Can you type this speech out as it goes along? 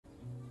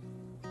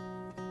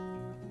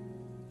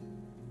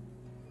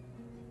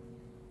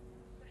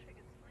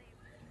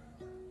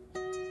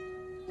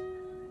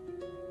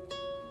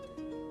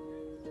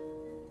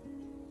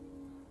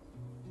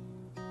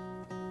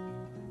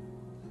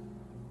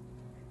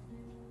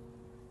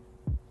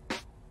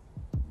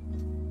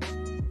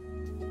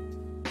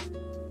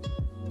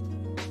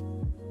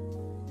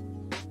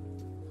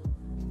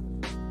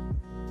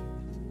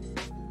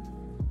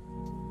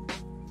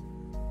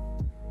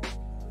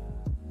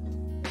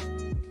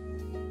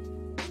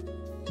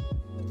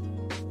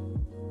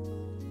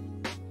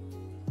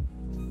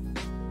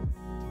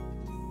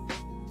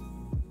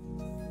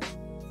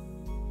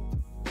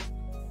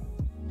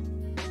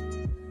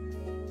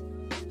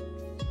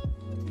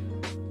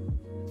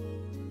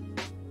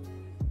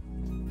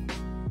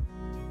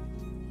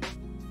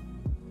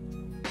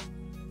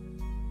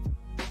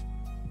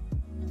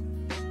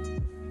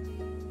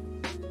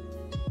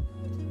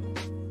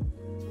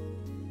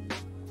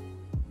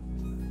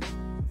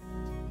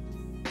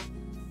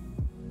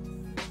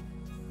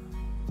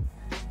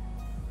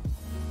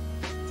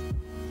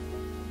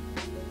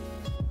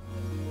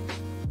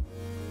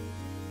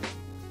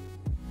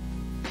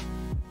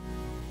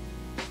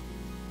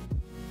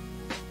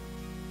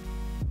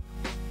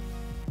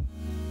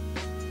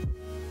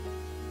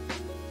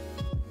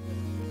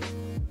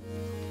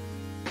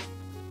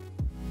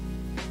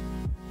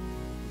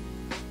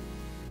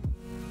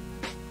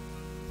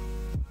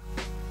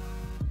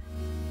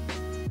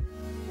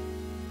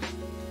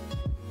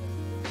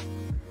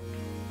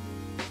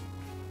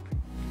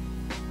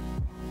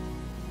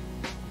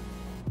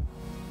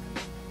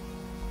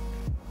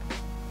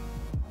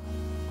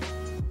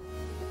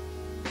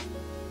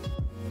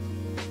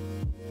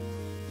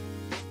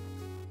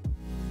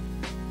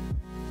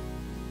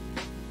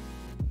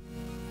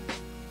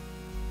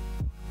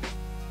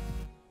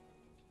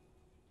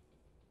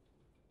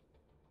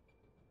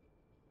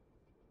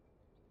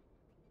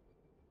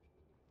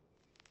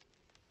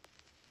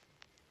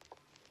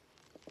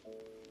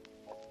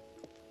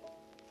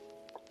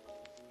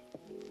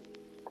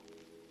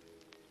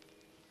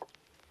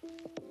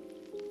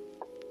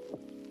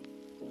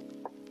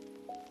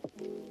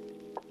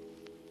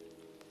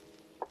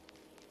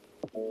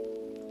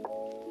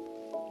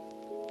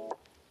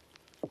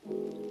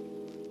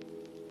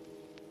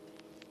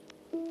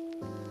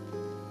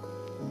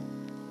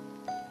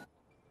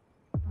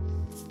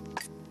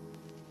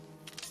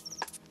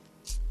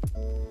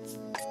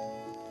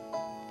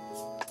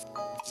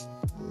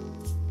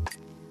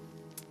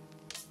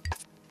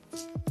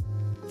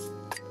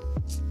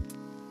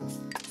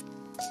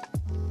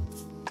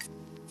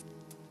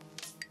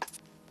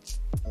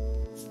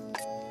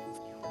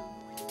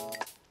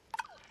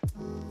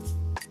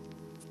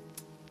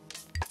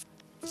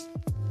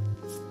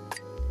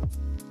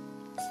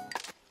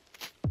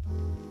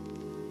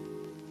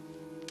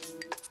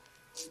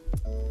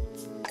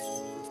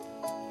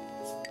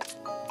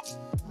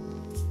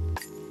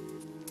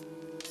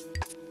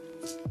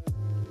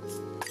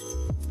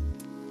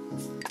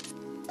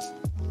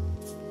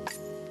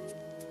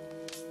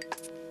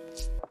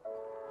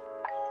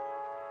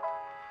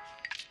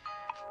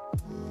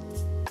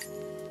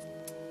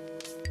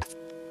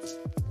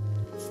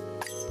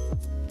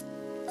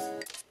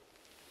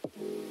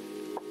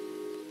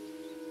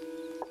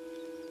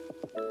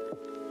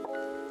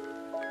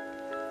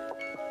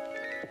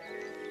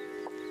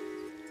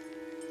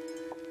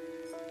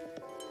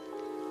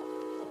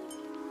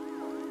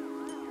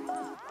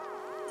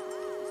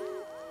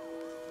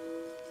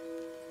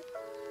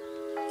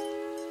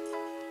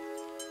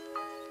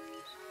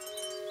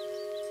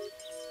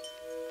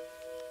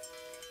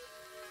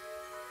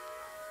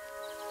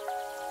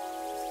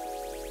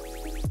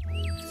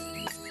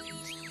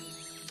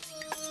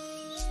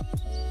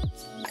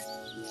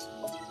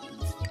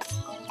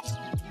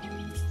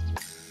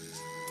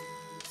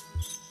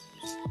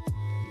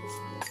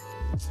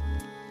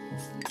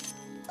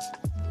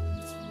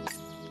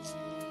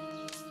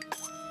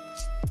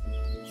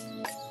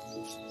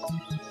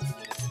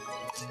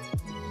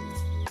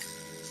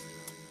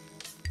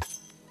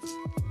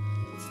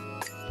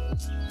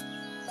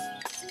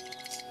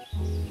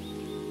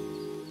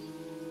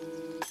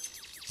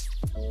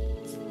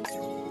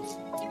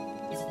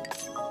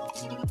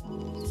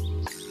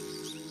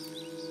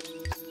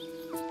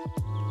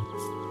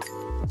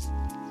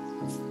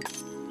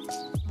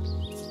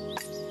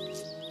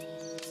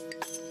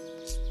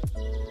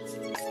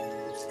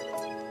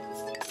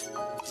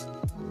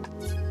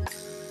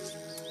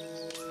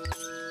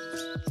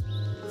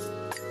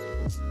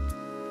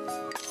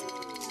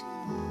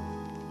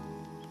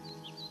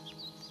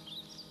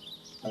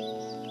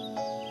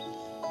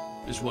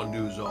This one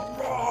dude's all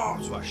raw,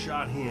 so I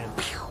shot him,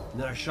 and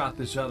then I shot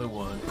this other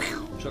one.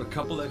 Shot a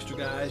couple extra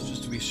guys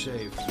just to be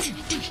safe.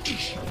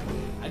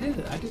 I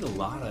did a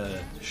lot of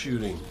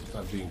shooting, if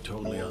I'm being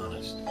totally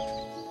honest.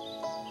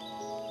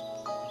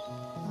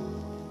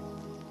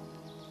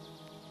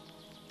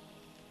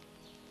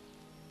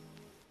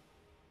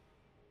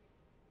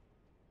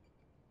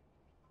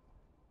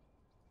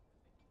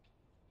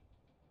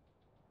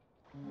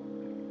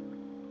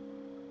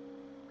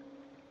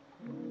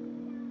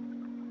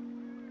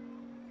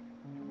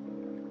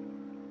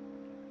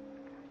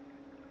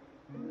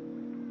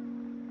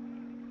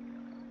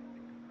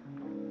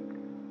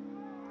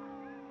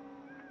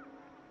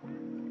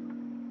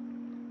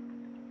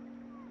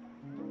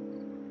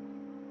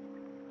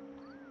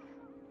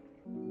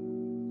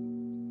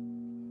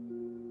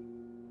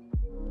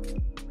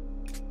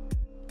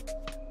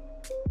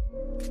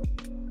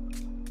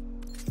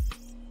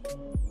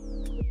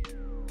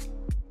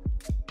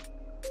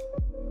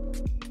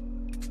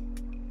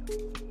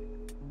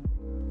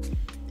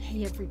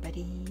 Hey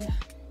everybody,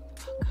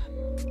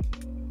 welcome.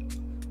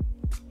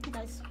 Hey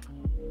guys.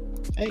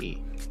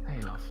 Hey.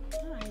 Hey love.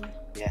 Hi.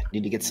 Yeah,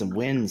 need to get some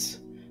wins.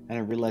 I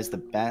didn't realize the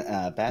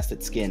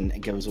Bastet skin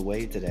goes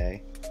away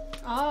today.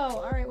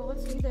 Oh, alright, well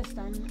let's do this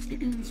then,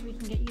 so we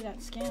can get you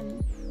that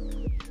skin.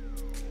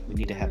 We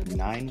need to have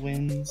 9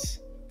 wins.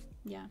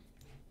 Yeah.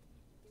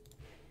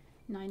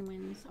 9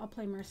 wins. I'll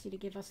play Mercy to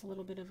give us a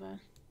little bit of a...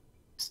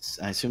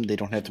 I assume they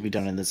don't have to be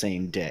done in the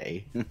same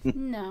day.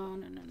 No.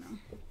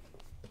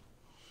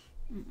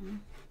 Mm-mm.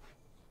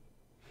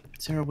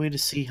 Is there a way to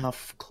see how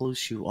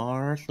close you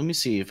are? Let me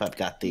see if I've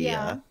got the...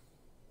 Yeah.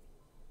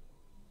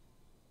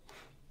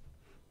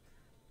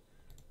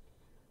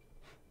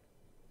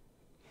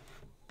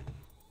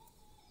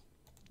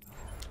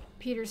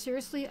 Peter,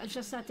 seriously, I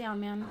just sat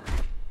down, man.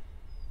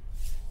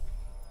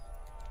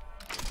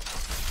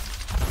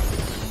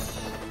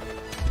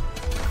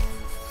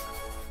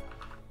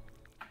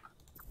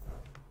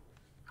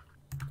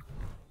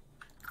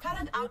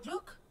 Current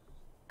outlook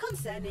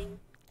concerning.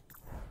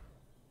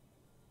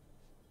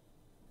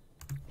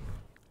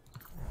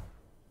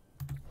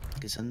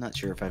 Because I'm not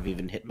sure if I've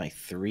even hit my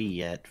 3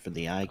 yet for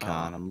the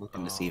icon. I'm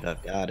looking to see if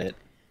I've got it.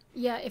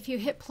 Yeah, if you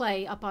hit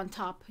play up on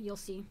top, you'll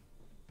see.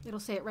 It'll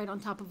say it right on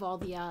top of all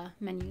the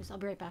menus. I'll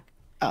be right back.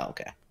 Oh,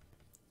 okay.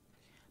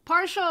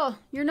 Partial,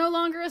 you're no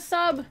longer a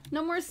sub.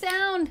 No more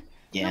sound.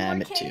 Yeah, no more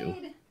I'm at 2.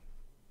 Cade.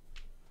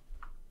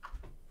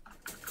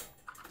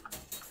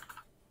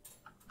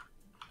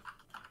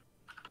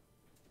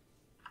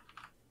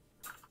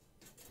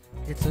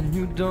 It's a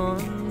new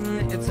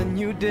dawn, it's a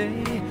new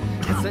day,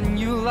 it's a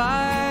new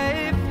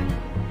life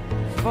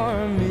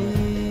for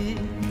me.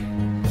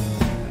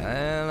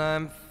 And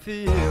I'm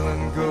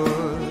feeling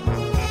good.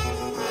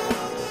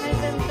 Hi,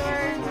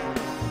 Zenthor.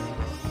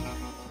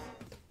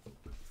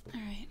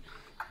 Alright.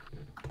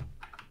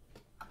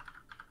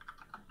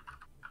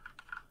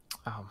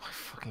 Oh my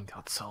fucking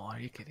god, Soul, are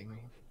you kidding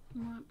me?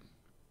 What?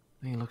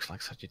 He looks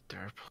like such a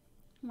derp.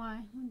 Why?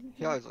 What did you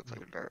He always looks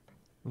like a derp.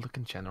 Look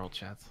in general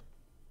chat.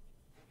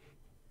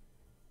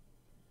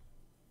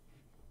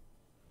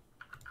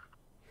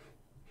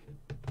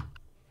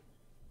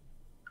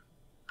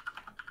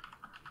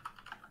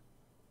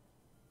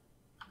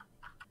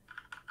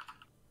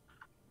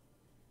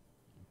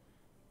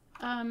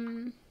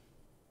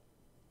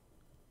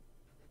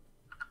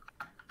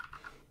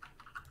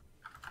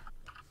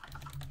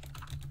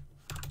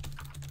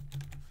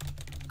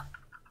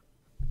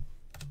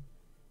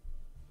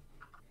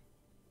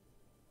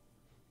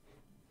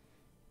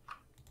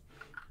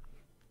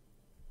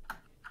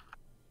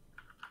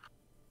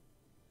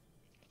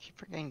 I keep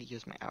forgetting to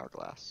use my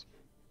hourglass.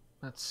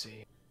 Let's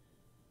see.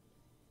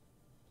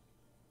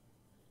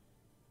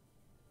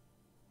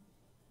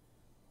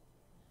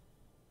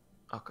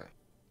 Okay.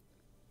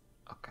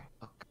 Okay.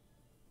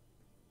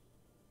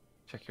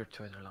 Check your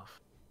Twitter, love.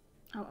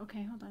 Oh,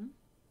 okay, hold on.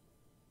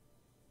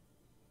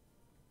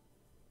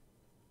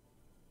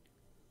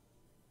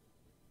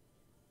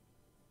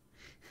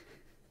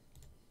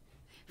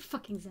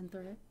 Fucking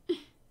Zenthor.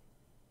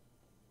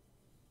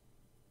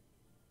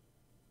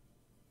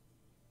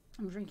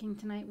 I'm drinking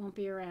tonight, won't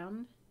be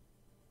around.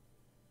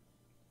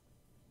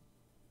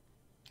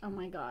 Oh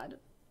my god.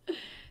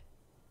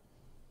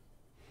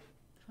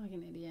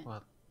 Fucking idiot.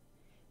 What?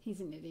 He's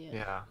an idiot.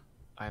 Yeah,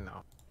 I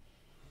know.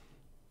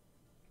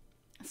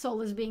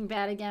 Soul is being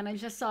bad again. I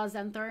just saw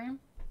Zenthor.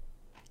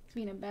 He's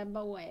being a bad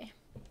boy.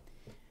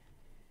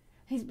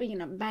 He's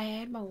being a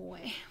bad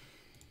boy.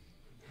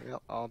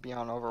 Yep, I'll be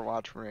on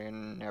Overwatch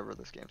whenever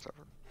this game's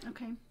over.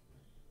 Okay.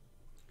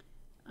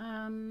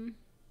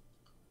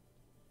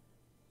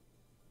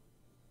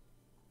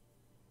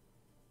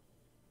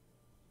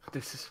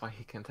 This is why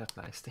he can't have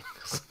nice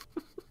things.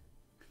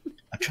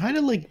 I'm trying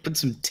to like put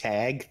some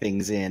tag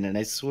things in, and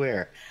I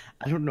swear,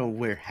 I don't know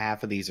where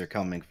half of these are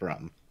coming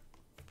from.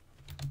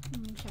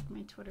 Let me check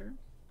my Twitter.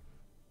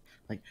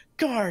 Like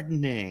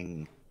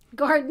gardening.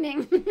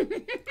 Gardening.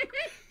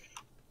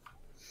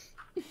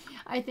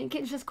 I think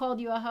it just called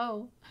you a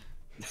hoe.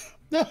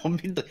 No, I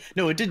mean,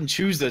 no, it didn't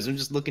choose those. I'm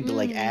just looking to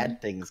like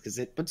add things because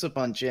it puts a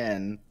bunch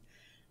in,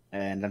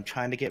 and I'm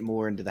trying to get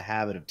more into the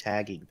habit of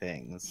tagging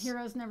things.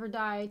 Heroes never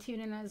die. Tune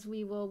in as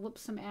we will whoop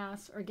some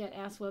ass or get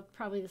ass whooped.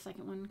 Probably the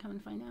second one. Come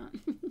and find out.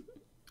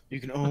 You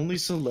can only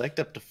select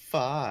up to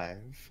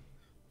 5.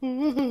 I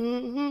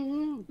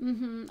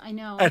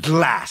know. At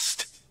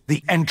last,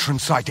 the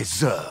entrance I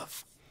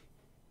deserve.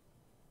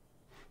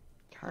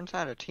 Turns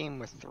out a team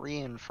with 3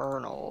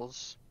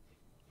 Infernals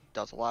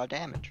does a lot of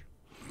damage.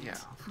 Yeah, of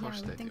Yeah,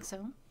 course I they think do.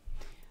 so.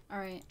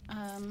 Alright,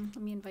 let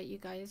me invite you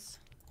guys.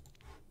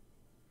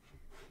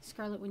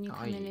 Scarlet, when you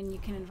come in and you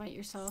can invite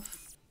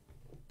yourself.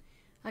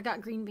 I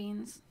got green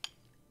beans.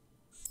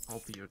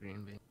 I'll be your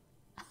green bean.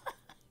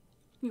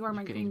 You are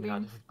my You can green eat me out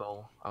bean. of a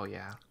bowl. Oh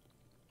yeah.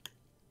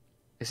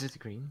 Is it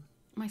green?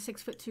 My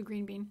 6'2"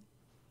 green bean.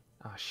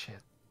 Oh shit.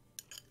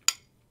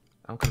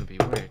 I'm gonna be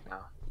worried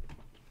now.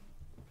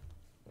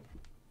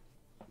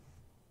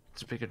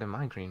 It's bigger than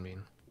my green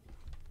bean.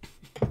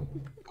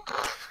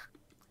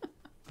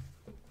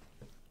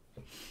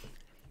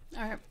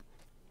 Alright.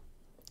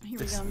 Here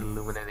we It's go.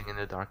 illuminating in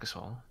the dark as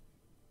well.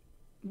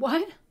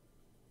 What?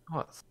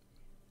 What?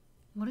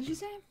 What did you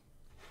say?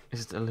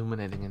 Is it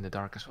illuminating in the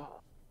dark as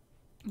well?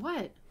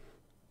 What?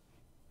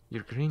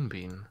 Your green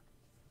bean.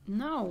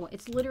 No,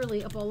 it's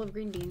literally a bowl of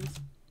green beans.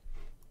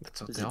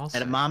 That's what Is they it all say.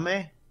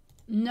 edamame?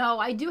 No,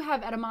 I do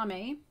have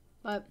edamame,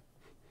 but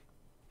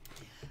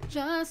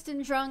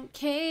Justin drunk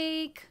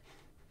cake.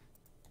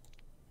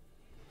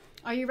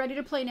 Are you ready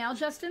to play now,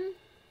 Justin?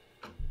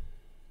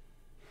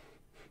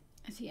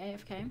 Is he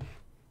AFK?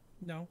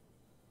 No.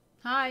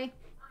 Hi.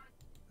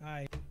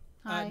 Hi.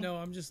 Hi. No,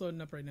 I'm just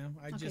loading up right now.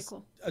 I Okay, just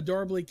cool.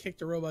 adorably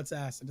kicked a robot's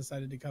ass and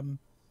decided to come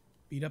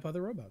beat up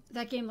other robots.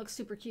 That game looks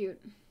super cute.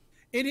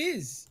 It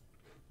is.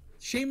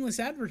 Shameless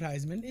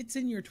advertisement. It's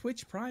in your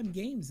Twitch Prime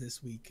games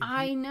this week.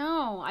 I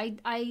know.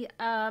 I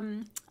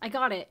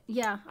got it.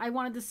 Yeah, I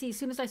wanted to see. As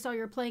soon as I saw you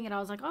were playing it, I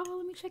was like, oh,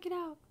 let me check it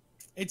out.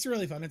 It's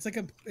really fun. It's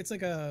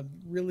like a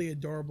really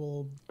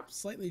adorable,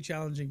 slightly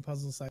challenging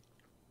puzzle site.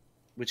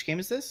 Which game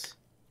is this?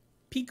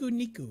 Piku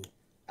Niku.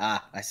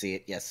 Ah, I see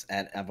it. Yes,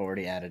 I've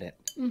already added it.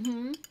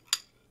 Mm-hmm.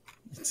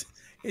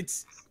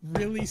 It's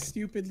really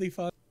stupidly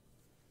fun.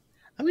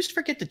 I always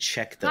forget to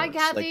check those. Hi, Like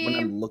Kathy. when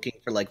I'm looking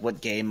for like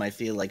what game I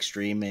feel like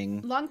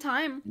streaming. Long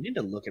time. I need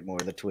to look at more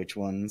of the Twitch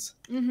ones.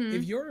 Mm-hmm.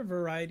 If you're a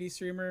variety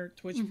streamer,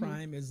 Twitch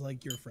Prime is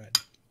like your friend.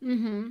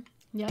 Mm-hmm.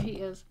 Yeah, he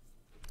is.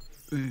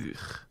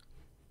 Ugh.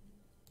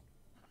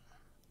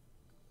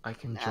 I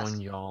can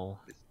join y'all.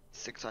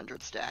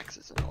 600 stacks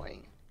is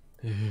annoying.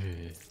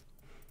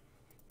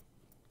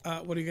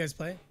 What do you guys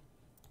play?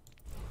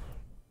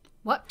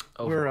 What?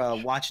 We're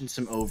watching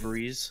some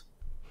ovaries.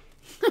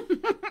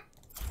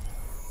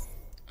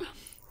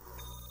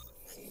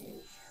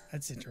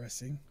 That's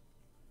interesting.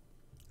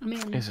 I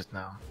mean, Is it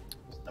now?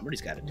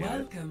 Somebody's got to do it.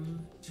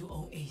 Welcome to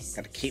Oasis.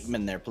 Got to keep them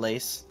in their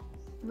place.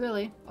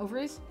 really?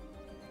 Ovaries?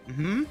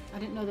 Mm-hmm. I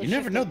didn't know they You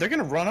never know. shifted. They're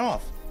gonna run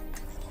off.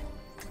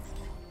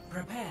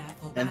 Prepare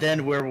for And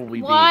then where will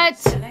we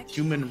What? be?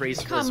 Human race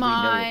as Come we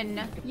know it.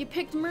 on. You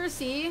picked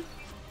Mercy.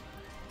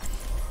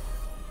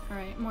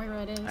 Alright,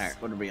 Moira it is. Alright,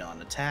 what are we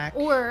on? Attack?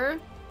 Or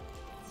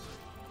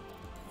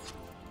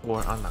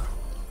Anna.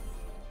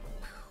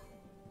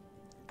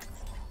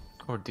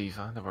 Or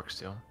D.va, that works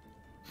too.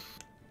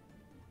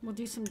 we'll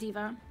do some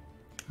D.va.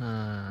 We'll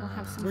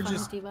have some We're fun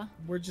just- with D.va.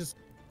 We're just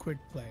quick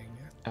playing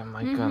it. Am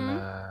I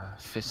gonna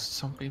fist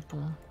some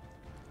people?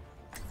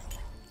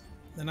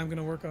 Then I'm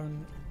gonna work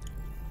on.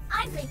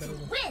 I'm ready to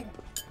win.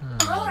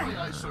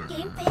 Alright,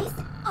 game face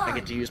I on.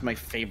 get to use my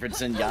favorite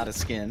Zenyatta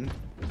skin.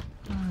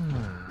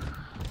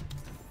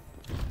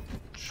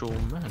 So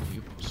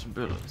many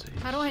possibilities.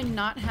 How do I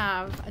not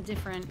have a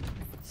different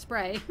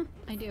spray?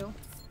 I do.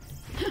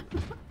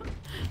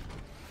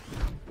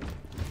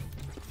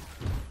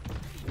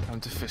 Time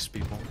to fist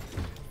people.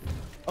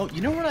 Oh,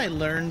 you know what I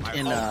learned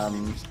in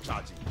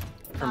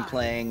from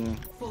playing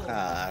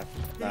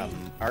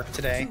Ark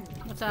today?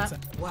 What's that?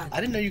 I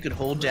didn't know you could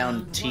hold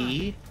down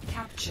T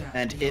capture.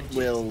 and it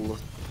will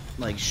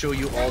like show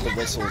you all the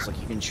whistles. Like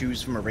you can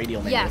choose from a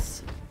radial menu.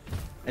 Yes.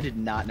 I did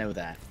not know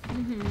that.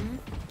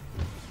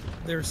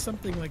 There's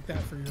something like that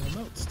for your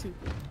remotes too.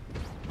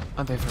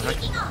 Oh, they've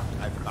already.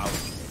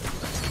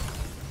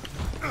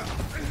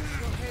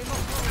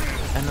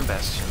 And the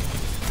Bastion.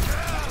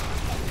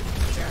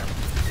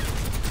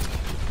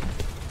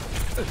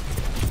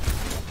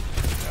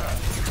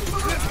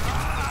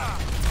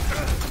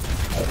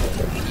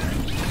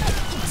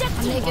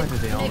 Why do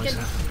they always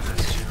have the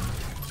Bastion?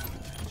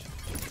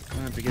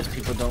 Because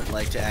people don't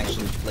like to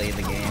actually play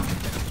the game.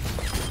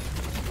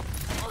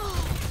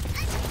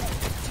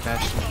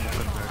 Bastion,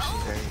 Hook, and Mercy,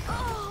 there you go.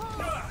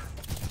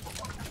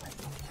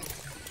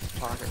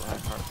 Target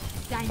Reinhardt.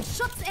 Dein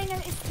Schutzengel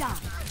ist da.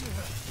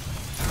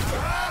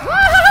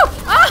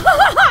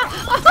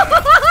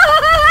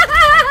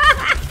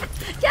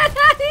 Get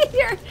out of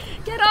here!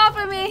 Get off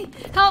of me!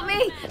 Help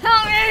me!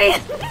 Help me!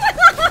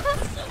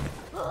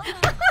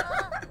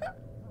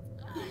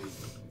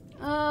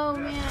 Oh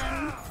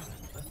man.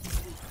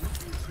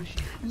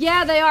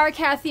 Yeah, they are,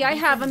 Kathy. I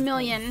have 1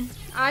 million.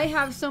 I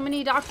have so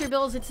many doctor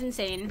bills, it's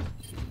insane.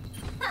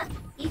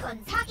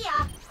 이건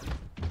사기야.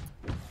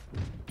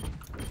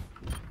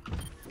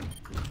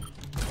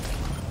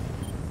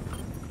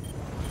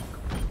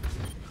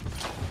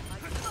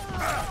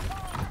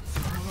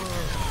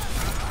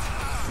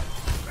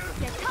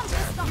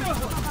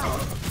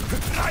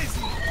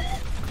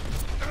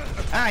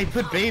 I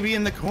put baby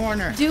in the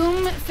corner.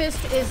 Doom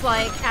Fist is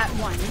like at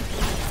 1.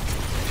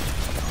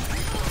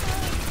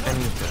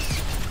 And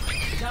this.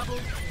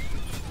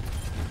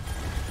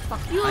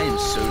 Fuck you. I am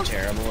so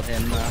terrible at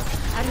him though.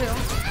 At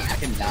who? I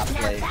cannot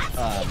play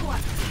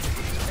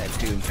at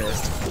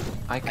Doomfist.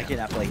 I I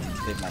cannot play to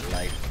save my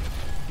life.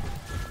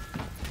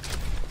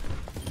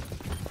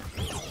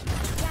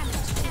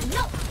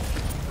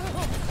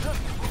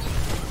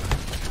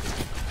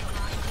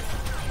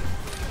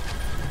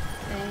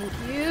 Thank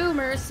you,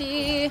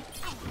 Mercy.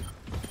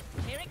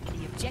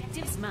 The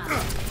objective's mine.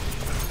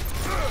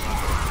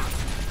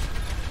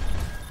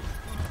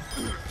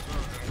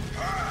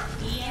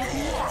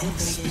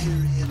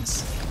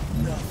 Experience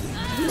nothing.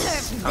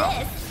 Nerf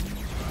this.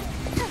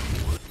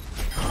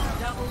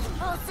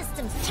 All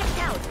systems checked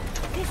out.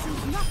 This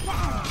is not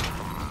bad.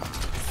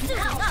 Suiting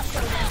up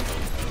for them.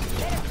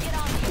 Better get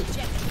on the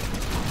objective.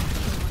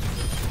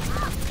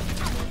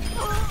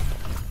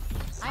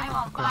 I'm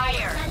on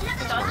fire.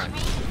 Touch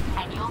me,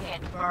 and you'll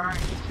get burned.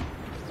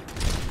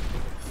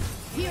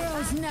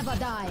 Heroes never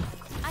die.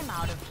 I'm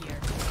out of here.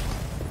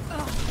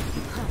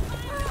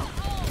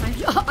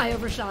 I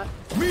overshot.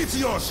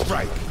 Meteor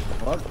strike!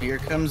 Well, here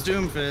comes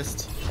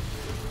Doomfist.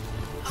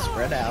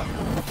 Spread out.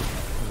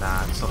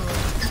 Nah, it's okay.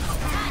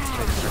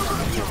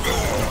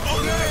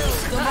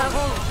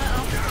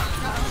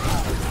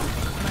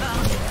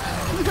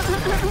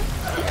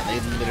 Yeah, they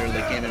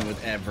literally came in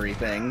with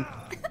everything.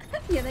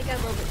 Yeah, they got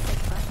a little bit sick.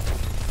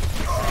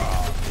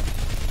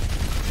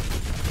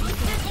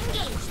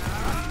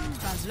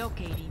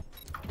 Translocating.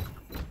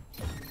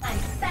 I'm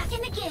back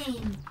in the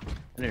game.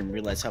 I didn't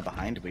realize how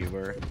behind we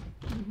were.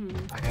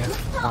 I have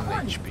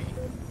 1 HP.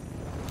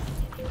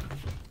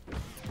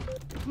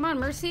 Come on,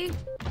 Mercy.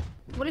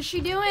 What is she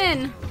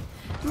doing?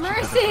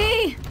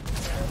 Mercy!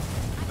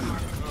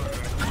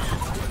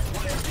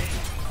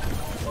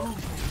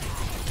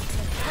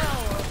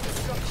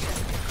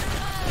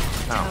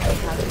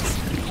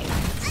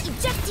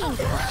 Ejecting.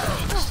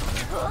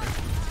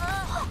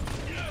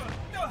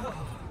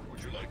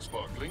 Would you like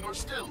sparkling or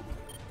still?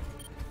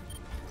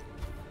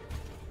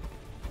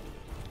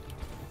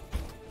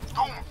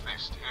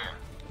 Doomfist here.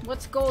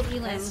 What's gold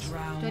elim? Best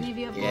round. Do any of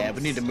you have Yeah, gold?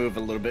 we need to move a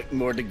little bit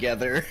more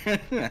together.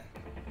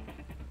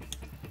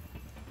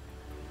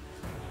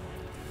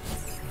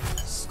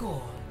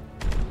 Score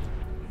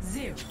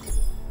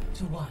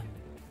 0-1.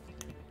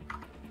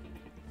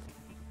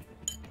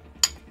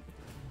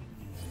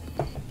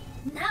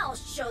 Now I'll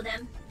show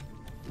them.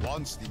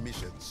 Once the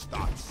mission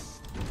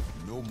starts,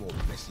 no more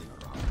messing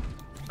around.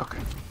 Okay.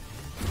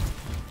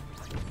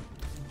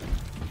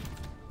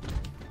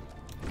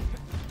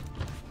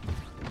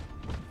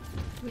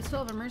 We still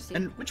have a mercy.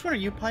 And which one are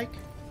you, Pike?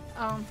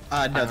 Oh.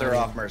 No, they're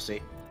off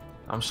mercy.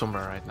 I'm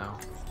somewhere right now.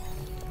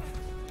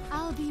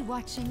 I'll be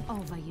watching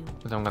over you.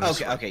 But I'm gonna Okay,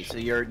 switch. okay, so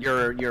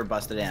you're a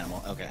busted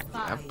animal. Okay.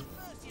 5,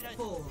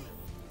 4,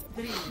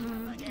 3,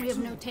 We have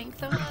no tank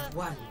though.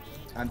 1.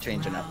 I'm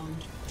changing up.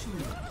 Round 2.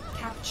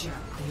 Capture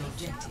the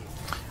objective.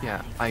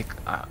 Yeah, I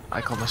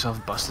call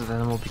myself busted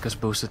animal because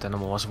boosted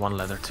animal was one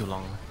letter too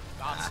long.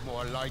 That's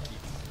more like it.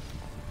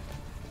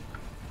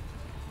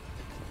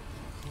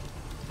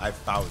 I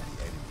found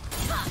the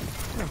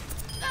enemy.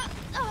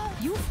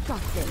 You've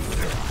got this.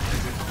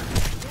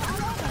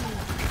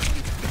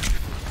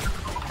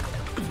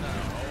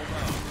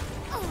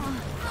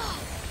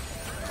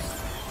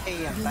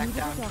 Hey, I'm back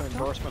down to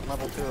endorsement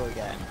level 2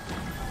 again.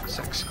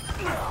 Sexy.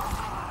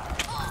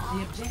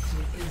 The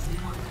objective is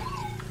locked.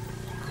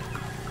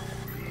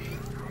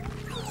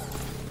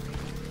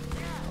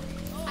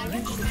 You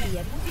should be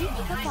at peak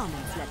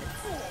performance levels.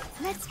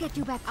 Let's get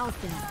you back out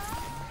there.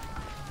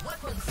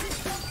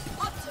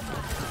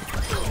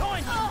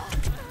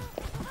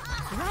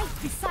 Right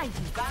beside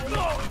you.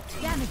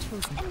 Damage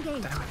boost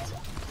engaged. Damn it.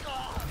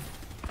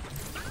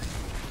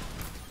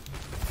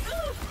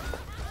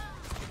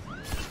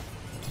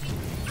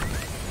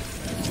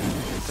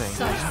 Thing.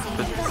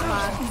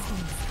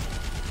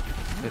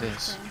 But it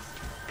is.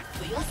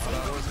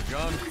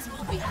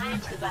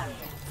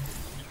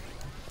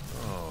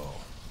 Oh,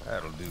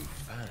 that'll do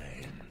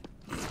fine.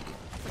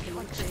 You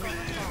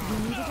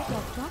needed a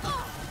doctor?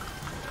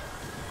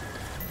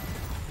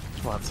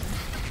 What?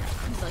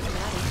 He's like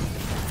Maddie.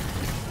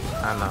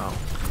 I know.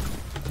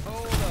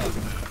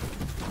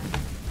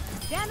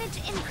 Damage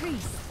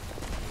increased.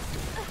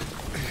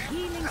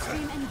 Healing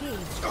stream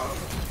engaged.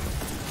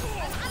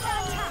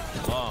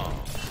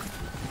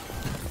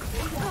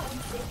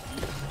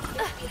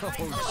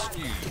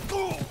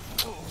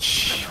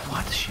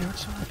 What? She hurt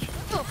so much?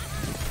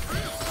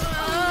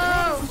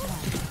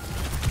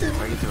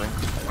 What are you doing?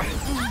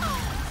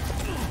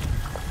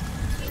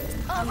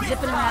 I'm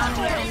zipping around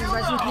and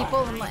resing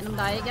people and letting them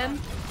die again.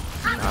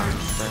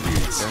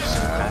 There's some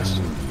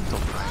bastion.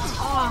 Top right.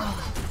 Oh.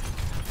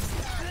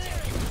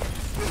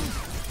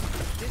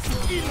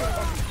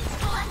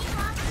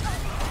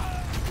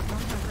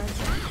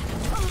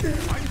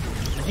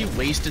 He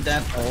wasted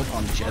that ult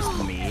on just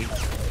me.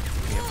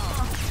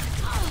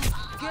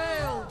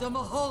 Gale the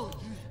Mahol.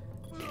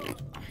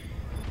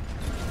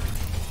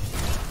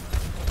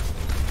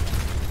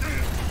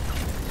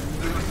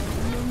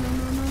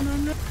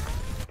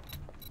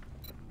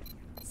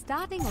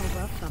 Starting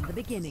over from the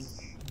beginning.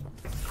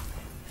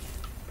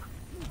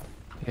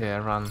 Yeah,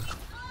 run.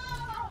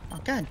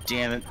 God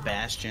damn it,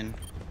 Bastion.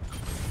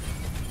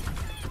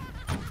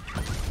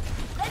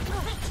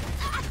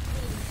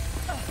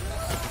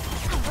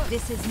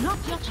 This is not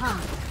your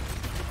time.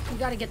 You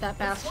gotta get that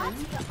bastion.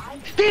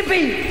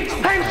 Skippy!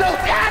 I'm so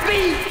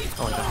happy!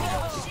 Oh,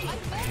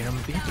 I hear him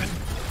beeping.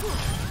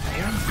 I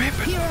hear him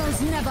beeping. Heroes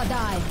never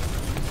die.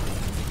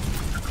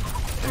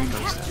 There he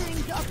goes.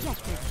 Capturing the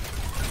objective.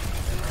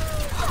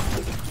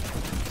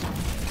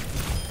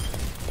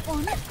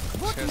 On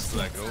Just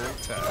like old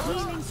times.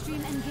 healing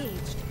stream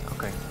engaged.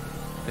 Okay,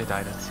 they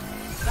died it.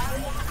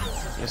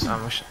 Yes,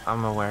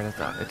 I'm aware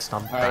that it's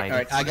not died.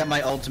 Alright, I got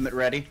my ultimate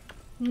ready.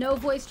 No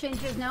Voice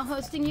Changer is now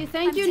hosting you.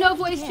 Thank you, No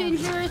Voice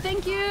Changer.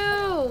 Thank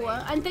you.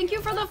 And thank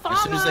you for the follow.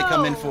 As soon as they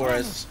come in for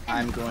us,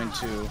 I'm going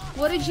to...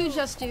 What did you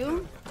just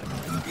do?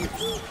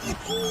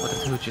 What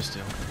did you just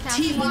do?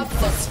 Team up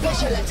for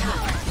special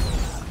attack.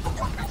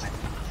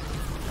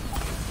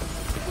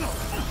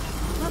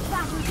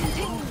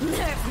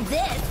 Nerf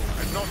this.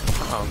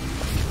 Oh.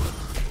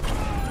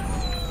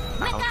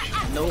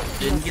 Ouch. Nope,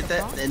 didn't get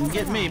that. Didn't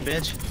get me,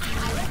 bitch.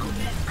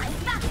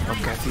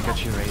 Okay, I think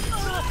that you raided.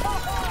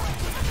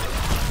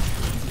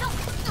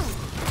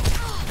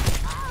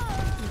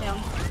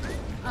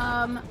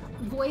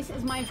 Voice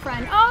is my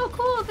friend. Oh,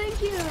 cool.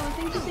 Thank you.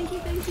 Thank you, thank you,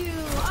 thank you.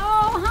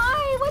 Oh,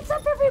 hi. What's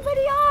up,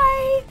 everybody?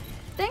 Hi.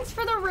 Thanks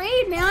for the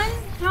raid, man.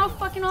 How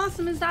fucking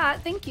awesome is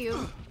that? Thank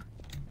you.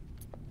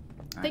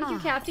 Thank you,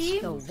 Kathy.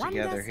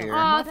 Together here.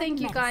 Oh, thank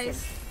you,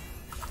 guys.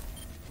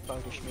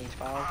 Bogus means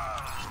foul.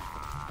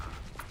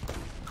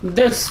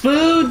 The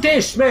food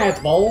dish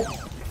mat bowl.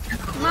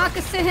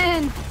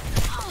 Moccasin.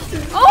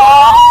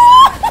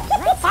 Oh!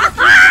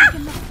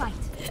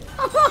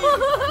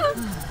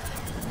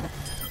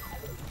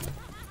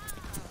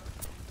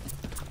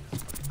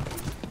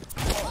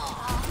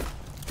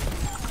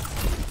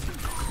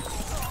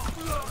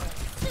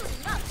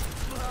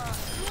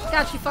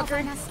 Got you, fucker.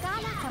 Einer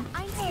Skala von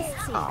 1 bis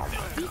 10.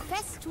 Wie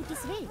fest tut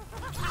es weh?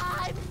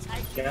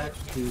 Got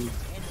to.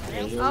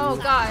 Oh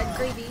god,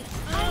 gravy.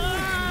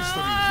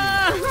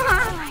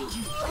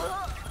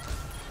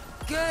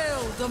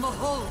 Gale the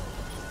Mahol.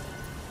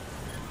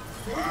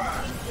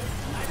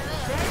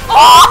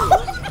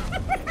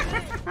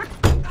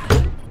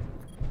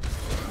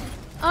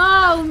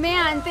 Oh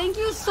man, thank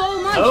you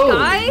so much, Oh,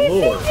 guys.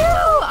 Lord. Thank you.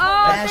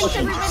 Oh, thanks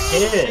Bastion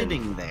everybody.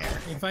 sitting there.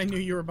 If I knew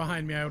you were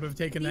behind me, I would have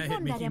taken that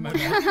hit, Mickey. My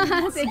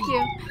bad. Thank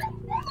you.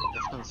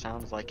 This one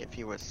sounds like if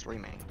he was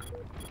streaming.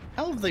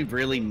 How have they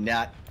really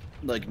not,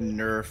 like,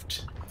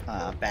 nerfed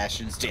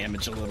Bastion's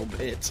damage a little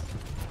bit?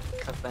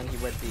 Because then he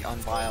would be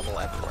unviable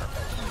everywhere.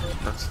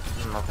 That's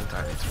not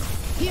entirely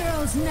true.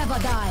 Heroes never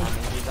die. I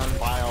mean, he's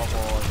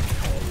unviable.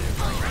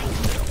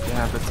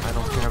 Yeah, but I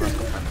don't care about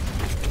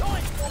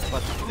competitive.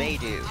 But they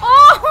do.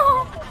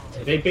 Oh!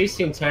 They base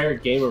the entire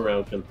game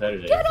around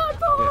competitive. Get on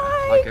board!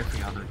 Yeah, like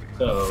every other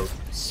game.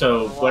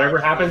 So whatever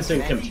happens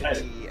in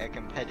competitive. A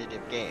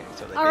competitive game.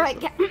 So All right,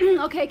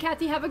 okay,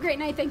 Kathy, have a great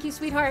night. Thank you,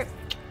 sweetheart.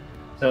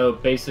 So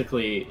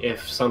basically,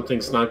 if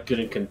something's not good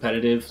in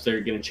competitive, they're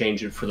going to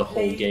change it for the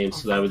whole game,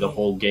 so that way the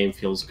whole game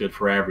feels good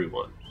for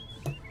everyone.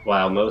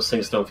 While most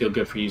things don't feel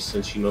good for you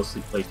since you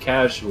mostly play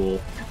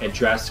casual, it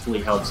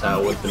drastically helps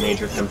out with the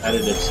major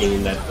competitive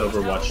scene that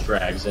Overwatch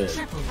drags in.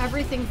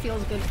 Everything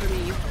feels good for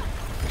me.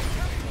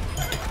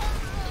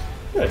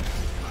 Good.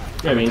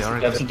 I mean,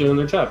 that's doing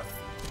their job.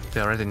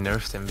 They already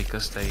nerfed him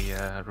because they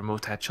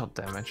removed headshot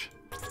damage.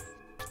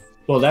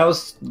 Well, that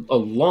was a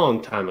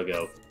long time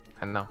ago.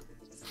 I know.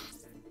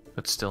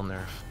 But still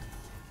nerf.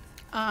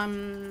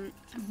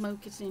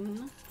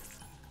 Moccasin.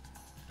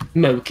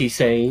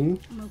 Moki-sane.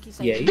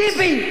 Moki-sane. Yay.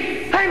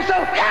 D.va! I'm so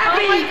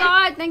happy! Oh my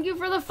god, thank you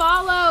for the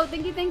follow.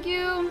 Thank you, thank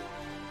you.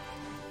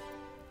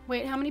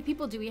 Wait, how many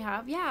people do we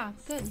have? Yeah,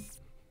 good.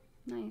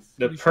 Nice.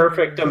 The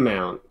perfect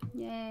amount.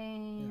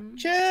 Yay.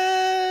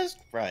 Just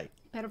right.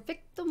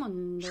 Perfecto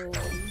mundo.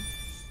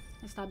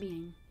 Está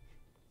bien.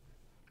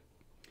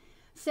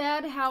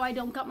 Sad how I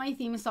don't got my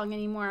theme song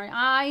anymore.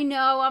 I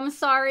know, I'm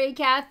sorry,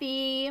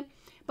 Kathy.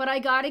 But I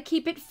gotta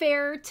keep it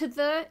fair to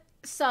the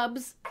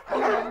subs. You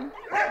know.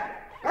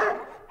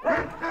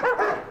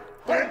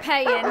 They're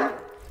paying.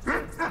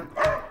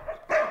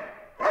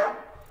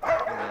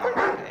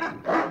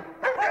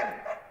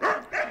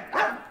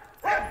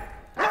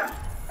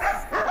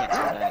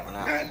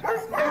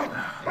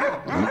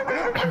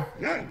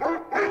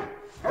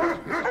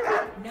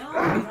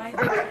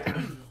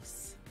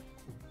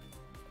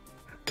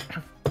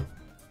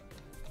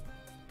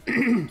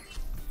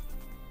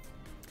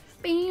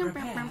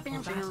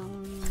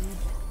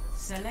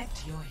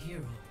 Select your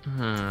hero.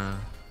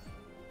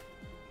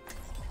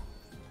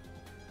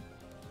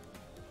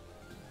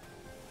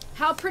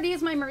 How pretty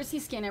is my Mercy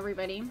skin,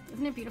 everybody?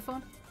 Isn't it beautiful?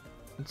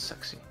 It's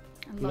sexy.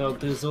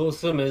 Not as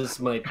awesome as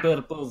my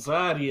purple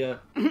Zarya.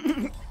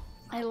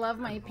 I love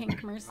my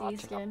pink Mercy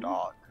skin.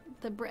 All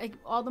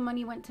the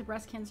money went to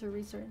breast cancer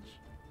research.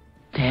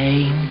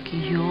 Thank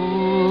you.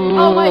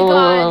 Oh my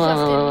god,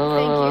 Justin.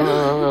 Thank you.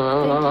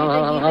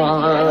 Thank you.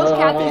 I hope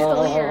Kathy's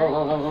still here.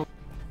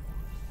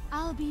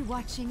 I'll be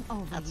watching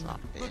over you.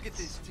 Look at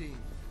this team.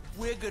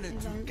 We're gonna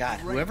do. God,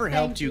 whoever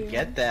helped you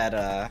get that,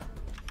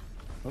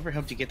 whoever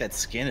helped you get that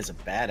skin is a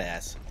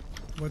badass.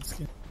 What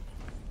skin?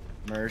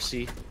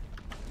 Mercy.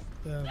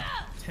 The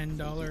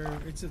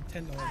 $10. It's a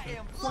 $10.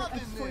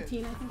 Like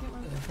 14, I think it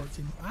was.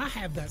 14. I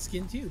have that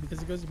skin too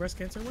because it goes to breast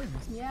cancer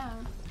awareness. Yeah.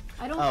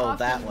 I don't. Oh, often...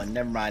 that one.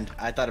 Never mind.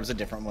 I thought it was a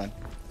different one.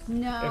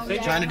 No. If they're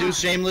trying to do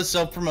shameless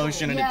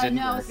self-promotion and it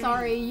didn't work.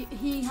 Sorry.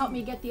 He helped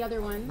me get the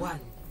other one.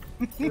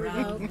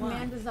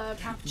 Amanda's up.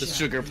 The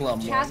sugar plum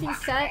one. Kathy's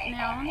set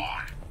now.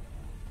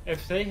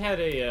 If they had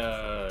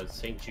a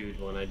St. Jude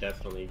one, I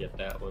definitely get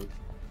that one.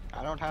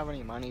 I don't have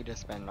any money to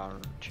spend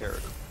on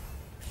charity.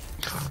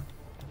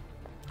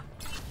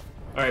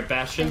 Alright,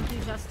 Bastion. Thank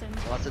you, Justin.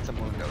 Unless it's a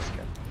Mundo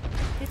skin.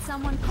 Did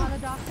someone call a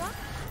doctor?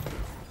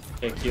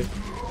 Thank you.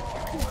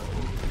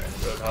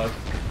 Roadhog.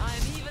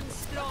 I'm even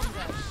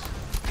stronger.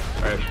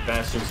 Alright,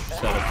 Bastion's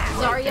set up.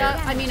 Zarya,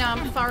 I mean,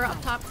 Farah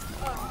up top.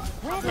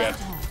 Yeah.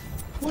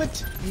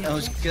 What?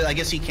 I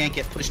guess he can't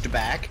get pushed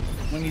back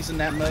when he's in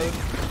that mode.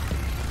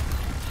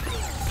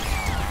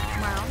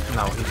 Wow.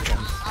 No, he can't.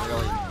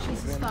 Really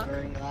She's moving stuck.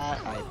 during that,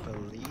 I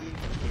believe,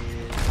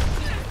 is...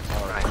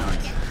 Alright.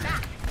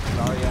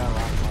 Zarya,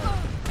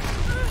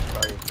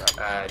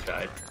 I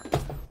died.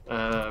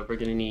 We're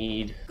gonna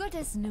need... Good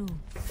as new.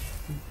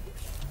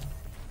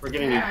 We're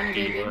gonna need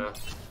D.va.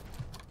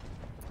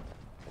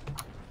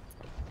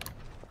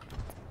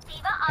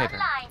 D.va Hey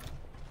online.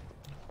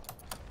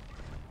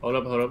 Hold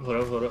up.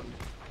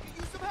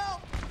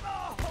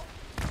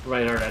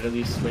 Reinhardt, at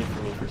least wait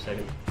for me for a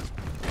second.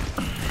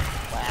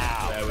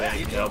 Wow. That way I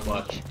can help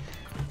watch.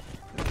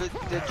 The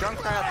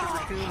Junkrat has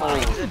the 2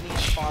 mines that need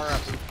far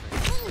up.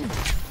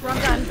 Wrong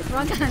gun.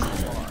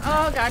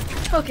 Oh god.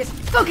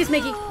 Focus,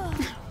 Mickey.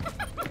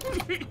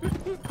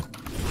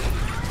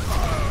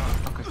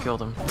 Okay,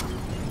 killed him.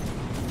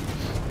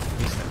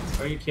 He's dead.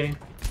 Are you kidding?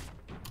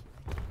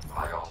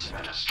 My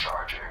ultimate is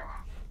charging.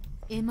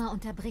 Immer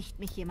unterbricht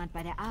mich jemand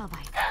bei der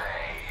Arbeit.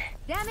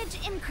 Damage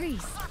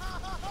increase.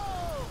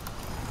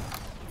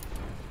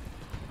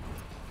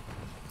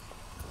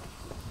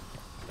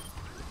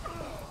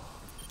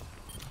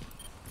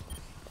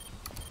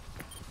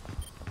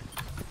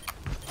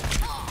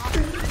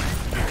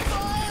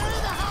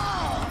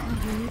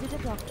 You needed a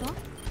doctor?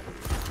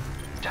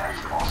 Tag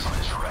also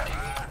is ready.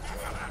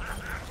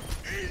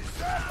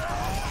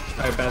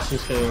 Alright,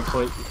 Bastion's getting a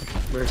point.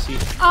 Mercy.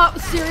 Oh,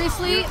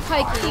 seriously?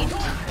 Pikey.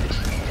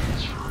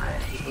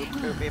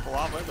 moved 2 people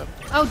off with him.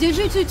 Oh, did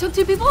you? You took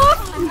 2 people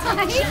off?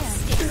 Nice.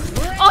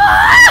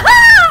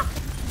 Oh!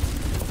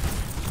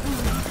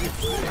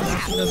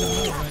 She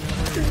doesn't know right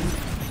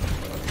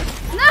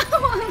No,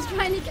 I was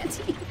trying to get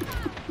to you.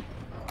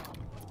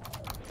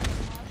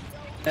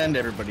 And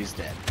everybody's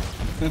dead.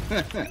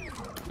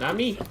 Not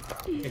me.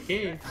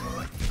 Okay.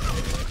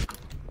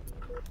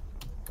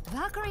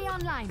 Valkyrie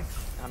online.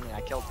 I mean,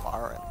 I killed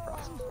Farah in the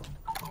process.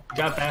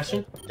 Got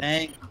Bastion?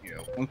 Thank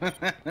you.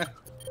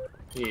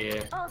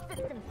 Yeah. All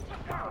systems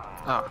check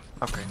out.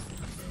 Oh, okay.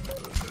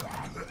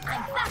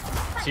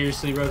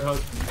 Seriously, Roadhog?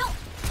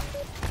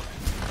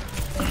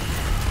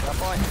 That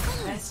boy.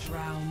 Best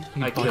round. I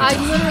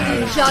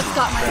literally just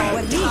got my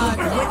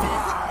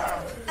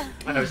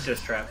I was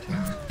just trapped.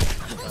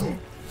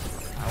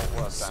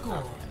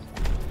 Score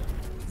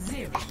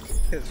 0.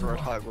 His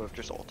Roadhog whiff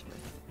just ultimate.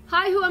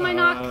 Hi, who am I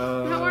not?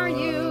 How are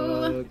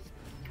you?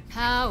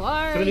 How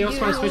are Somebody you?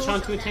 else want to switch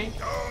on to a tank?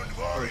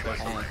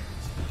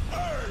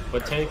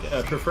 But tank,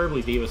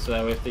 preferably D.va, so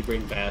that way if they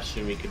bring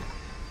Bastion, we could,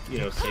 you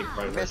know, save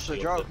Prime. Mr.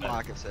 Joke,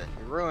 Moccasin.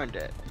 You ruined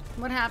it.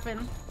 What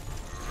happened?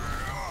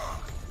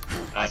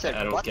 I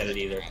don't get it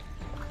either.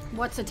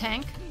 What's a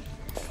tank?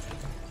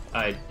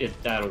 I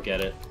don't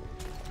get it.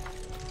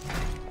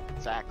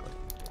 Exactly.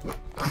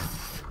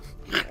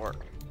 Didn't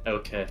work.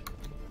 Okay.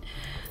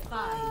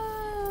 5,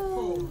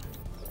 4,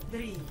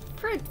 3.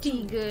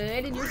 Pretty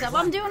good. And yourself?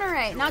 I'm doing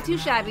alright. Not too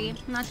shabby.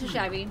 Not too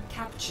shabby.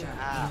 Capture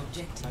Ah,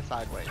 the objective. my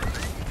sideways.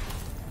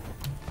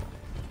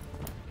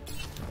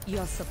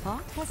 Your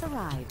support has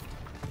arrived.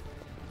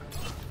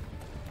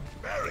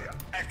 Barrier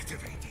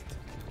activated.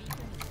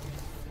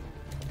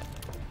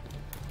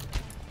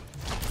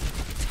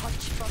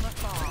 Touch from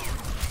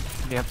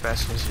afar. Yeah,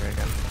 Bastion is here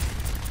again.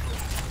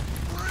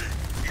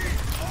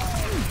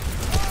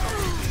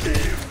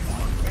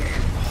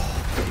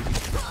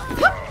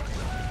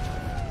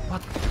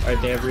 What?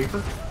 Alright, they have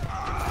Reaper?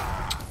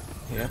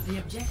 Yep. The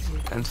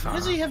objective. And Why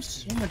does he have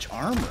so much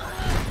armor?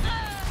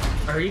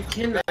 Are you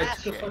kidding? I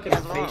took a fucking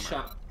Has face armor.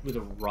 shot with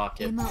a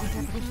rocket. Immer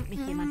unterbricht mich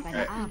jemand bei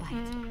der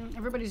Arbeit.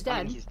 Everybody's I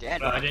mean, dead. he's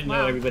dead. I didn't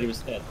know everybody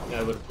was dead.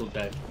 I would have pulled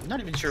back. I'm not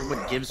even sure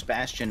what gives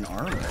Bastion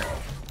armor.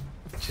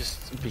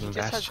 Just He being just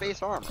has Bastion.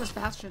 base armor. Just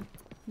Bastion.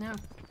 No.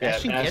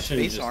 Bastion gets Bastion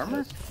base just armor?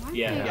 does-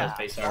 Yeah, it has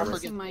base He armor.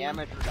 also gets My-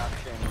 damage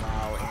reduction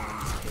now in his...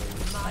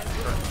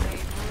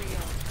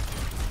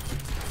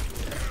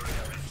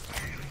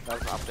 That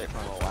was an update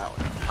from a little while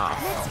ago.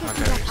 Oh, Let's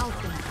okay. get that out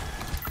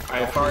there.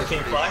 Alright, far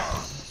can't fly.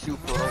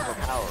 Super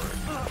overpowered.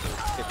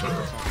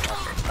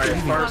 50%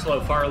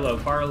 Alright, far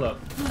low.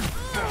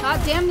 God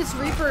damn this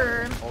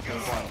Reaper.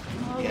 ultimate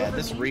point. Yeah,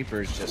 this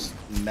Reaper's just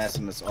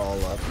messing us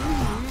all up.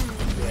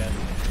 Yeah.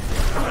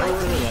 I don't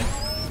really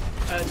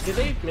like. Did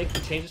they make the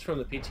changes from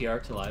the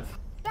PTR to live?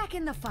 Back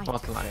in the fight.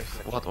 What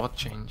life? What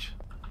change?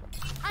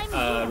 I'm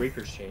here.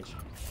 Reaper's change.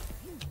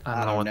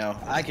 I don't know.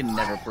 I can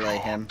never play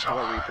him.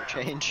 What Reaper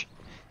change?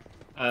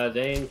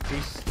 They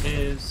increased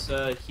his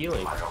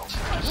healing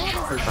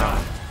per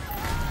shot.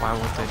 Why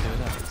would they do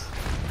that?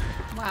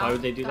 Wow. Why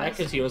would they do that? guys.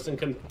 Because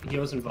he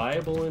wasn't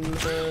viable in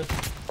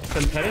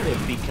competitive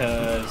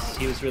because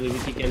he was really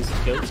weak against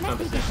ghost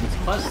compositions.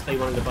 Plus, they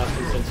wanted to buff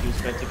him since he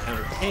was meant to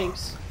counter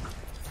tanks.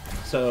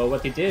 So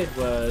what they did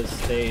was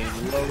they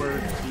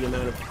lowered the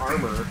amount of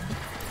armor,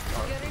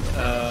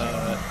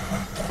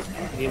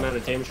 the amount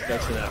of damage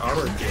reduction that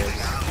armor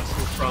gives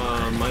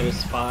from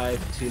 -5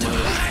 to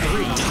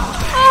 -3.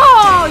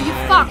 Oh, you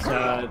And,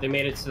 fuck! they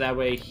made it so that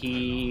way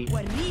he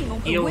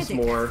heals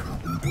more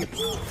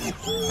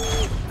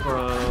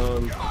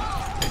from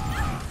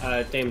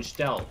damage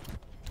dealt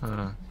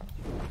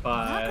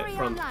by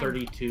from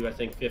 30 to I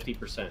think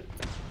 50%.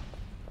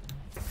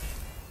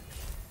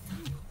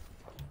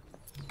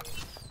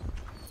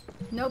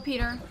 No,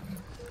 Peter.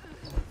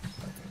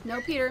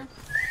 No, Peter.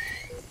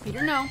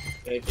 Peter, no.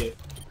 Thank you.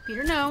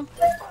 Peter, no.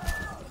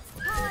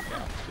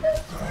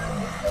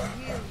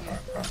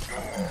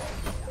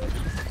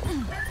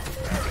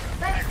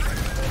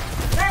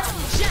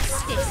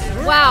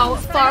 Wow,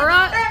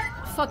 Farah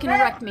fucking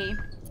wrecked me.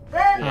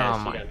 Yeah, Oh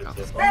she my got me god.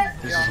 too.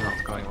 This is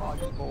not going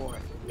well.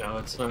 No,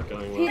 it's not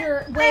going well.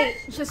 Peter, wait.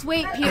 Just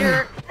wait,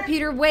 Peter.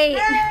 Peter, wait.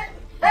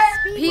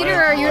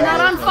 Peter, you're not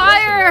on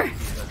fire!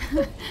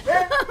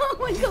 Oh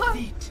my god.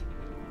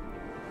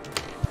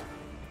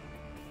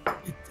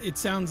 It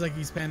sounds like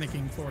he's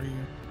panicking for you.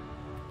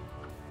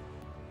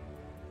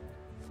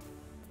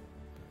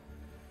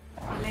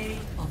 Play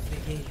of the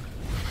game.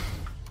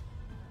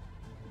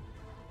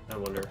 I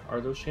wonder,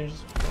 are those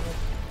changes?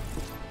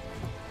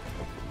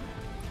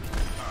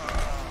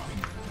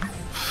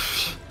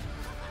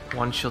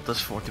 One shield does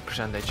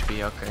 40%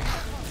 HP, okay.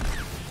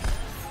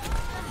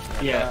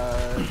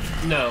 Yeah.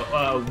 No,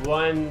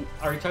 one...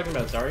 Are you talking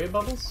about Zarya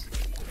bubbles?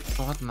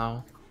 What?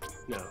 No.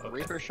 No, okay.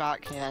 Reaper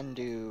shot can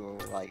do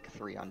like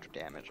 300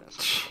 damage or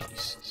something.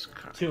 Jesus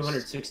Christ.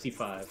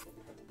 265.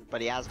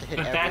 But he has to hit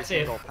But every that's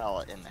single if-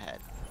 pellet in the head.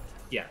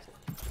 Yeah.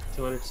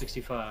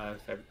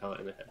 265 every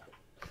pellet in the head.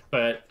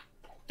 But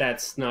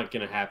that's not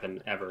gonna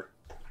happen ever.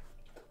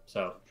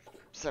 So,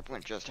 Except when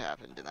it just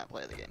happened in that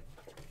play of the game.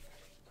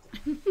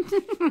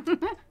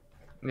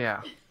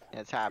 Yeah.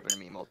 It's happened to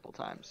me multiple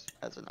times,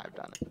 as in I've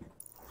done it.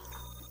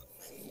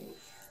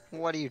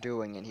 What are you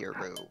doing in here,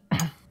 Rue?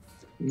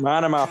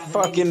 Minding my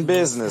fucking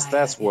business,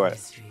 that's what.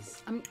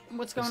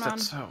 What's going on?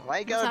 Why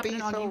you gotta be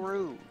so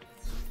rude?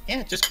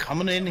 Yeah, just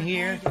coming in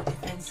here,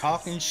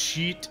 talking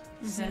shit.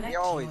 You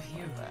always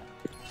do that.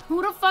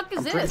 Who the fuck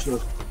is this?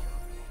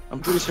 I'm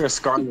pretty sure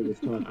Scarlet was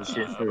talking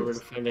shit We're first.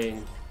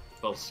 defending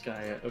both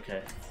Sky.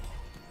 Okay.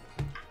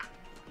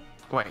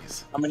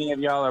 Ways. How many of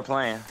y'all are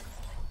playing?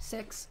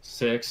 6.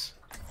 6.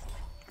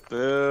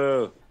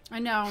 Boo. I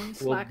know, Well,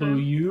 slacker. boo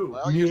you.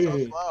 Well, you're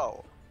so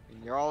slow.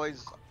 And you're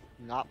always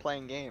not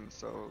playing games,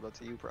 so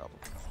that's a you problem.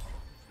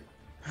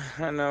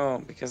 I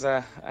know, because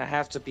I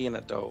have to be an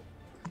adult.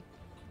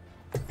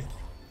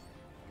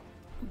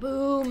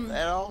 Boom.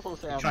 That also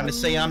sounds Trying to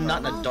say I'm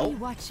not an adult?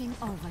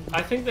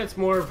 I think that's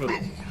more of a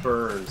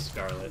burn,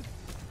 Scarlet.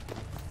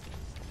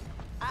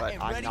 But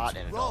I'm not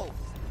an adult.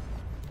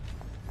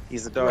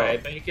 He's a dog.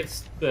 Right, but you could.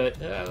 But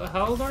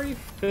how old are you?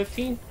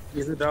 15?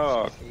 He's a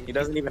dog. He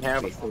doesn't even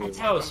have a food.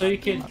 Oh, so you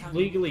can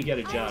legally get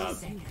a job.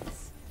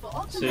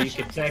 So you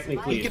could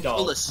technically You could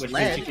pull adult, a which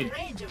sled. means you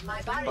could.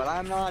 But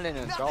I'm not an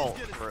adult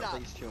for at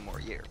least 2 more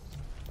years.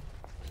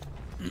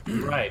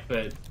 Right,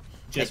 but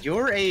just At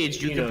your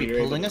age, you could know, be you're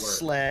able pulling to a work.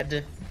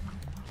 sled.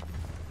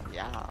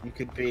 Yeah. You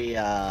could be,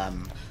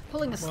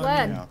 Pulling a you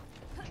sled. know,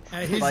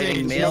 At his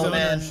Fighting age, his mailmen.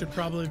 owner should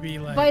probably be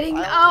like Biting.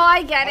 Oh,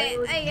 I get it.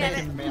 I get it.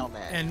 Chase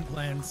mailman. end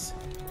plans.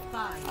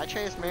 I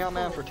chase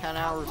mailman for 10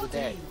 hours a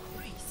day.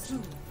 2,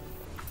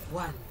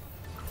 1.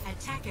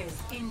 Attackers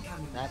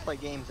incoming. And I play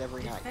games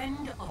every night.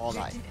 Defend All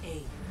night.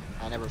 objective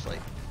A. I never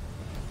sleep.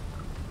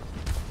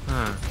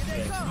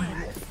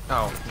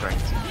 Oh, right.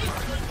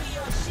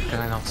 Can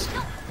I not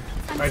sleep?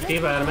 Right,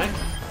 D.va, anime.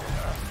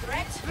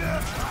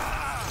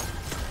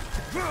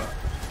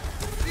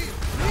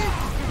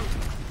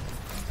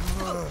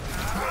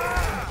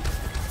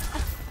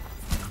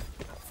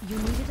 You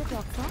needed a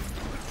doctor?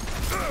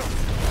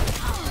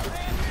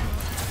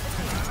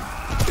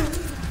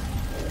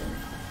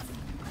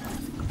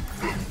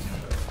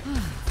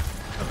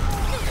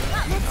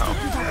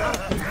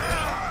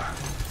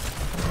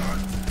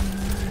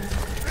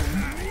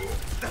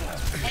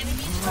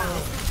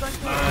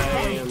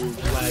 I am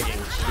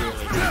lagging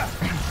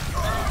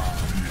severely.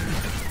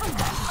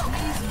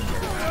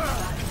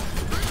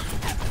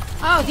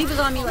 Oh, D.va's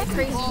on me like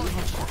crazy.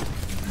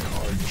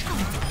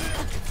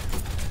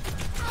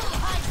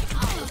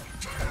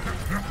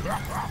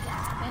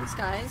 Thanks,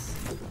 guys.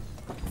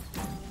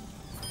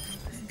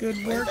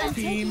 Good work,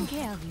 team.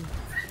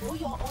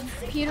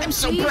 Peter, I'm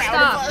so please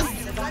proud stop.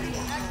 of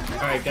us.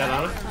 Alright,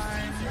 got on.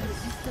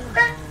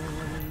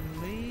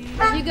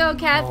 There you go,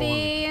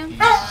 Kathy.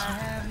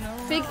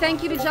 Big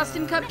thank you to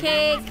Justin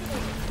Cupcake.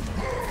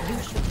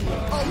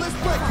 Oh, let's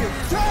break it.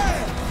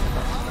 Damn!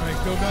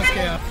 Alright, go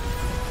Guscap.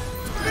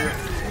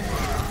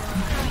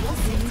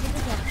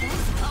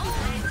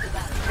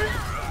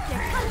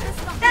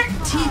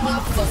 Team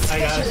up for I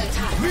got special it.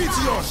 attack.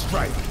 Meteor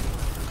strike.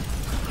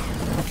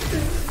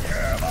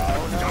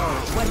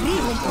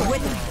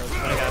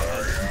 I got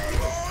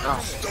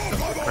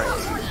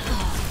this.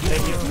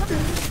 Thank you.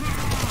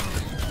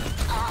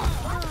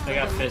 I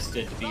got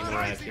fisted to be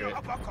more accurate.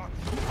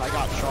 I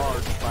got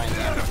charged by an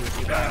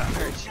MVP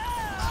package.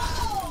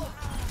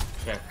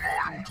 Okay.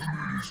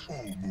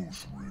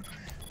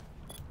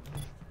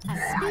 A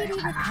speedy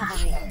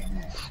recovery.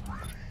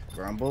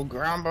 grumble,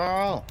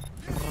 grumble.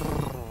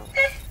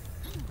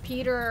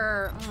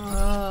 Peter.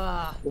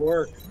 Ugh.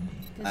 Work.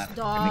 This Let me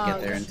dog.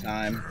 get there in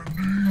time.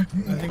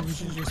 I think we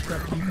should just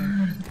prep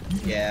Ethan.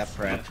 Yeah,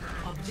 prep.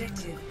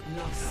 Objective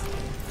lost.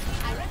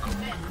 I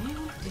recommend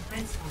new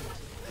defense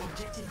point.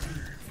 Objective B.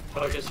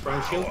 Focus,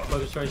 front shield.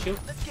 Focus, front shield.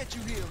 Let's get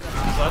you healed.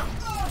 Left.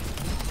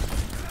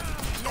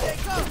 Here they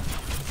come.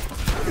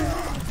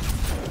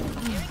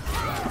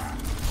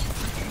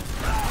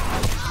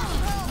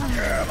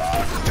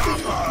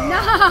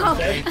 No!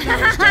 Okay,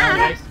 nice,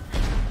 nice.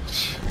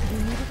 You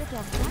needed a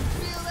doctor?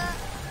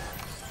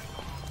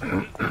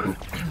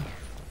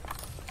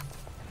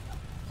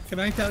 Can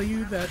I tell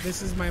you that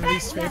this is my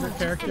least favorite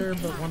character,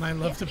 but one I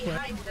love to play?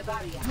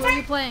 Who are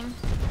you playing?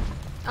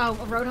 Oh,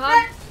 a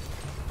Roadhog?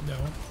 No.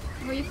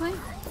 Who are you playing?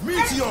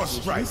 Meteor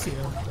strike. Lucio.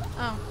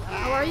 Oh,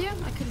 how are you?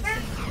 I couldn't see.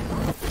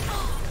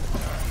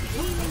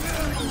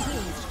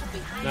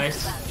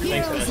 Nice.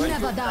 Thanks, Heroes man.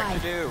 never I die.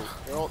 do.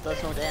 Your ult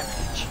does no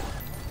damage.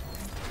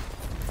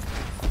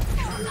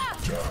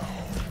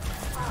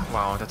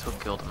 Wow, that's what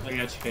killed him. I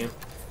got you, fam.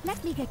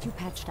 Let me get you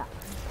patched up.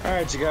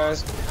 Alright, you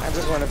guys. I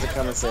just wanted to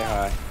come and say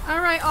hi.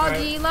 Alright,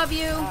 Augie, love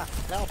you.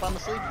 Help, I'm a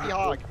sleepy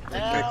hog.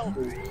 Help.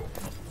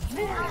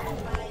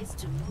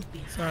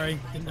 Sorry,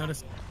 didn't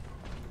notice.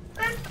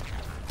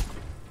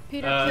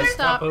 Peter, please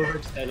Stop stop.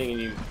 overextending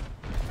and you.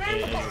 And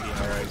you'll be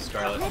alright,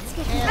 Scarlet. Let's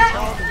get Can't you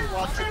tell me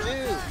what to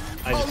do.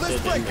 I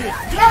just did, didn't I?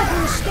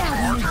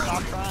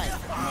 Stop trying.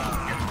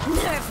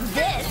 nerf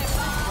this.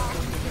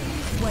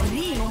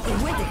 Waleed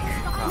Widdick.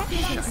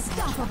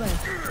 Unstoppable.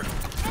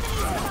 Enemy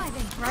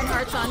surviving.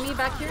 Reinhardt's on me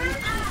back here.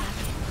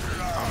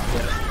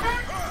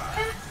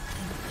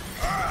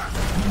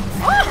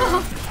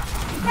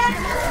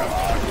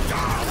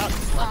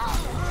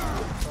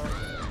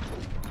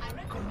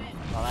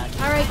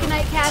 Alright, good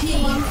night,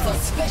 Kathy. For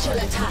special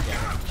attack.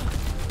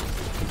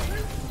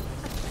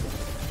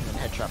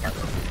 Headshot, by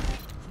the way.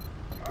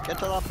 Get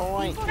to the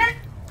point.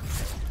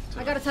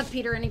 I gotta tuck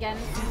Peter in again.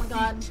 Oh my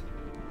god.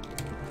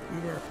 We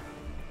were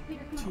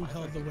too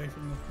held away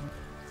from the point.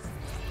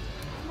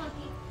 Come on,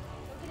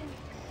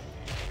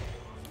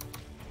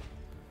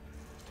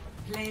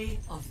 Pete. Play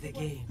of the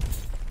game.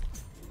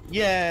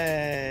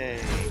 Yay!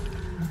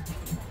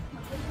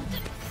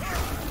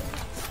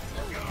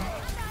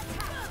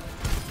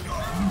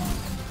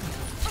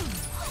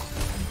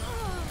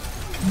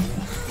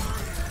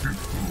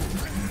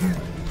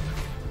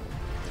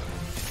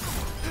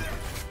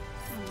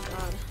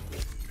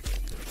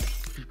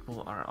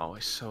 People are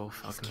always so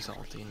fucking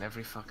salty in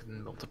every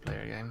fucking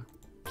multiplayer game.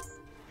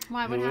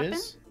 Why? What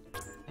happened?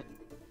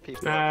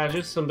 Nah,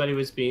 just somebody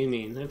was being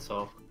mean, that's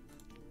all.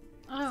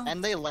 Oh.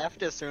 And they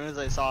left as soon as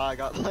they saw I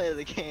got play of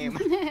the game.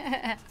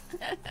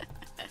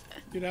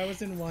 Dude, I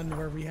was in one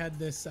where we had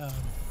this Ana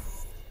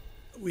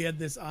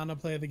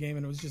play of the game,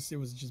 and it was just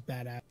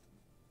badass.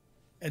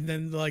 And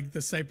then like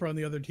the sniper on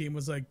the other team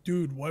was like,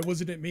 "Dude, why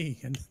wasn't it me?"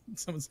 And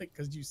someone's like,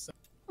 "Cause you suck."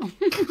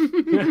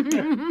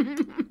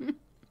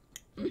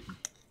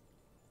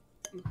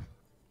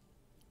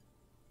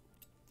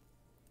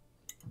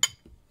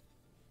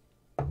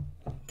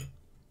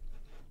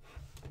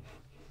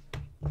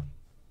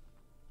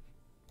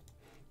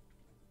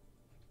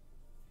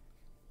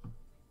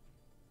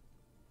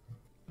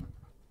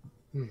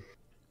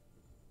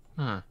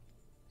 Huh.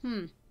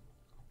 Hmm.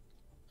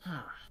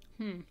 Huh.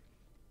 Hmm.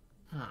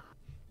 Huh.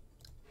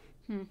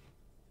 Hmm.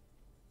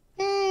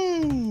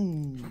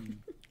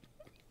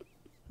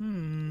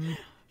 Hmm.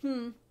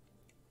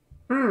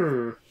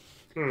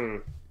 Hmm.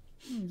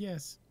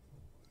 Yes.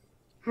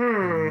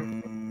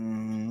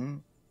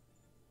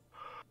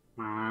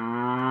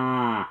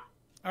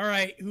 All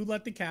right, who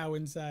let the cow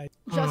inside?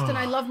 Justin,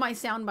 I love my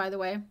sound, by the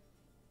way.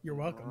 You're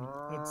welcome.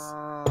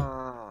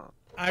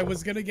 I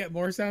was gonna get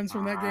more sounds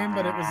from that game,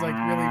 but it was like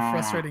really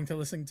frustrating to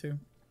listen to.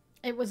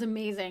 It was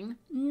amazing.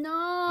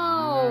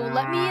 No,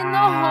 let me in the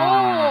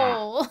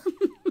hole.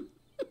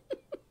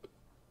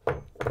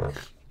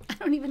 I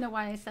don't even know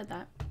why I said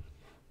that.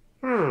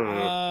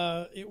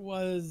 It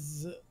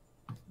was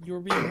you were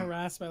being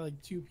harassed by like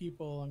 2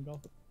 people on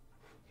golf.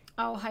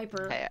 Oh,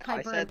 Hyper, Hey,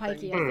 Hyper I and said Pikey.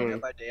 things I think.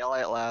 Dead by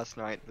Daylight last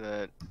night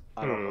that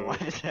I don't know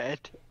what I said.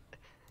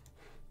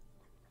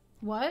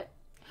 What?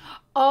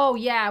 Oh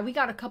yeah, we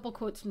got a couple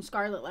quotes from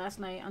Scarlet last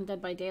night on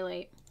Dead by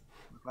Daylight.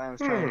 I was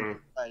trying to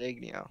fight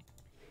Igneo.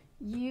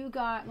 You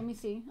got. Let me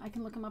see. I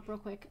can look them up real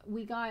quick.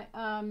 We got.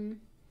 Oh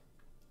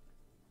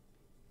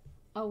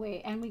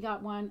wait, and we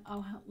got one.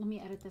 Oh, let me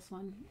edit this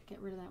one. Get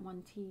rid of that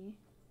one T.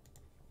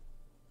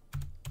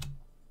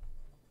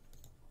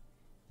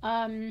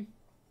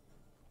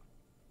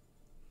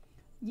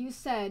 You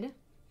said,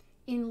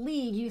 in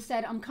League, you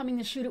said, "I'm coming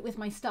to shoot it with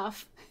my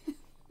stuff."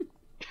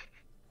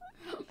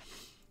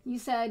 You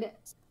said,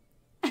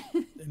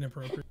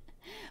 Inappropriate.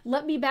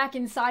 "Let me back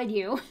inside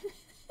you."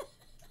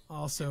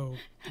 Also,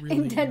 really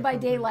In Dead by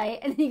inappropriate. Daylight,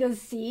 and he goes,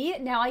 "See,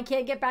 now I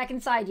can't get back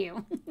inside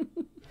you."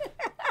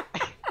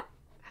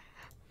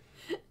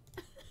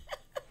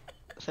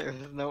 There's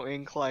no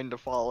incline to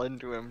fall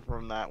into him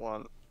from that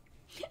one.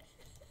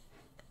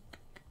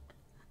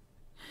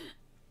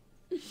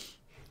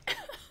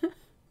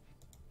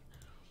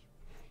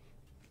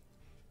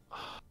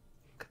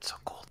 It's so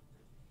cold.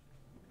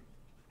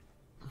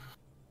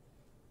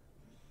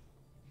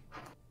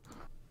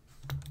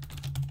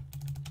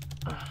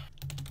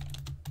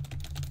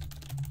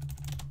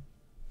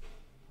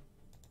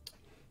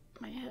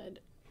 My head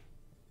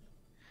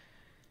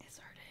is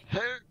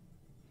hurting.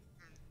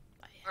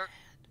 My head.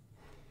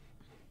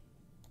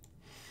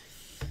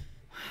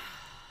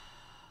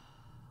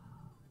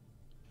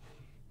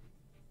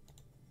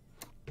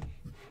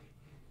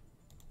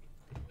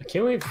 I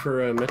can't wait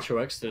for Metro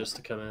Exodus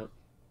to come out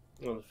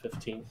on the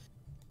 15th.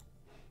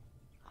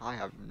 I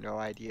have no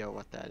idea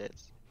what that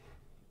is.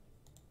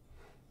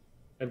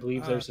 I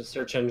believe there's a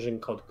search engine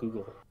called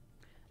Google.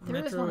 There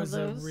is Metro one of is a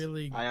those.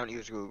 really I don't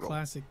use Google.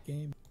 classic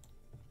game.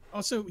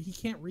 Also, he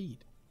can't read.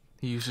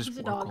 He uses He's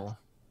a dog. Oracle.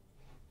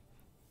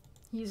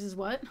 He uses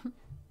what?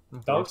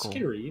 Dogs Oracle.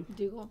 can read.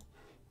 Dougal.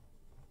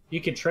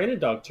 You can train a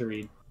dog to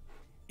read.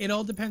 It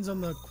all depends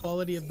on the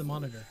quality of the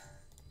monitor.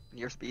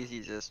 Your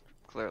species is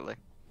clearly.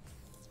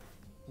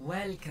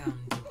 Welcome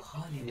to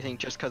Hollywood. You think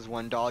just because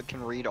one dog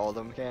can read, all of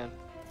them can?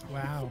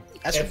 Wow.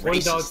 That's If one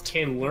dog racist.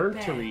 can learn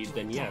to read,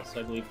 then yes,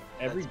 I believe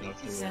every dog can learn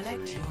to Select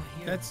read. your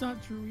hero. That's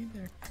not true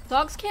either.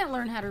 Dogs can't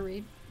learn how to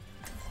read.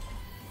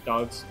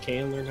 Dogs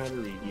can learn how to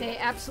read, They yes.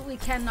 absolutely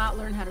cannot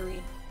learn how to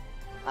read.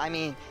 I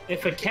mean,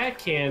 If a cat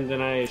can,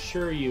 then I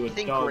assure you a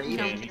think dog grading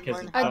can, can because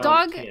learn a A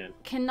dog can.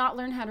 cannot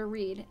learn how to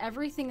read.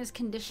 Everything is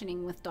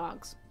conditioning with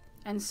dogs.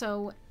 And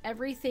so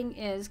everything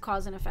is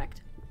cause and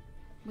effect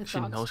with She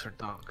dogs. knows her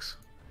dogs.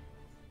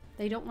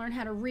 They don't learn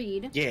how to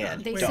read. Yeah,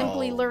 They dog.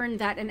 simply learn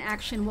that an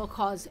action will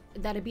cause,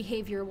 that a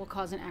behavior will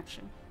cause an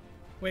action.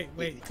 Wait,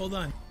 hold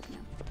on.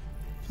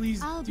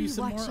 please I'll do be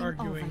some more watching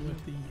arguing over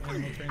with the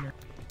animal trainer.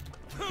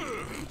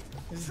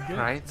 This is good.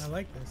 Right. I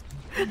like this.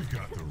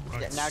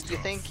 Yeah, now, do you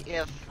think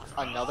if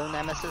another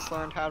nemesis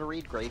learned how to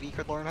read, Gravy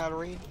could learn how to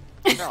read?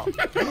 No. Do you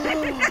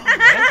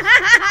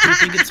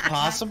think it's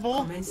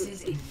possible?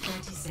 Commences in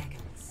 30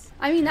 seconds.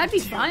 I mean, that'd be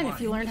fun if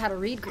you learned how to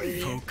read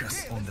Gravy.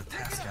 Focus on the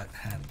task at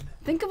hand.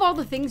 Think of all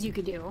the things you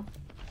could do.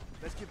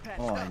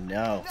 Oh, I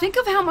know. Think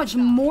of how much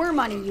more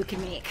money you can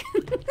make.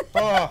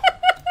 Oh.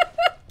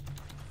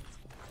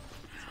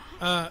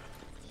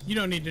 You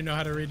don't need to know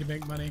how to read to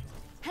make money.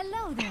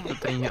 Hello there.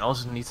 But then you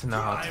also need to know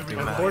how to do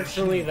math.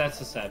 Unfortunately, that's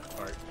the sad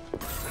part.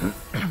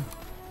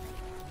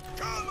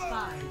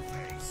 5,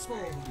 4,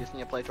 You just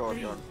need to play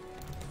Torbjorn.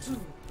 2,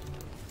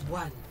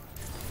 1.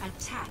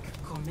 Attack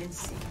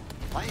commencing.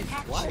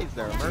 Why is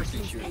there a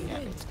Mercy shooting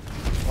at me?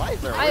 Why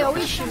is there a I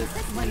always Mercy? shoot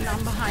when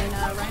I'm behind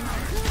Reinhardt.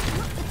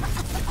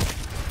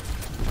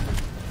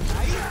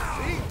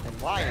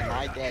 And why am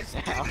I dead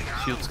now?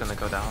 Shield's gonna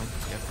go down.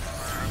 Yep.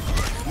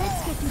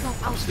 Let's get you back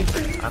I'm out.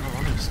 sleeping. I don't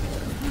want to sleep.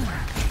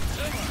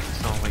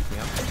 So don't wake me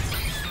up.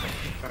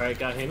 Alright,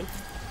 got him.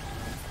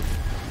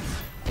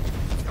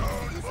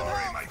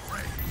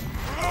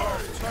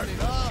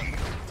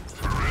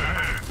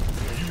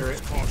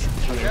 Turret.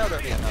 Now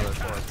there'll be another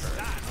sword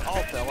turret.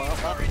 Oh, fell out.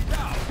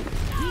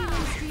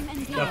 Healing stream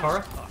engaged. Got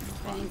Hara?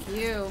 Thank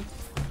you.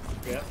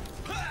 Yep.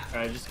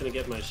 Alright, just gonna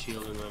get my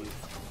shield and then.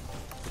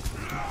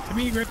 Come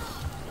here, Grip.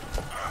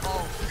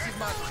 Oh, this is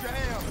my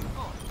jam.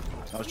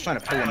 I was trying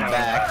to pull him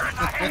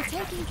back. I'm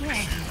taking care of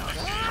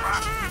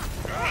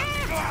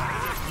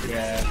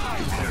Yeah.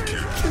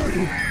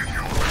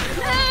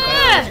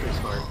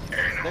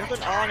 There's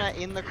an Ana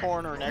in the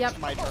corner next to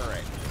my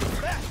turret.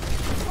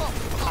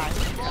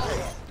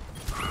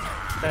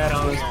 That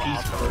on his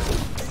piece first.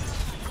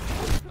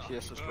 She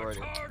just destroyed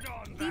it.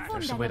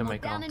 There's a way to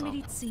make it on top.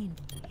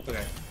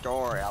 Okay.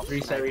 Don't worry, I'll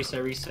Reset.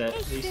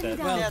 Reset.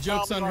 Well,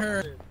 joke's on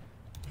her.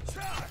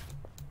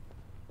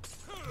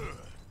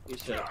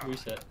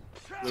 Reset.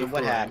 So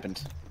what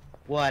happened?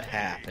 What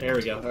happened? There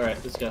we go.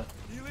 Alright, let's go.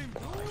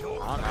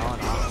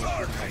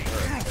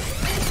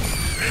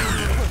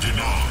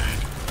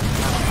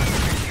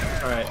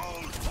 Alright.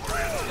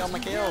 Kill my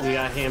kill. We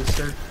got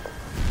hamster.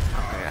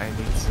 Okay, I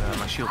need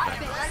my shield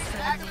back.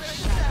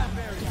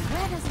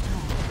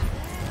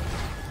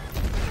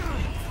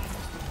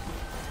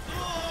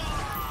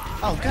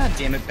 Oh god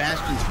damn it,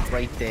 Bastion's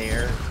right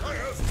there.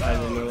 I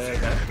didn't know that.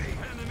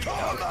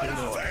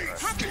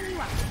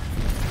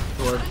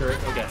 Door turret.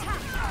 Okay.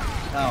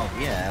 Oh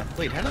yeah.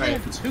 Wait, how do they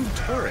have 2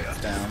 turrets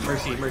down?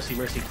 Mercy. Back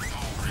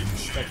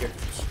here.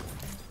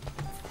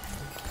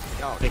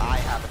 No, I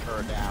have a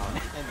turret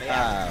down. And they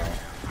have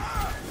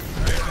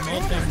I'm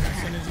ult them as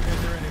soon as you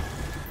guys are ready.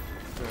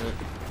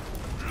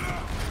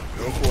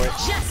 Go for it.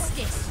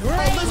 Justice. We're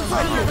all this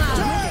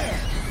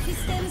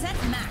Systems at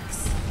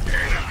max.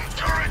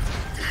 Alright,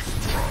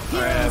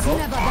 Never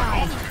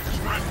die.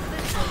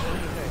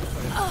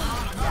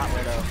 got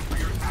Widow.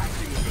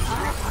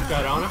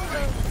 got Ana.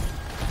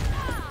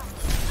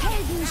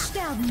 Helden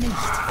sterben nicht.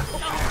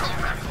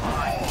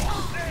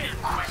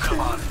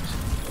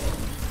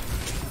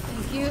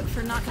 Thank you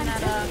for knocking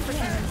that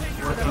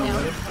freaking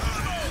down.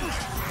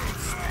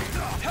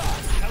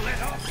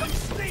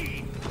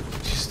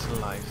 She's still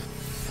alive.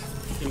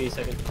 Give me a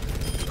second.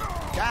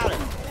 Got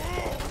him.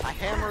 I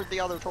hammered the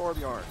other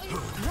Torbjorn.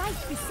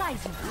 Right beside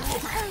you.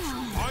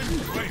 I'm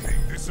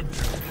claiming this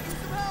objective.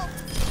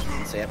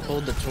 See, I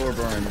pulled the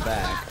Torbjorn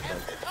back.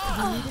 I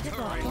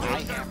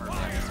hammered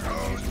him.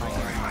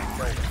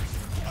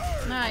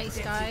 Nice,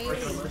 guys.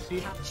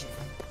 Mercy.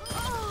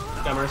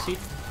 Got Mercy.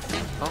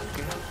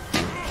 Okay.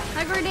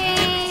 Hi,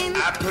 Gordane.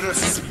 I put a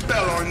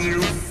spell on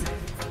you.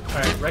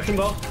 Alright, Wrecking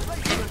Ball.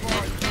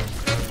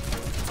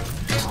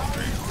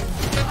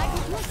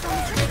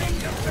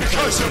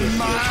 Because of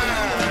mine.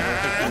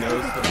 He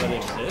knows that it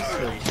exists,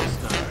 or he's just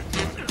not.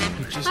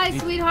 Hi,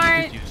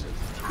 sweetheart.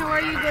 How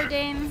are you,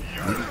 Gordane?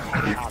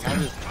 That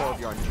is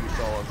Torbjorn 2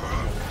 solos.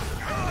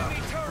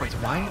 Wait,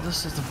 why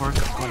does this work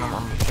when I'm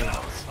on the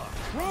field?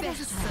 Where does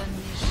it hurt?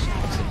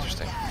 That's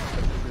interesting.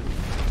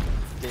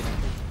 Do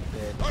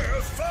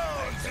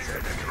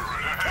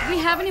we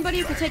have anybody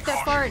who could take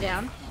that far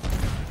down?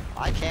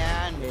 I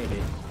can.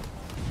 Maybe.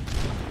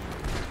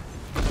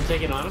 I'm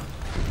taking Ana.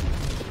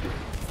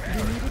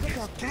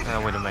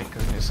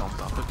 Widowmaker is on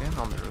top again,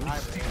 on the roof.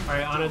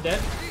 Alright, Ana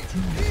dead.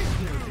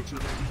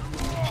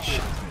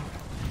 Shit.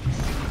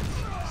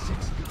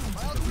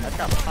 That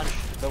got punched.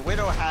 The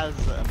Widow has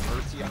a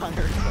Mercy on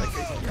her.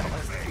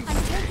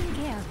 I'm taking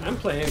care of I'm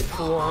playing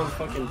full on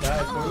fucking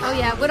dive. Oh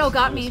yeah, Widow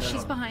got me.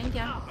 She's behind,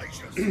 yeah.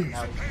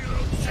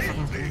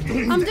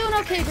 I'm doing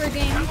okay,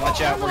 Gordane.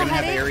 Watch out, we're gonna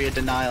have headache. area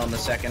denial in a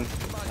second.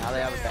 Now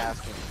they have a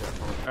bastion.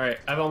 Alright,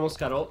 I've almost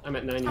got ult. I'm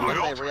at 90. Once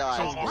they realize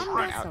they bring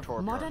Wonders out of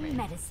Torbjorn. modern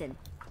medicine.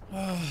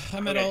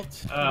 I'm at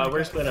ult.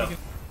 Where's Widow?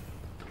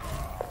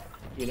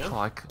 You know?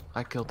 Oh,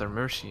 I killed their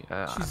Mercy.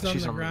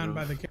 She's on the ground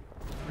by the camera.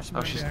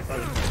 Oh, she's... Let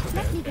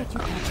me get you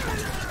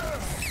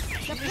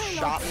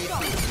Shot me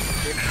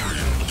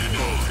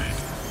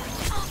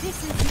through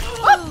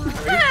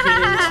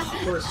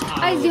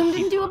I zoomed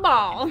into a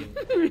ball.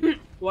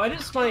 Why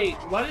is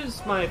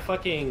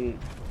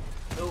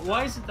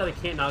it that I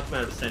can't knock him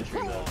out of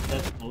sentry mode?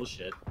 That's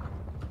bullshit.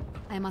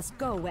 I must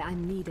go where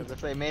I'm needed.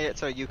 If they made it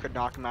so you could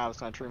knock him out of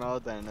sentry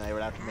mode, then they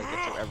would have to make it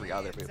so every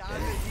other boot did.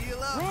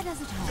 Where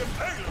does it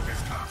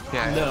hurt?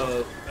 Yeah.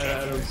 No,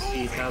 I don't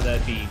see how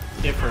that'd be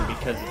different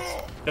because it's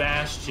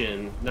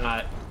Bastion,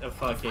 not a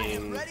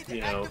fucking,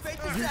 you know,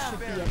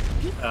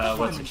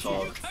 what's it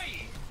called?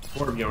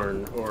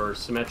 Torbjorn or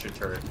Symmetra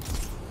turret.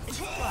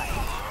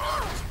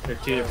 They're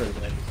two different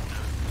things.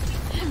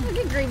 Look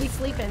at Gravy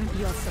sleeping.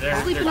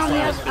 They're Sleeping on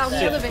the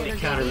elevator.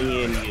 Counter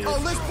me in you. Oh,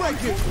 let's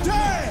break it!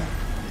 Damn!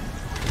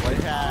 What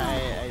did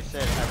I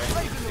said have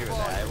anything to do with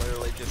that? I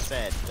literally just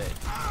said that if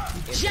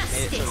they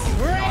made it so you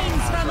could rains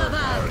knock from out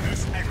above.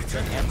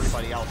 then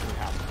everybody else would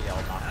have to be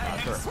able to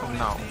knock him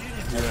out.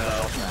 No.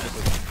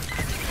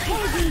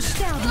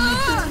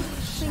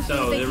 So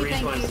the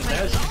reason why I said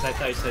that is because I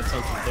thought you said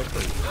something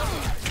different.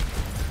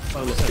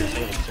 I'm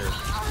misunderstanding, sir.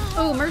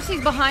 Oh,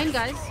 Mercy's behind,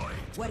 guys.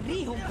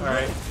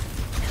 Alright.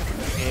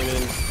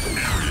 Amen.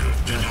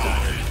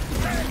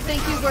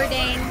 Thank you,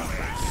 Bourdain.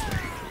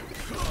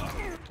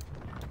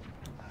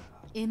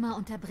 Immer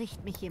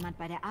unterbricht mich jemand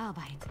bei der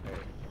Arbeit.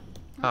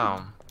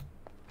 Oh.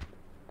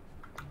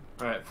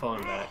 Alright,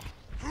 falling back.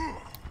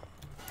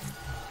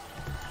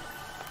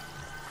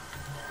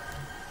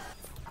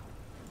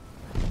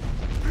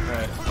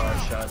 Alright, fire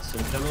shots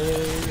incoming.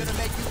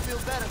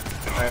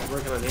 Alright,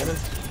 working on Hammond.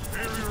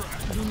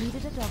 You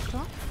needed a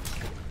doctor?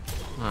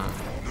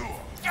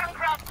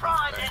 Junkrat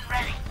Prime is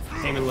ready.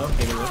 Hammond low,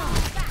 Hammond low.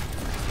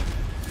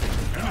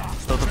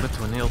 Heel op het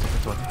one, heel op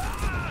het one.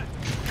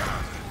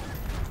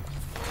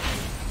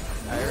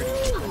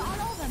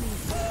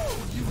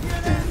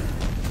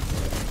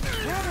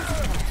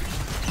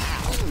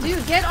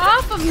 Dude, get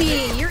off of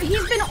me!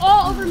 He's been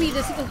all over me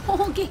this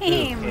whole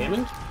game.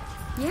 Hammond?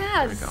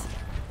 Yes. There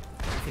we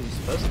go. He's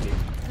supposed to be.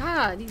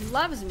 God, he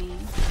loves me.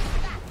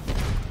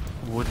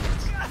 Wouldn't.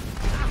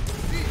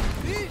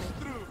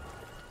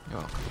 You're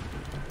welcome.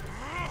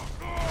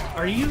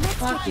 Are you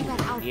fucking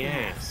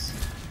yes?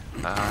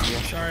 Yeah.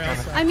 Sorry,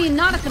 I mean,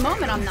 not at the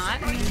moment, I'm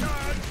not. I mean,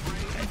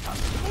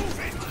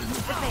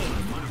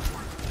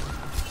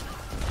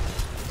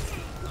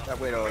 That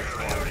Widow is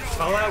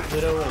call out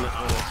Widow on a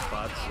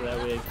spot so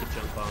that way I could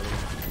jump on him.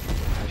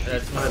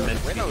 That's what I meant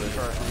to Widow do. is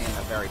currently in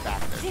the very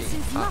back of their This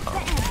team. is not the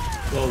end.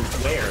 Well,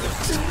 where?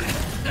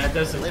 That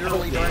doesn't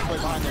Literally help directly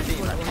me. behind their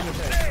team.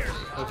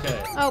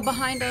 Okay. oh,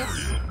 behind us.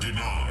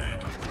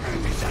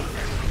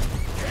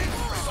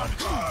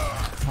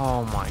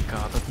 Oh my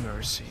god, that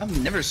mercy.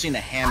 I've never seen a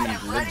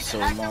Hammond live so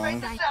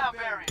long.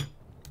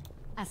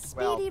 A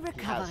speedy Well, he has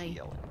recovery.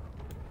 healing.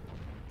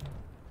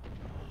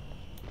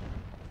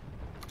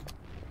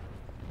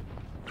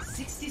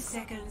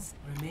 Seconds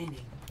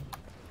remaining.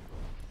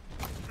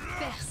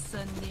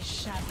 Personne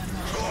n'échappe à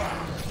mon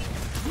regard.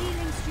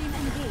 Healing stream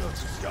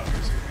engaged.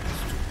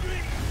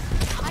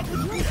 I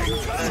could use some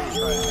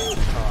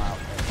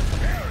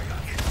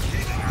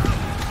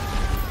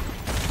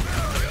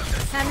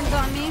Hammond's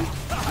on me.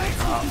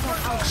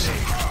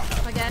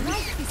 Again.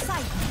 right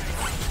beside me.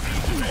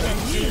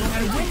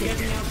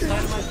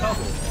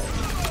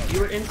 You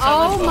were inside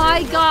Oh my my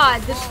bubble.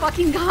 god, this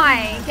fucking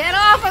guy. Get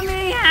off of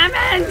me,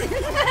 Hammond!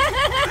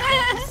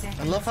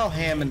 I love how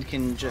Hammond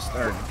can just,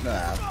 or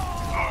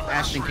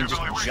Ashton can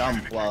just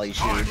jump while he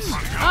shoots.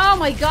 Oh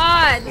my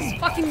god, this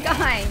fucking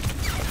guy.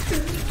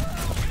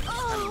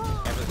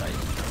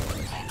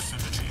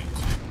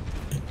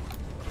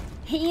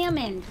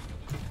 Hammond.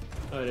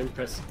 Oh, I didn't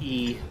press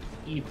E.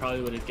 E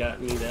probably would have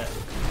gotten me that.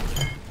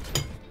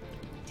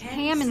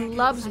 Hammond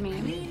loves me.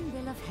 Green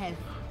bill of health.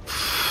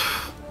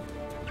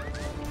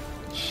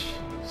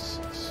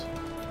 Jesus.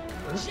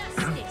 Justice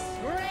reigns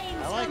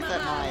I like from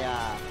that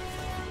above.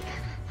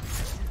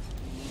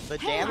 the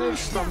damage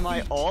from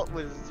my ult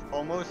was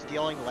almost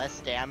dealing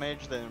less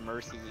damage than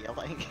Mercy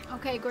healing.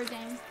 Okay,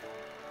 Gordon.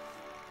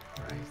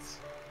 Right.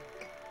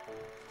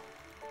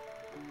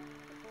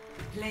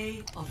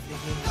 Play of the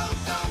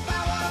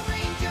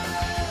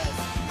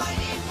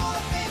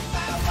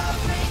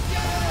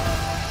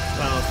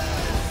Well,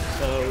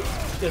 so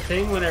the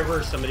thing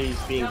whenever somebody's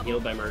being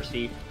healed by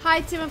Mercy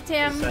Hi, Tim of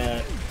Tim. is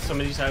that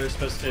somebody's either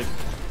supposed to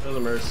kill the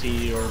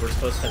Mercy or we're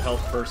supposed to help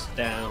burst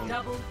down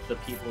the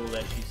people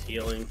that she's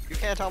healing. You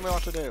can't tell me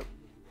what to do.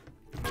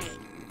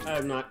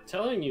 I'm not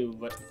telling you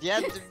what Yeah,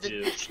 to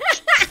do.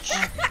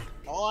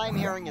 all I'm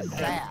hearing is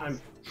sass.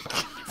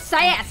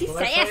 Sassy, Well,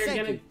 that's all sassy.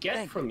 you're gonna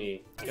get from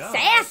me. God.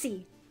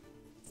 Sassy.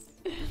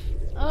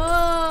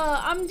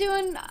 I'm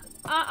doing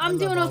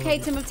okay,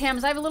 Tim of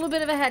Tams. I have a little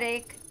bit of a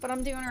headache, but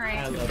I'm doing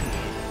I alright.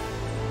 love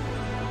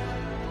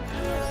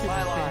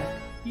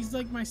He's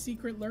like my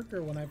secret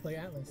lurker when I play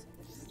Atlas.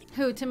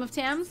 Who, Tim of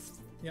Tams?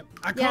 Yep.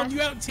 I called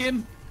you out,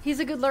 Tim. He's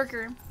a good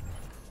lurker.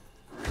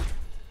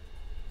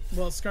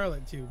 Well,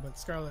 Scarlet too, but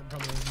Scarlet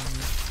probably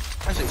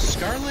isn't. Actually,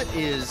 Scarlet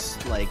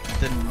is like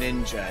the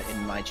ninja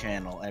in my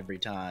channel every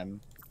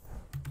time.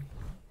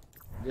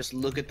 Just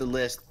look at the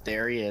list.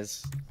 There he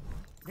is.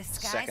 The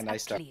skies Second I are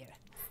start. clear.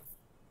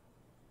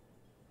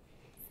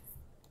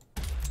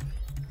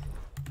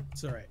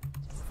 It's alright.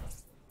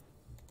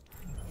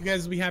 You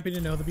guys will be happy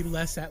to know there'll be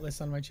less Atlas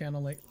on my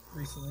channel like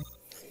recently.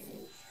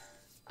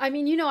 I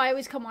mean, you know, I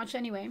always come watch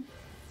anyway.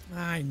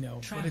 I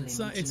know, but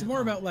it's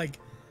more about like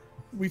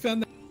we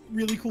found that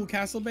really cool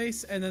castle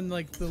base, and then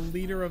like the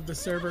leader of the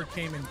server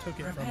came and took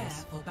it from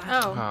us.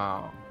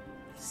 Oh.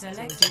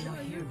 Select your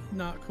hero.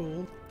 Not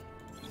cool.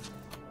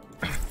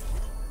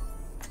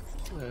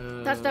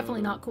 That's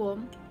definitely not cool.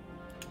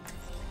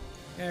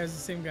 Yeah, it was the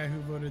same guy who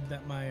voted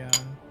that my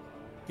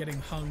getting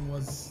hung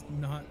was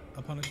not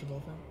a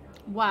punishable thing.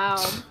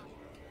 Wow.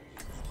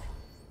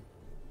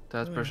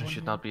 That person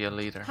should not be a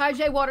leader. Hi,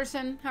 Jay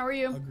Watterson. How are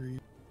you?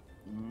 Agreed.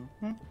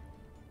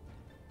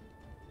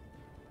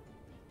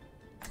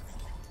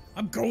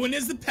 I'm going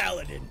as the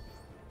paladin.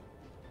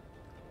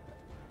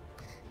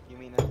 You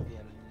mean as the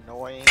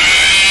annoying? Don't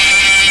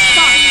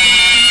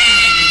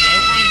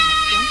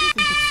you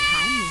think it's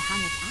time we hung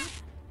it up?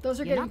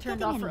 Those are You're getting not turned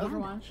getting off for any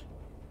younger. Overwatch.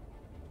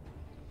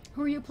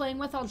 Who are you playing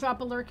with? I'll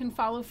drop a lurk and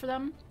follow for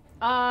them.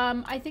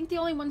 I think the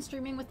only one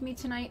streaming with me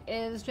tonight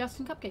is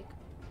Justin Cupcake.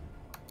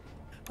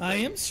 I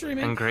am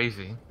streaming. And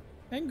Gravy.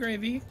 And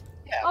Gravy.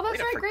 Yeah, Oh, that's way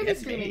to right, forget Gravy's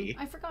streaming. me.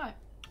 I forgot.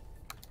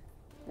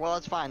 Well,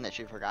 it's fine that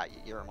she forgot you.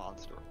 You're a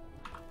monster.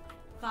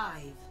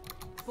 5,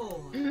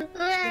 4, 3, 2,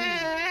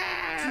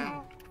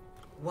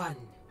 1.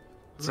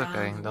 It's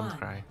okay, Round don't one.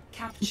 cry.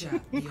 Capture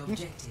the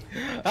objective.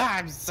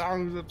 I'm so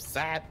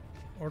upset.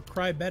 Or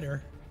cry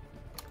better.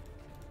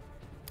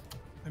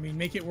 I mean,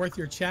 make it worth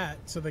your chat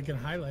so they can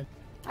highlight.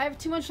 I have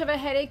too much of a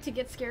headache to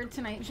get scared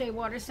tonight, Jay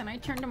Watterson. I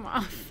turned him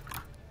off.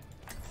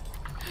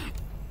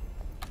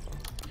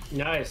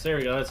 Nice, there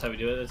we go. That's how we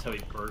do it. That's how we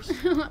burst.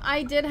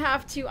 I did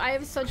have to. I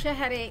have such a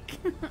headache.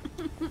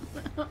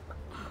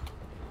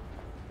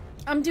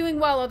 I'm doing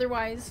well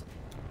otherwise,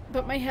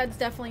 but my head's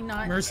definitely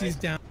not. Mercy's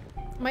down.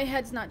 My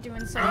head's not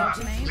doing so well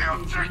tonight. The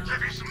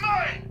objective is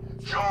mine.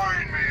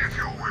 Join me if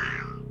you will.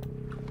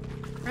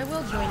 I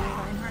will join you,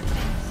 Reinhardt.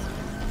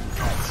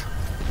 Thanks.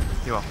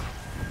 You're welcome.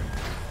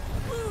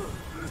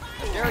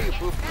 Dare you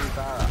boop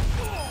D.va?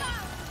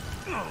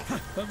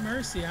 But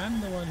Mercy, I'm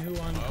the one who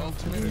on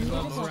Twitter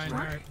loves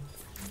Reinhardt.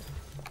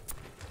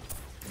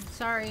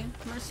 Sorry,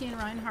 Mercy and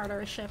Reinhardt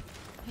are a ship.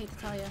 Hate to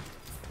tell you.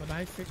 But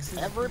I fix it.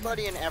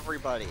 Everybody and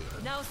everybody.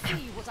 Now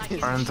see what I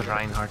can Aren't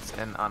Reinhardt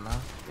and Anna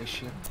a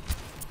ship?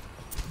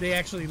 They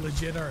actually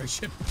legit are a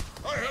ship.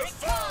 I have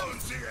found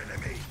the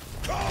enemy.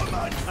 Come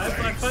on,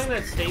 I find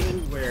that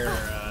statement where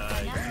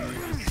you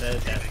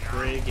said that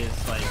Brig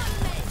is like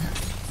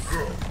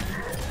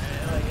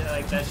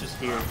that's just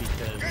weird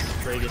because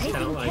Brig is kind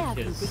of like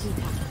his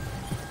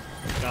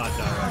god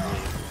dog, I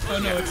believe. Oh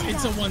no,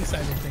 it's a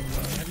one-sided thing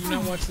though. Have you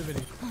not watched the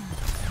video?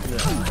 No.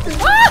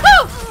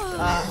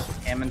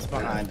 Hammon's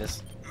behind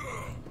us.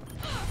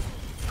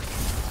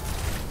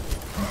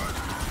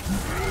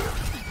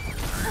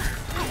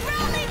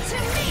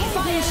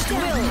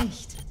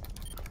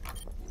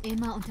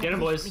 Immer Get him,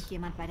 boys. unterbricht mich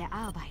jemand bei der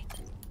Arbeit.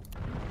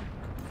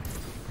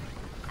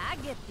 I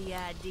get the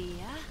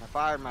idea. I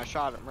fired my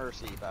shot at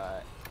Mercy,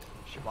 but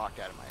she walked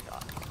out of my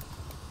shot.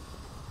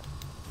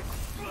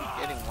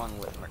 Getting one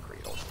with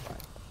McCree will be fine.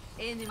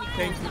 Enemy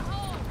Thank you.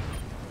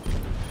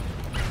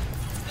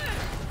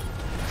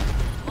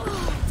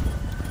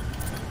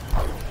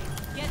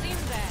 Get in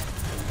there.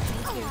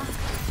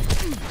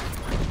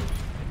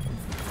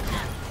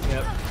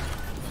 Yep.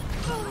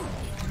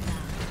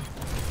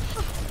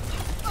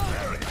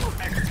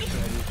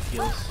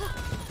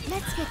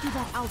 Let's get you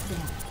back out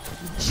there.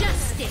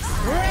 Justice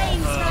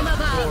reigns from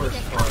above.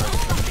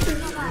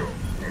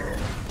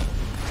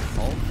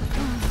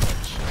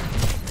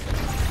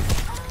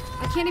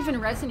 I can't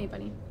even res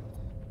anybody.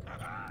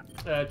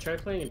 Try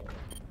playing.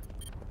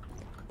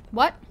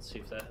 What? Let's see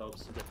if that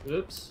helps a bit.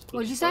 Oops. What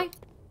did you say?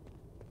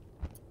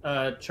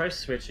 Try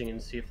switching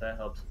and see if that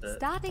helps a bit.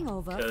 Starting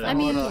over. I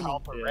mean,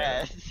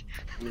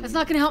 that's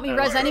not gonna help me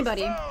res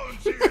anybody.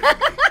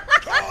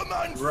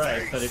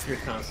 Right, but if you're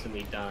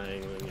constantly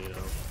dying, then you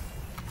know.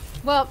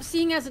 Well,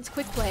 seeing as it's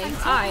quick play,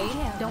 I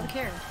don't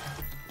care.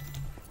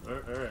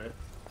 Alright.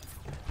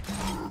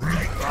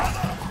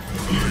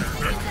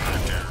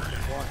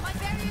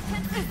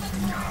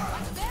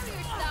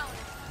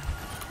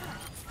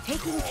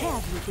 Taking care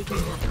of you, begin.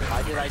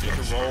 Why did I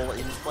just roll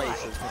in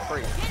place as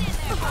McCree?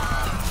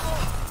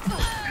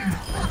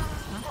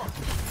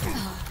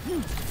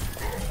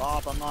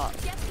 Bob, I'm not.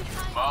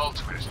 My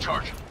ultimate is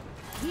charging.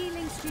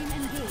 Healing stream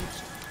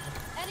engaged.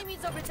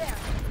 Enemies over there.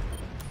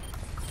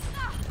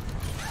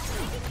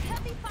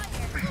 Heavy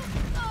fire.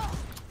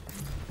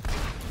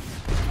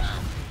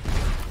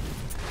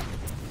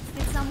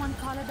 Did someone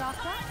call a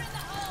doctor?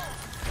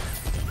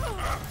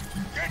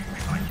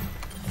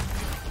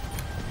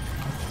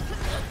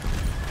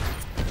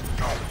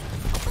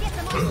 Get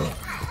them over.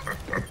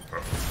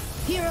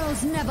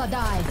 Heroes never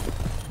die.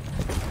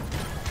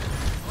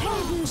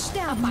 Helden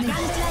sterben nicht.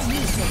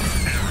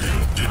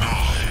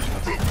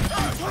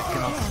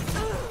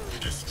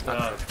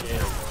 Oh,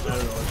 damn. I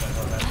don't know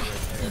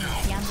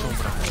what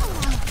the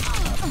hell happened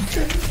right there. I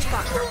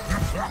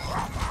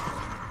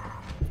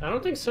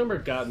don't think Summer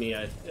got me.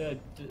 The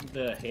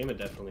Hama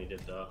definitely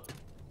did though.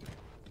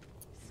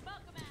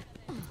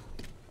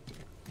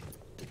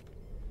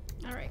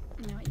 Alright,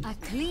 a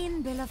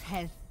clean bill of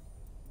health.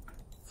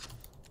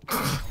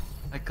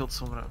 I killed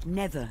someone.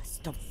 Never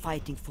stop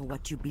fighting for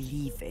what you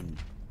believe in.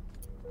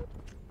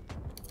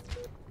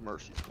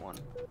 Mercy's one.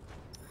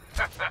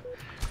 They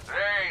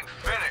ain't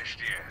finished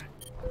yet.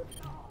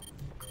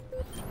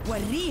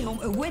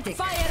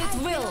 Fire at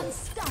will.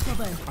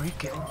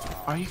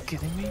 Are you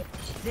kidding me?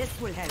 This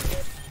will help.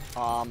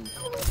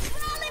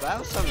 That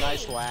was some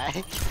nice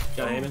lag.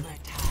 Diamond.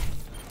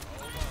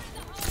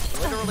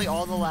 Literally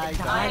all the lag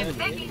that I did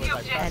was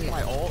I pressed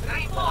my ult,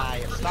 then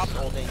I stopped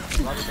ulting,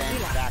 rubber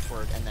banded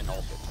backward, and then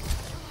ulted.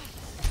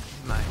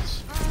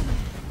 Nice.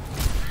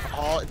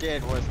 All it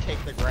did was take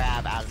the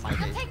grab out of my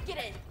vision.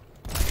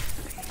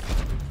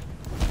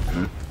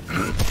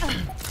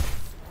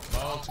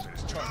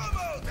 Ultimate's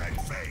charging. They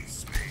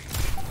face me.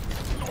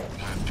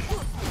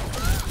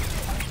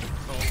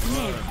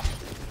 Okay.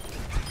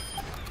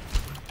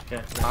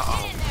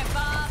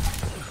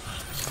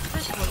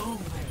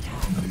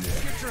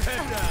 Get your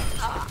head down.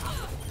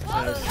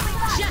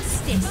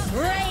 Justice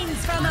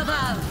reigns from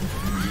above.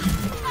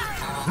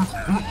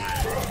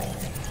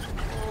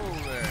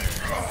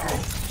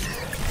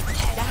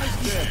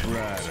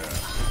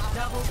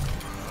 Double.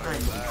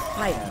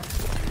 Fire.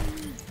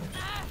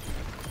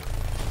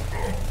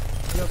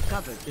 You're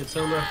covered. Get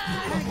Summer.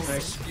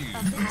 Nice.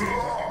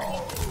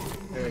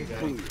 There we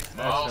go.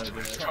 That's so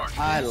good.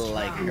 I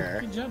like her.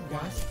 Good job,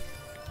 guys.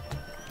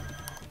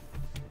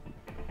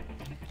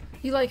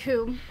 You like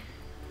who?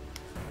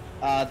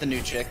 The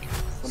new chick.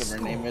 Whatever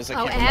her name is,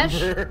 I Oh, can't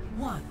Ash? remember.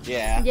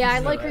 Yeah. Yeah, I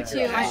like her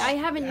too. I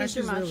haven't Ash used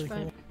her is much, really but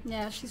cool.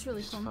 yeah, she's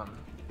really cool.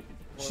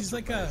 She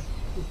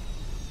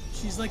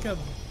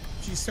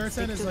starts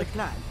out as like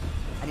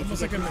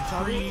almost like a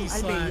McCree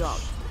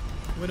slash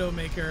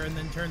Widowmaker, and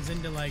then turns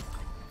into like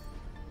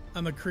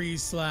a McCree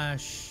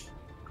slash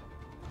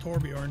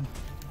Torbjorn.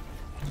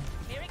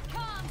 Here it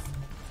comes.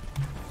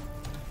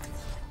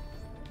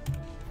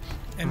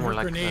 And More her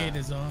like grenade the-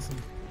 is awesome.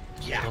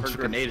 Yeah, Don't her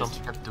grenade don't is.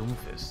 forget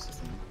Doomfist.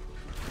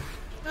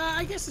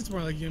 I guess it's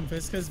more like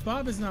Doomfist, because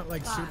Bob is not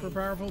like super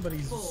powerful, but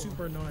he's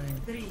super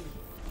annoying.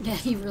 Yeah,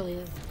 he really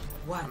is.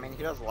 I mean,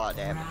 he does a lot of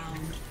damage.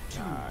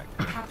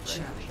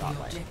 Capture the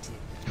objective.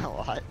 A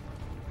lot.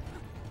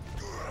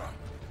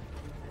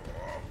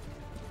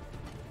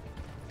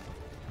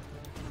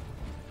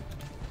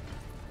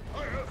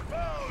 I have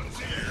found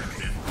you.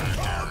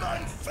 Come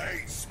and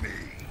face me.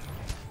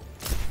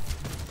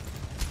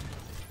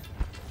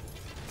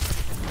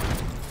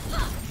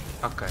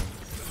 Okay.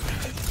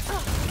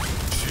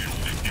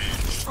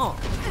 Oh,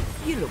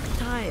 you look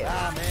tired.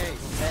 Ah, me.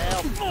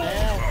 Help.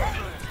 Help.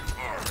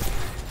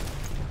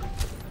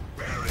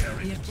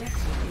 The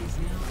objective is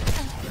now.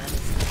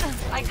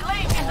 I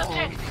claim his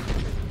objective.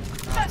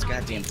 Oh, it's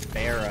goddamn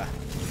Farah.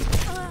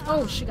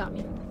 Oh, she got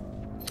me.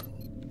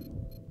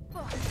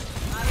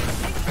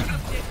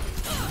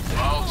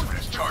 My ultimate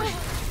is charging.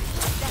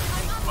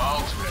 My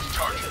ultimate is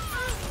charging.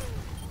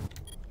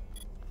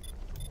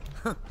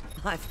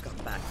 I've come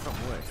back from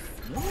worse.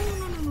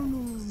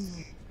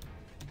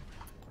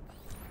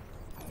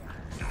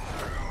 No.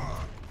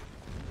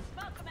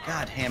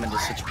 God, Hammond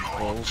is such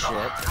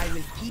bullshit. I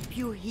will keep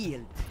you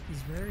healed.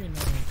 He's very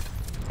annoying.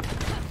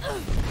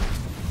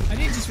 I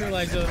did just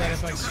realize though that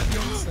if I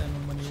shield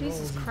him when he rolls,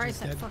 Jesus he's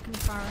Christ, just that dead. fucking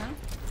Farah.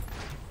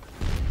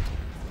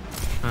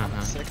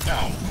 Sick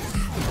now.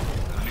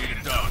 Need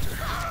a doctor.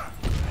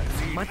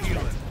 Much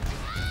better.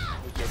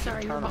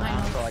 Sorry, you're Turn behind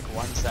around me. for like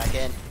 1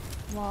 second.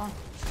 Wall.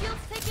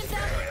 Shield's taken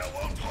down.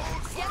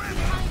 Get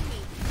behind me.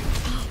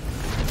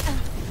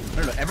 I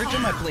don't know. Every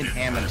time I play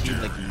Hammond, he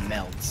like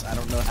melts. I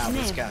don't know how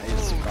this guy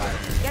is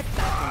surviving. Get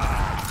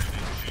back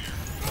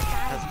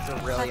Because it's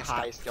a really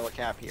high skill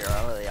cap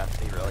hero. They have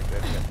to be really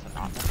good with it to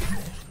not melt.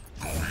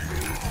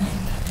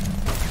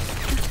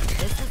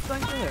 This is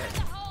going to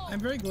hurt. I'm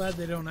very glad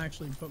they don't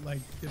actually put like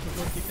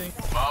difficulty things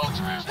My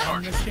ultimate is in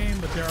charging. this game,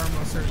 but there are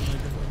most certainly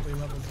difficulty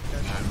levels.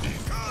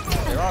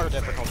 There are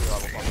difficulty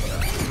levels on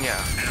there.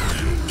 Yeah.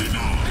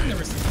 I've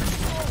never seen that.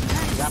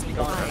 You have to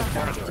go into the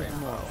character.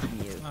 Oh,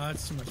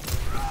 that's too much.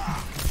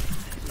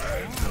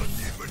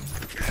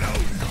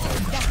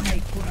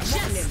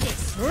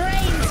 Justice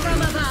reigns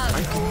from above.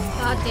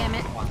 God damn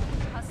it.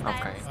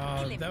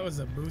 Okay. That was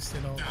a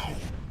boosted ult.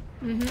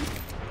 Mm-hmm.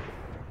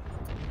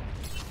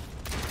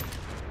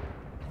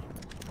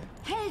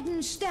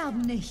 Helden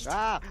sterben nicht.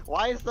 Ah,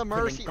 why is the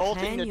Mercy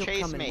ulting to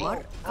chase me?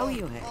 Oh,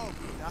 you have.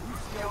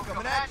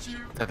 Coming at you.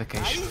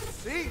 Dedication.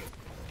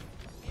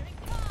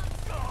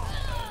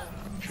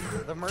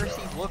 The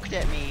Mercy looked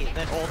at me,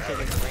 then ulted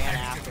and ran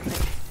after me.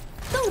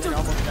 动住， And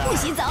almost 不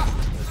许 died. 走。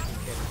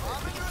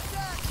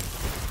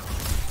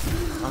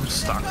 I'm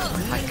stuck. I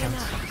can't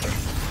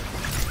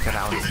get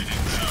out.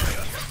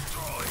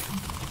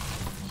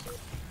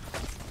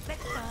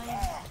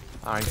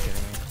 Are you kidding me?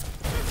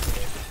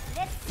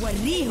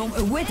 وليهم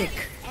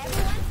قوتك.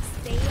 Everyone,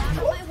 stay out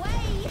of my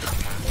way.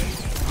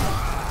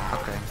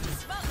 Okay.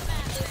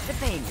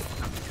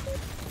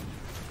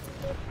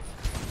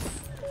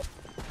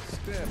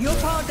 You're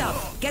powered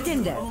up. Get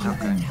in there.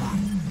 Okay.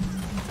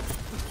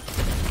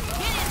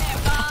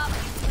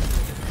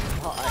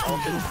 Well, I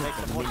ulted to make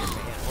them look at me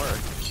and it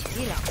worked.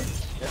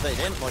 If they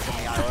didn't look at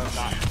me, I would have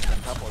gotten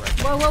a couple right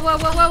there. Whoa, whoa, whoa,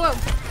 whoa, whoa, whoa.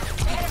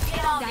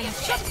 Dein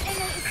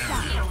Schutzengel ist da.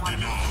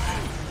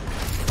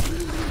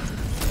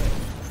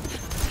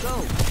 Go.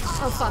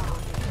 Oh, fuck.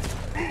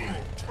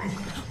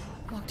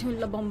 Walk to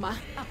la bomba.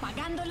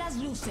 Apagando las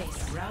luces.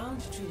 Round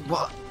 2.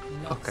 What?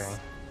 Okay.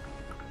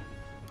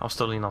 I was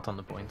totally not on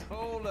the point.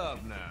 Hold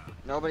up now.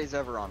 Nobody's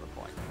ever on the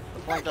point.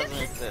 The point doesn't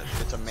exist.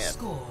 It's a myth.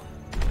 Score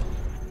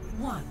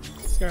 1.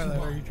 Scarlet,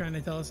 are you trying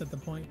to tell us that the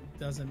point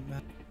doesn't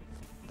matter?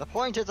 The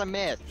point is a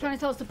myth. Trying to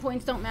tell us the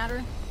points don't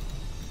matter?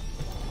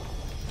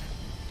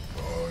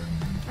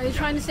 Are you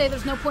trying to say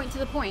there's no point to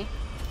the point?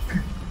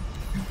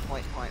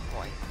 Point.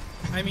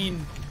 I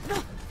mean,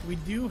 we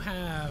do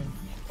have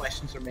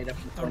Questions are made up a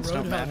from points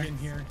don't Roadhog matter. in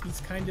here. He's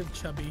kind of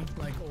chubby,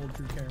 like old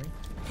Drew Carey.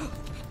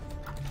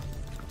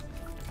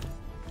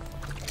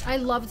 I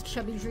loved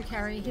chubby Drew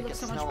Carey. He looks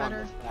so much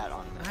better.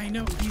 I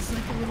know, he's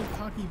like a little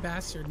cocky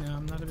bastard now.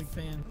 I'm not a big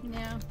fan.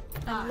 Yeah,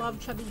 I love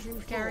chubby Drew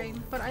Carey,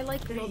 but I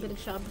like a little bit of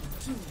chub.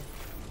 2,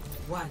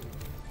 1.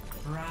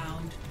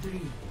 Round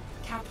 3.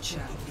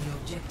 Capture the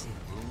objective.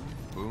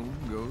 Boom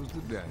goes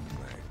the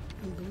dynamite.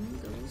 Boom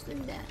goes the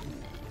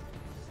dynamite.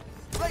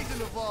 Raising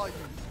the volume.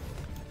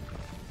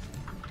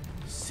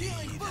 See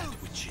that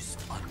which is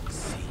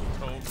unseen.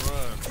 Don't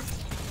run.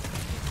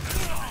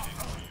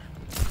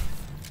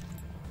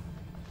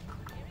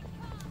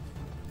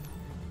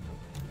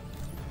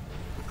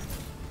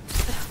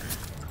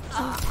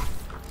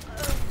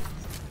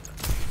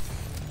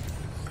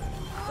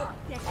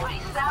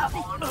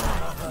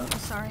 Oh,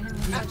 sorry, Henry.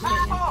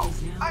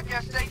 I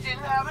guess they didn't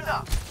have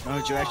enough. Oh,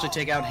 did you actually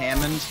take out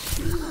Hammond?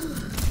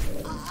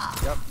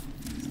 Yep.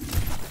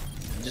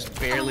 Just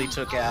barely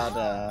took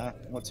out,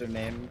 what's her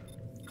name?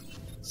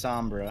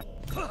 Sombra.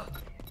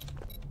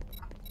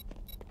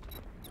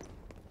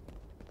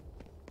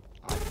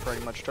 I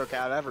pretty much took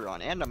out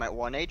everyone, and I'm at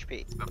 1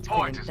 HP. The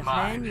point is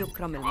mine.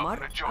 يكرم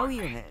المرء أو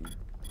يهان.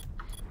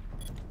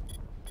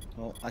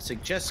 Well, I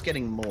suggest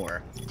getting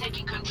more.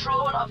 Taking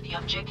control of the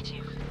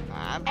objective.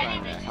 I'm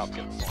trying to help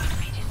get the point.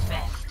 Speed is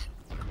best.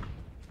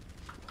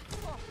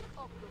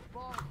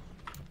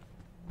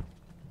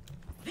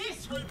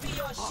 This will be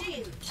your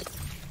shield.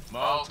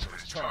 My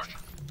ultimate is charging.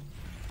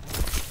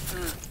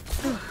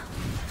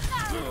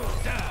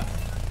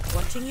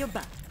 Watching your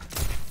back.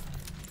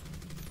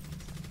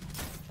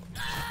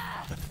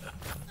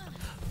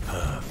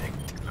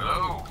 Perfect.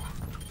 Hello.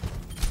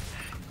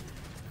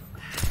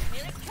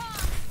 Here it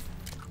comes.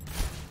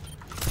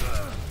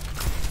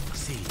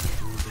 See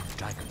through the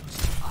dragon's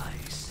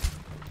eyes.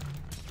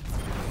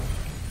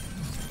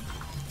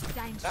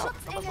 Dein Help, I'm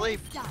Schutzengel asleep.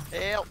 ist da.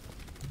 Help.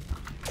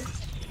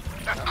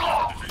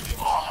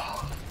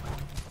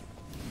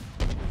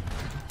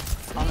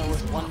 Anna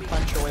was 1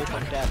 punch away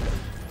from death.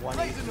 1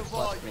 easy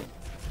left me.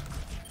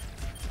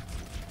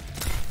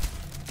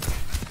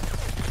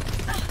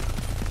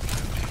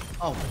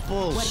 Oh,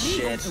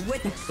 bullshit.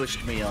 He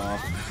pushed me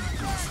off.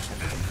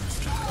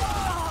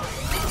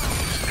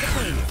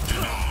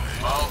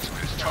 My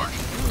ultimate is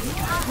charging.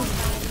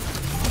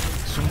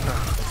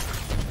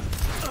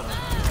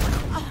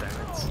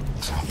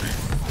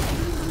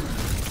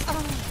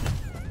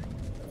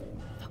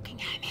 Fucking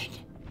Hammond.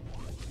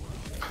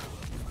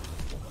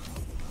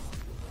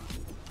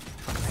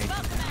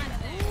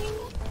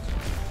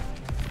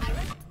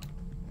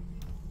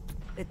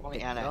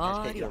 Only Anna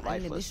can hit your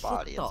lifeless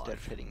body instead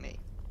of hitting me.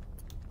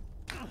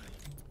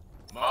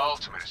 My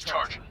ultimate is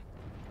charging.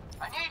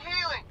 I need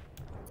healing.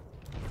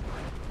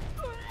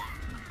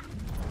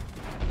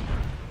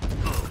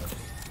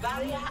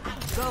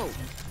 Go.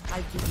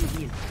 I'll give you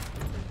heal.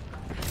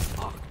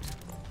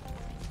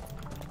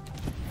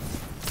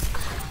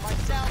 My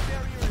sound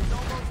barrier is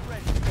almost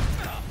ready.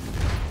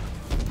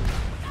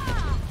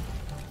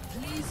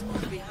 Please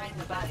move behind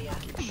the barrier.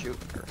 Keep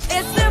shooting her.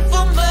 It's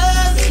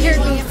infamous. Here's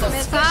the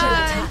infamous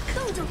hi.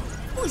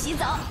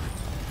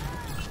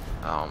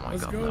 Oh my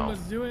Let's god, go, no.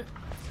 let's do it.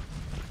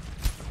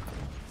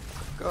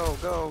 Go,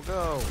 go,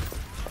 go.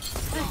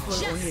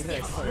 Justice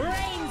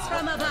reigns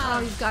from Oh,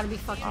 above. you've got to be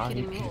fucking Are you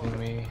kidding me. kidding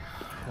me?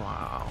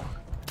 Wow.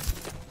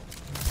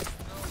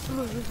 I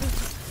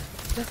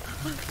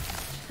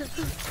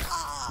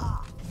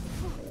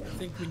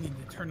think we need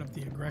to turn up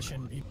the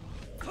aggression, people.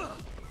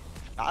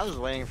 I was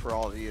waiting for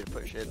all of you to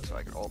push in so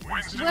I could open.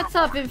 What's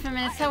up,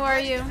 Infamous? How are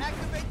you?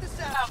 Activate the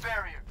sound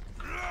barrier.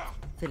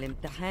 في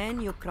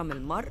الامتحان يكرم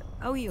المرء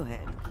أو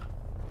يهان.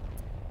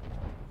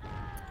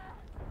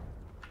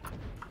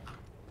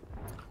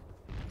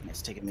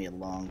 It's taken me a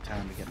long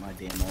time to get my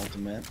damn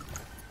ultimate.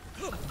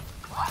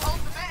 My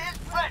ultimate is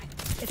ready.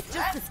 It's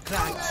just a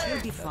scratch.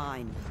 You'll be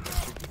fine.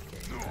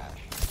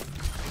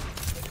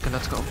 Okay,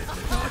 let's go.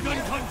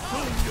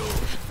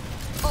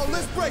 Oh,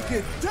 let's break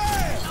it.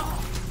 Damn!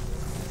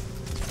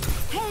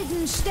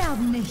 Helden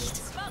sterben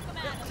nicht.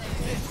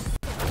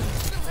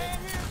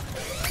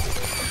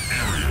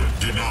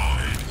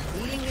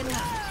 Healing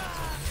enough.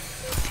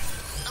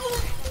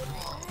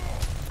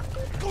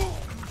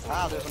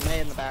 Ah, there's a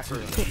May in the back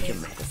room. Take your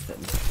medicine.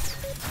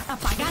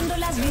 Apagando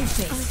las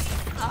luces.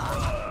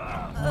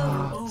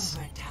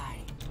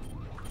 Overtime.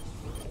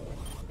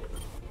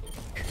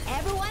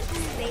 Everyone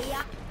stay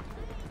up.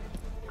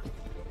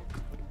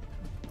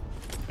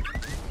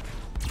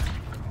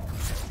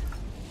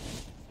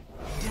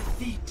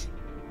 Defeat.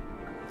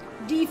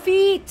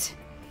 Defeat.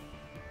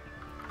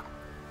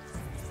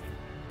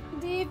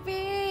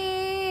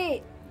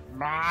 Defeat.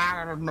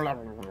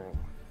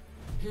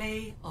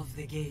 Play of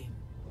the game.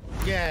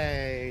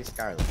 Yay,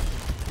 Scarlet.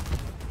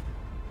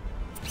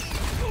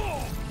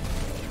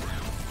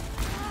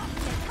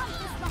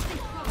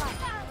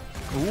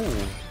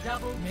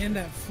 Ooh. Man,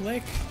 that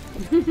flick.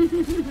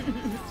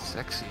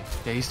 Sexy.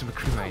 Yeah, he's the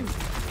McCree main.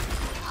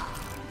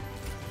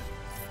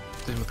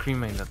 The McCree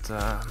main that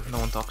no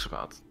one talks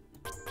about.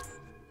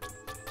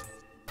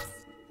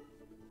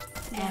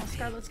 Yeah,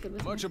 Scarlet's good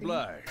with Much McCree.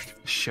 obliged.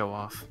 Show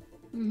off.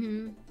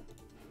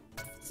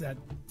 It's that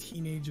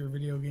teenager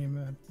video game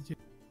aptitude.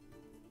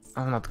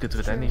 I'm not good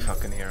with any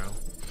fucking hero.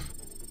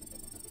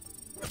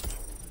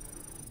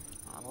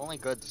 I'm only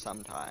good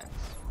sometimes.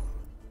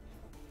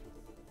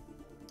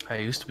 I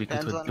used to be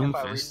good Depends with on if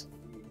I Doomfist.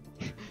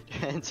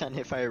 Depends on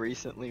if I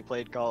recently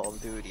played Call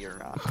of Duty or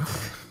not.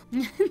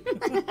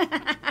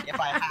 If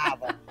I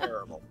have, I'm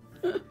terrible.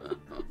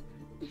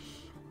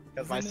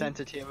 Because my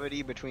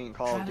sensitivity between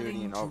Call of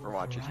Duty and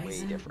Overwatch is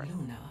way different.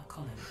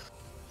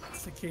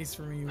 It's the case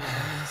for me with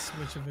any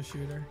switch of a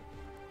shooter.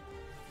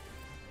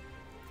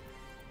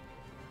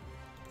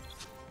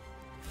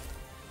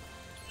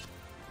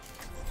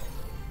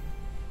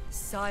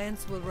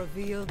 Science will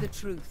reveal the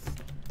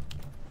truth.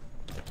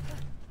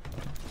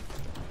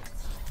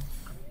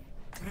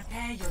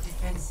 Prepare your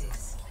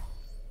defenses.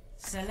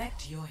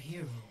 Select your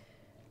hero.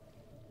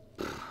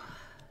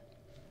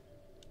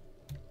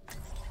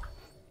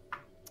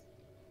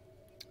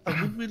 Oh,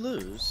 who did we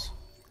lose?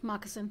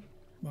 Moccasin.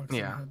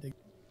 Yeah.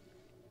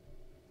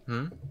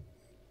 Hmm?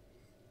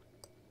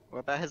 What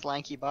about his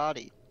lanky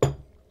body?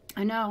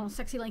 I know,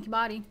 sexy lanky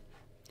body.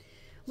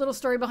 Little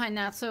story behind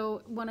that.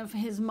 So one of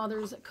his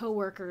mother's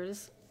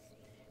co-workers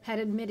had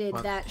admitted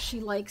that she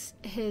likes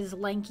his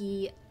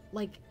lanky,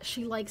 like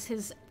she likes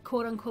his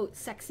quote-unquote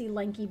sexy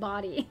lanky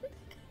body.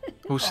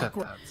 Who said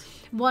that?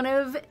 One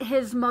of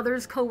his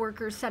mother's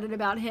co-workers said it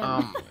about him.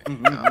 Oh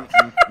my god.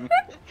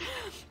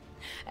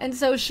 And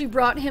so she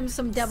brought him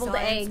some deviled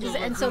Science eggs, will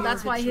and so reveal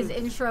that's the why his truth.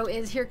 intro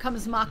is "Here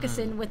comes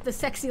Moccasin with the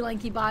sexy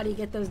lanky body.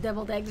 Get those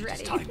deviled eggs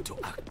ready." Time to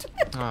act.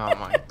 Oh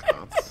my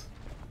god.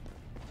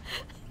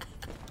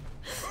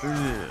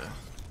 Ugh.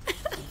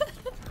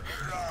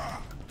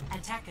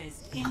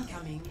 Attackers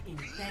incoming in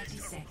 30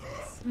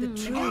 seconds. The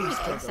true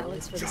struggle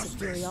is for the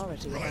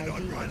superiority of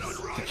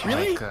ideas.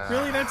 Really?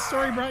 Really? That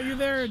story brought you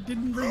there? It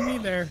didn't bring me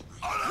there.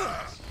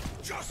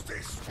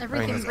 Everything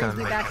that's brings gonna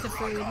me make- back to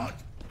food.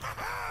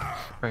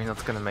 Are you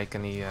not gonna make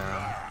any Hey,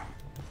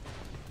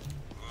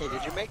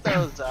 did you make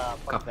those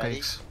confetti?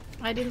 cupcakes?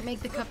 I didn't make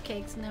the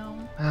cupcakes, no.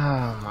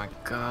 Oh my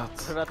god.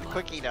 What about the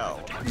cookie dough?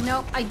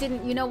 No, I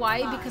didn't. You know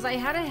why? Because I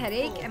had a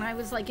headache, and I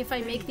was like, if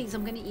I make these,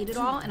 I'm gonna eat it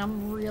all, and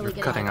I'm really You're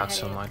gonna cutting have a out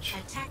so headache. much.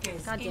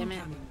 Attackers God damn it.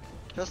 incoming.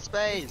 Just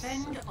space.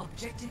 Defend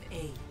objective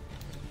A.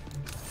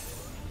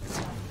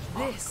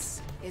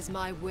 This is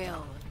my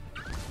will.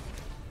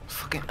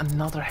 Fucking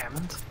another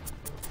Hammond?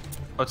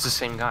 Oh, it's the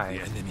same guy.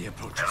 The enemy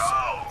approaches.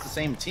 It's the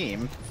same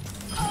team.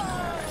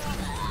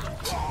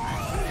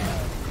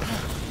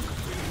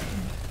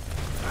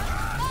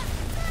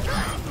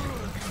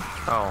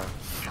 Oh.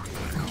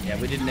 Yeah,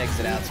 we didn't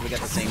exit out, so we got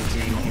the same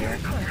team here.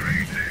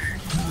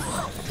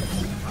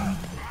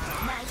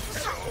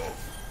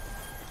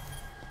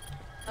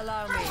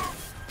 Allow me.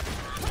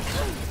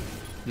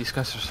 These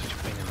guys are such a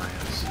pain in my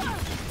ass.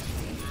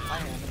 I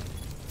am.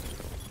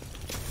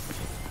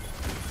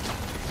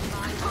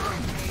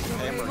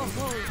 Hammer. Oh,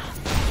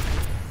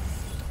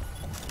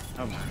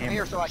 Come hammer.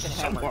 here so I can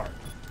hammer. hard.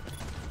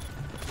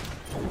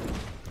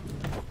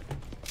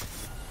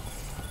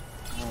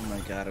 Oh my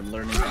god, I'm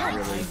learning to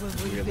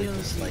really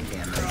dislike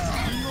hammer.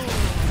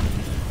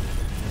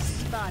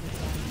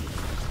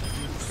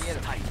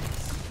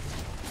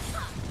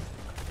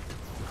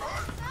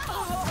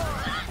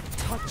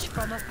 Touch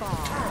from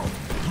afar.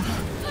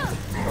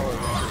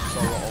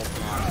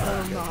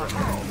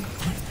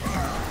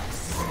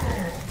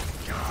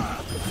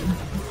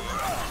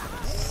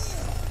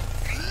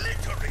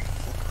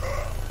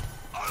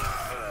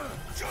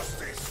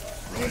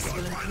 This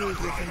will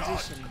improve your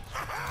condition.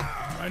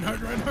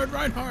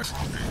 Reinhardt!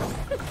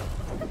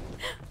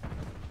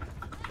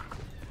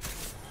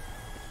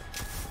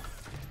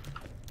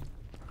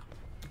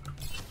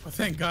 Well,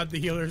 thank God the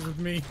healer's with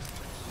me.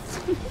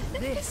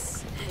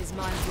 This is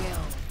my will.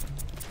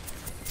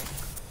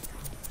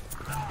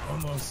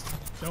 Almost.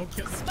 Don't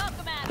kill me. Smoke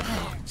him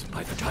out.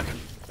 By the dragon.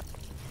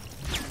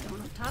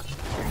 Going up top.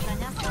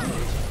 Suiting up.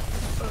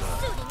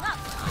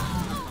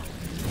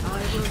 I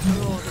will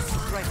draw the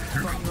strength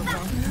from your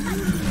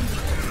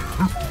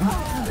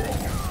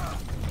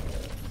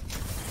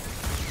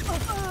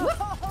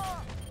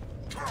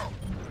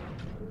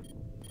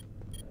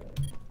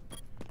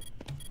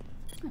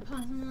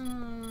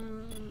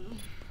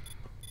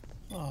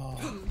Oh.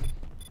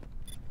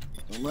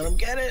 Don't let him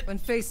get it. When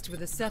faced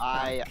with a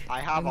setback, I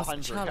have we must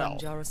 100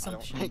 challenge health. our I don't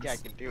assumptions. think I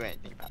can do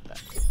anything about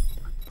that.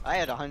 I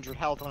had 100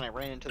 health when I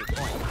ran into the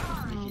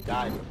point. He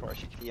died before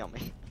she could heal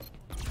me.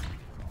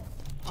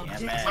 Damn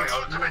it. My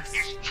ultimate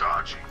is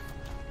charging.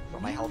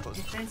 But my health was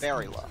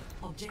very low.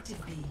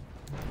 Objective B.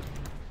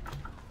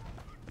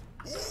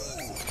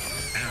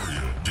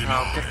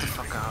 Oh, get the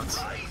fuck out.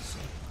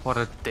 What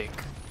a dick.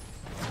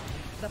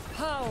 The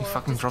power He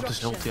fucking dropped his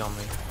ulti on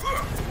me.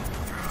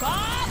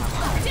 Bob,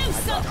 do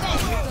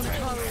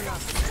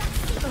something!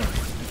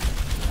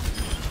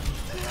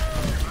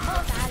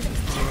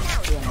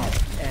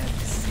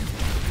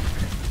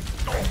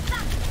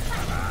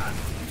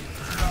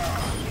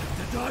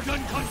 The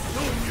dragon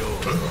consume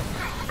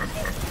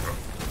you!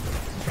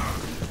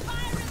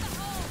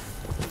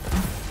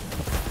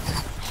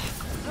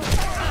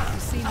 You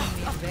seem in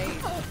me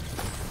evade.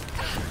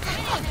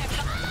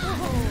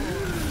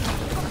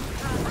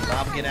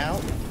 Bob, get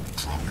out.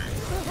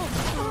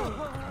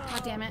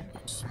 God damn it.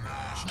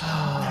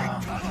 Oh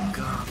my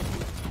god.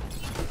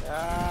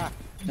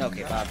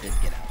 Okay, Bob did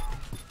get out.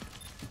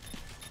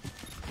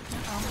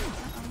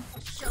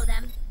 Show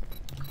them.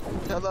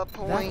 To the That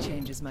point.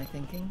 changes my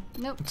thinking.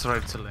 Nope. It's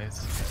already too late.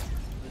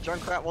 The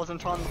Junkrat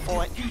wasn't on the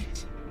point.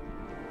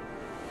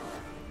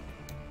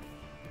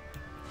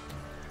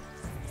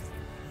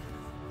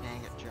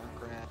 Dang it,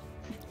 Junkrat.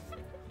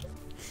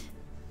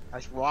 I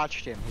just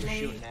watched him. He was Play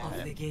shooting of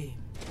at the it. game.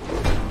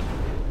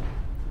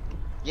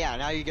 Yeah,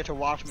 now you get to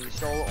watch me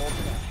solo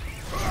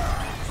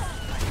ultimate.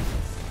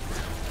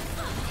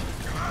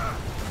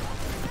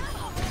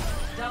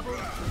 Double.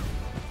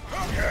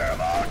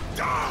 Hammer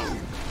down!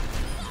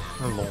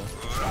 Lol.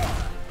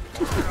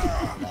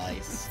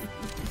 Nice.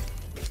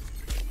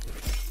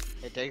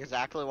 It did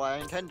exactly what I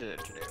intended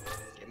it to do.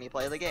 Get me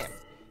play the game.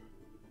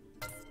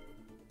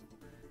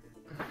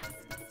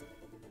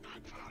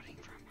 I'm voting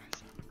for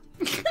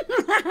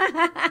myself.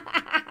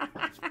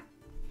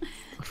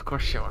 Of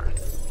course you are.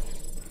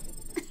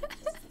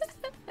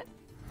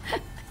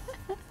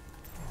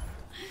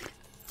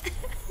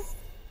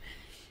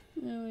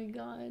 Oh my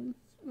god.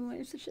 Oh, I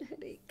have such a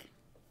headache.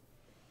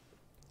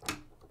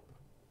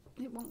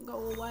 It won't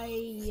go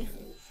away.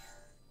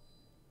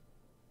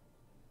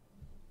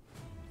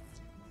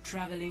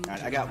 Traveling.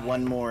 Alright, I got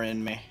one more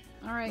in me.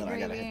 Alright, Then I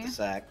gotta hit Gravy. the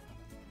sack.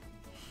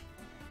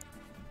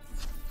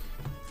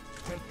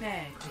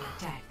 Prepare to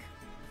attack.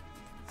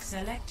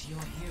 Select your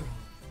hero.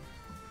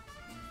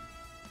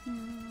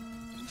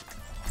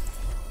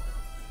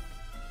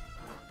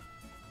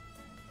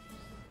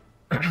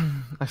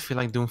 I feel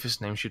like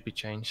Doomfist's name should be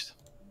changed.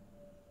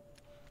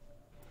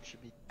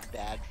 Should be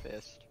Bad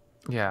Fist.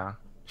 Yeah,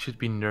 should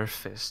be Nerf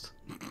Fist.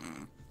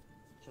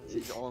 Since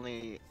he's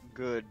only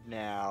good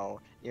now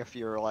if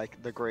you're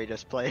like the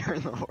greatest player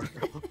in the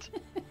world.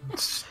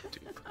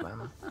 Stupid,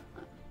 man.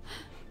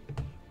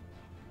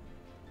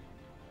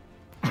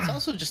 He's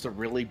also just a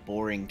really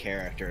boring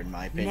character in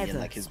my opinion, Never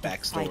like his stop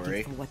fighting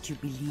backstory. for what you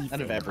believe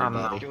Out of in.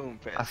 everybody.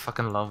 I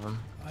fucking love him.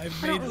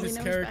 I've I don't made really this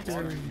know his character.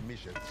 backstory.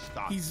 Mission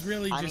starts. He's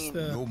really I just mean,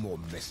 the No more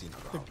messing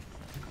around.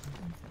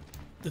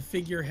 the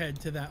figurehead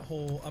to that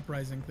whole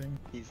uprising thing.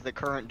 He's the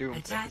current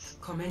Attack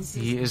Doomfist.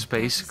 commences. He is in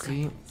 30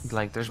 basically seconds.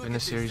 like there's been a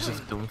series of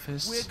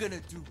Doomfists, gonna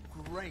do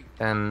great.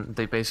 and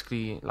they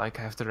basically like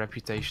have the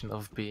reputation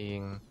of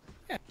being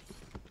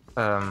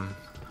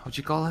what'd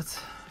you call it?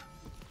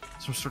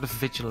 Some sort of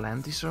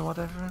vigilantes or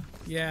whatever.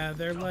 Yeah,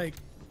 they're like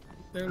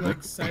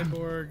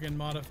cyborg and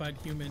modified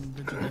human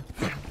vigilante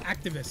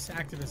activists.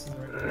 Activists is the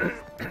right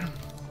word.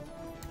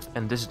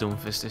 And this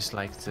Doomfist is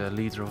like the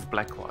leader of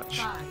Blackwatch,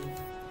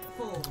 5,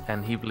 4,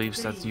 and he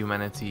believes that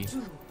humanity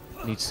 2,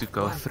 needs to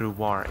go through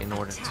war in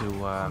order to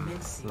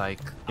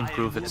like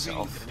improve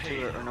itself.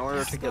 In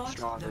order to get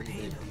stronger,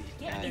 he did.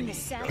 Get in the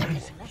cell.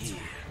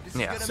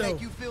 Yeah. So,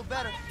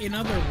 in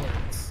other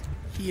words,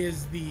 he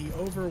is the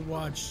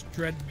Overwatch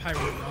Dread Pirate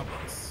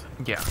Roberts.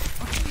 Yeah,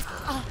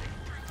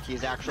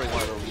 He's actually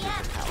one of the leaders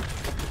of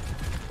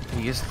Hell.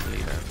 he is the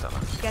leader of them.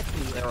 Get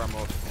me. There are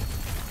multiple.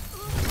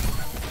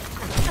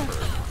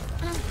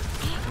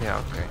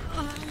 Yeah, okay.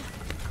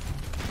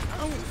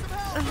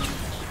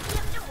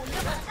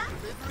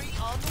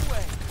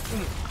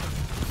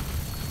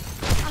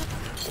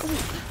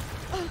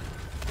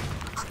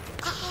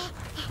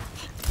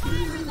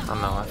 Oh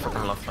no, I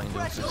fucking love playing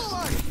Doomfist.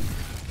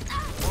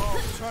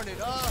 Turn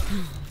it up.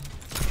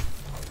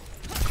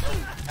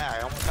 Yeah,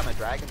 I almost got my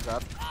dragons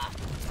up.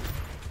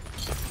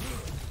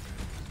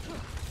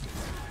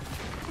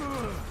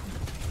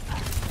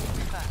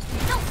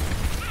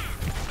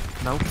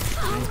 Nope,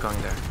 he ain't going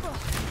there.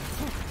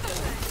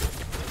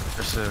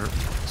 There's a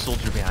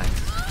soldier behind.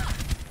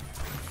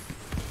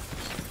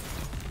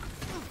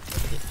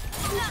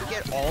 You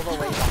get all the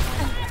way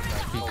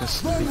behind.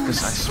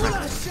 Because I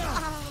smacked him.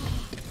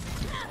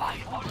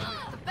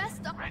 The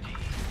best of ready.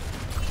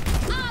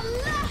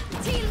 Allah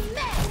till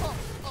now.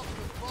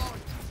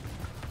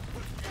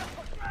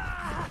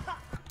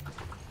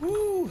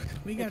 Woo!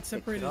 We got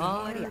separated.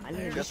 Gloria hard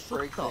there. al Just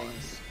break Sultan.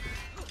 things.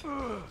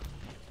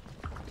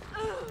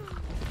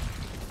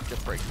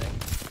 Just break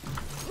things.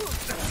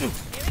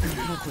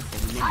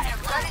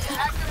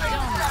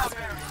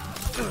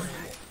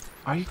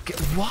 Are you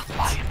what?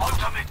 My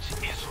ultimate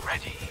is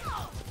ready.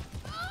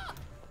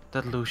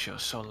 That Lucio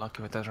is so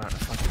lucky with that run.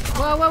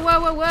 Whoa, whoa, whoa,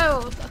 whoa,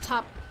 whoa!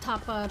 Top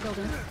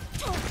building.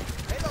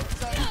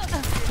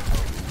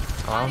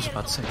 Oh, I was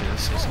about to say, did I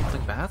say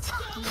something bad?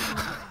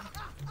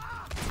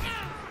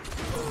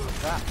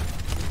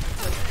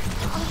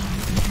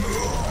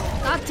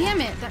 God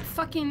damn it! That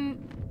fucking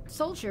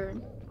soldier.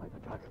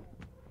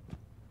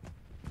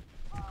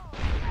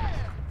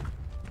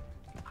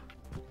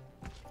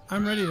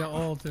 I'm ready to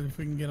ult if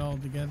we can get all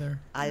together.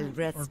 I'll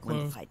rest Or when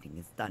close. fighting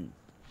is done.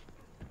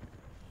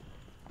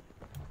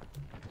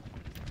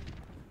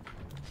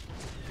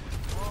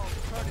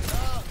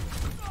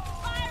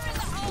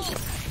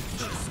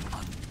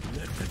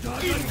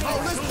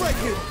 Oh, let's break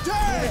it!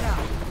 Damn!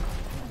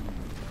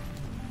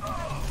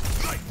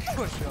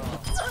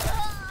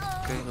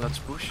 Okay, let's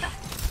push.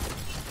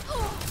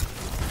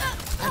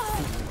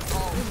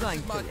 My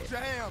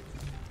jam!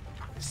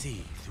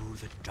 See through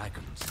the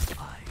dragon's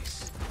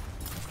eyes.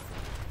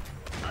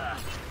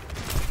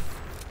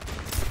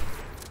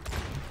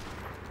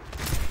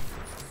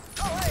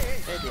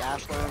 Hey, the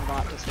Ash learned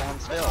not to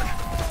stand still.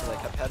 So they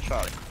kept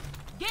headshotting.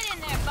 Get in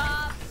there,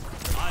 Bob.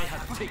 I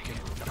have taken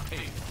the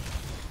pain.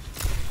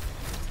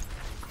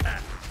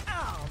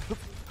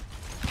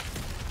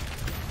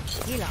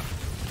 Heal up.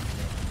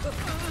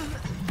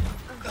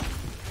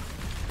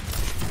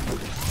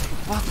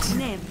 What?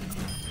 Name.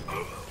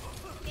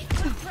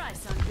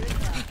 Price on good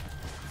health.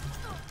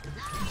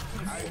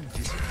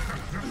 It's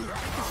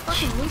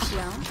fucking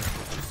Lucio.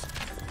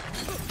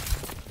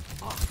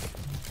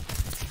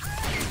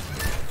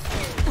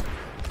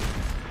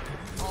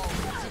 Oh,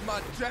 this is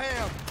my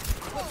jam!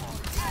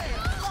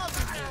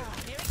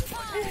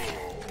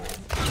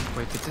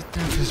 Wait, did it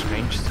have his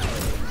ranged?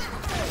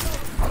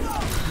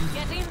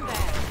 Get in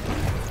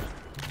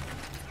there.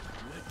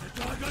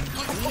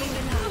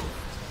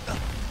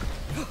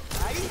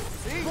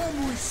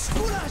 Como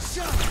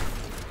esculacha!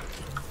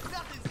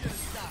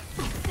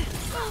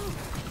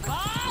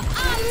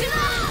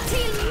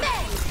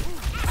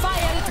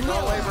 Fire at No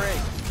will. way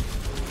break.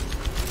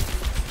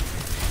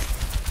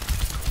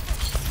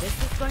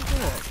 This is going to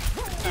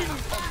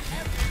work.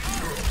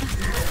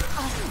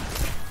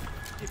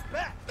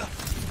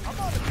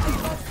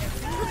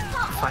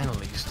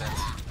 Finally, he's dead.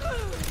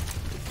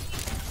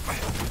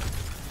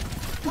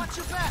 Watch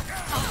your back!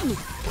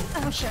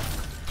 Oh shit.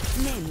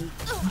 Name.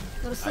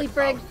 Go to sleep,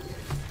 Brig.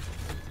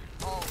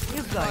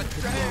 You got it.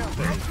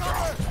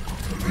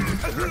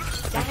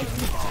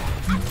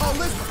 Oh,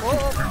 listen! Oh.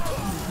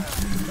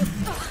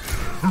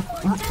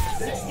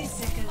 60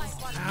 seconds.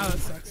 Ow, that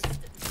sucks.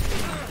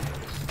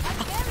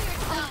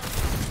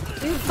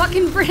 Dude,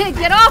 fucking Brig,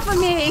 get off of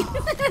me!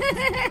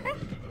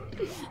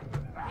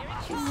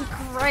 Jesus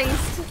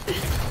Christ.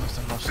 That was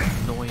the most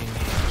annoying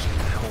heroes in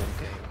the whole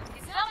game.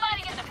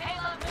 Somebody get the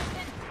payload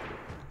moving.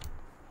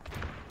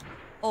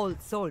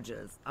 Old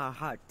soldiers are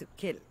hard to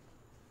kill.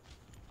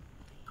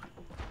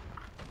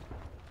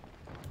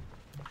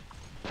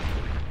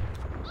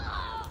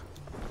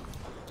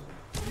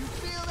 You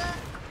feel that?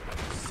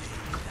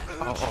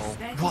 Uh-oh.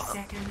 30 What?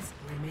 seconds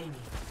remaining.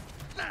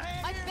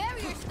 My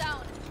barrier's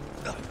down.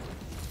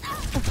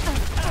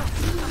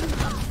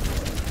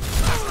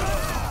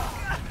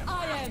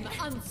 I am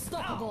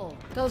unstoppable.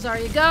 Go,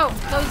 Zarya, go!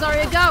 Go,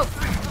 Zarya, go!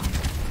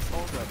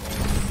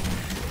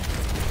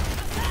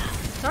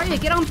 Zarya,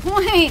 get on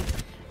point!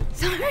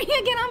 Zarya,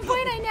 get on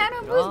point! I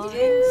nano boost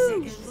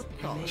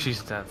you!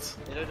 She's dead.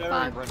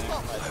 Fuck.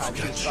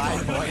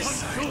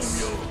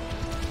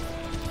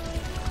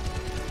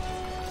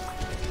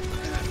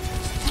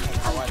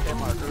 I like him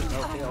markers,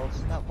 no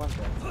kills. Not one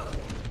thing.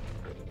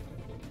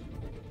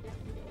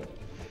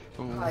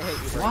 I hate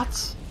you, Brig.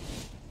 What?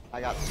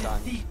 I got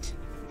stunned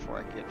before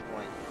I could get to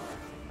point.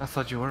 I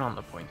thought you were on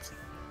the point.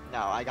 No,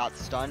 I got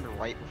stunned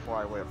right before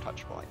I would have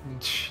touched point.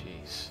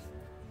 Jeez.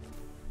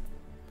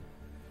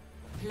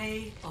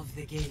 Play of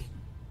the game.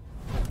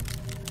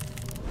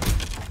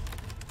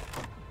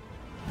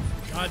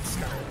 God,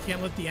 Scarlet,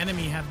 can't let the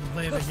enemy have the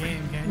play of the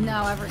game, can you?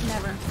 No, ever,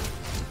 never.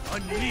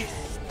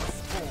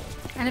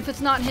 And if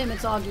it's not him,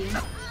 it's Augie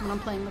when I'm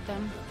playing with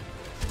them.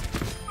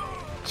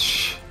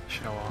 Shh.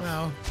 Show off.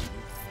 Well,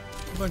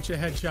 a bunch of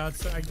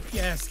headshots, I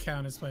guess,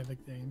 count as play of the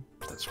game.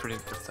 That's pretty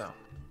good though.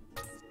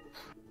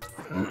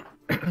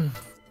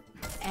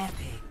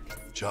 Epic.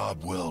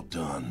 Job well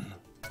done.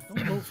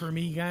 Don't vote for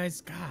me,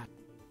 guys. God.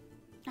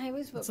 I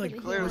always vote It's for like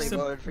the Clearly hero.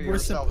 voted for we're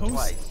yourself supposed-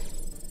 twice.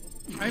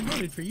 I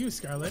voted for you,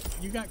 Scarlet.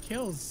 You got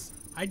kills.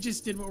 I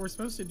just did what we're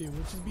supposed to do,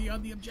 which is be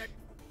on the objective.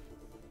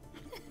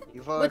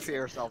 You voted What's- for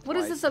yourself What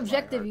twice. is this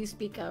objective you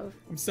speak of?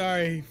 I'm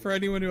sorry for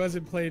anyone who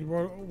hasn't played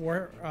World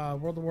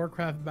of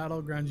Warcraft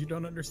Battlegrounds. You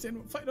don't understand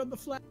what fight on the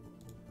flag.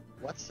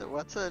 What's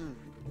an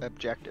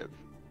objective?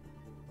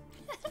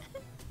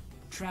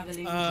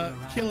 Traveling to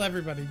Kill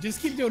everybody.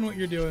 Just keep doing what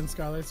you're doing,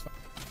 Scarlet. It's fine.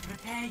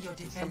 Prepare your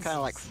defenses. Some kind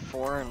of like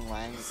foreign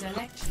language.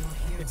 Select your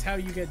hero. It's how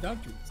you get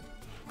doctrines.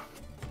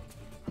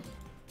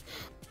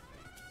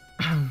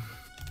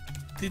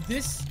 Did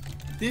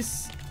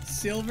this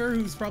Silver,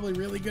 who's probably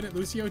really good at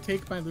Lucio,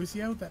 take my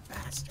Lucio? That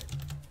bastard.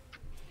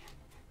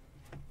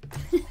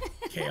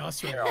 Chaos.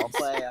 Here,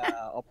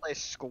 I'll play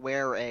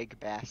Square Egg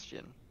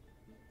Bastion.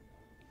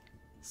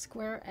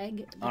 Square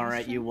egg. All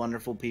right, you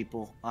wonderful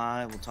people.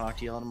 I will talk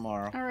to y'all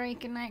tomorrow. All right,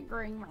 good night,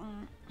 Grammy.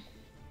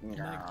 Good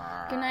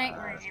night,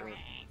 Grammy.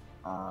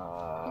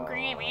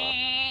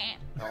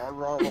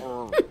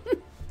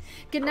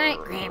 Good night,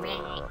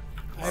 Grammy.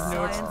 I have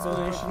no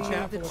explanation,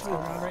 chat, for what's going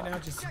on right now.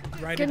 Just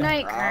write Good it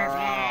night, Grammy.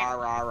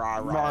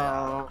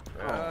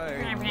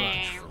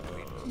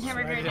 Have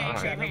a great day.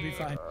 Chat, he'll be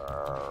fine.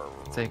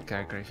 Take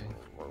care, Gravy.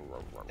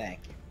 Thank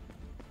you.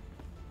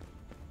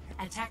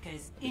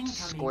 Attackers incoming.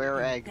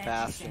 Square Egg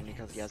Bastion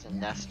because he has a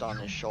nest on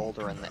his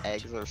shoulder and the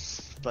eggs are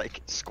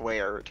like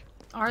squared.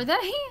 Are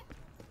they?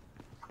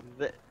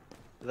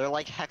 They're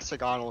like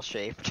hexagonal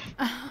shaped.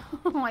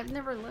 Oh, I've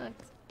never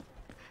looked.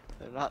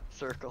 They're not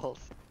circles.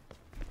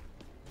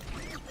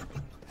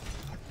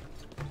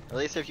 At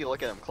least if you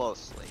look at them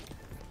closely.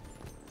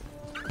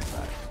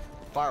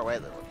 Far away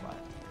they look fine.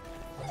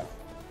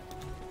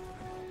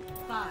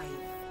 5,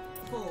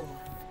 4,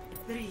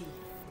 3,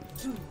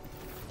 2,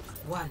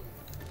 1.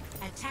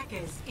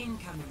 Attackers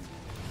incoming.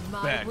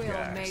 My Bad will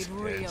guys, made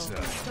real. heads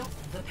up. Stop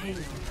the pain.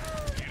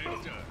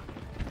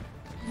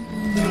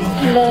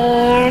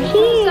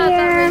 Who's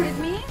that rated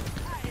me?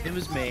 It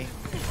was me.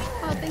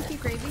 Oh, thank you,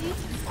 Gravy.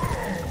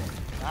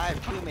 I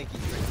have 2 Mickey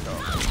drinks though.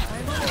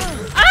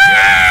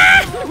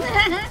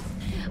 Ah!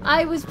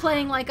 I was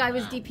playing like I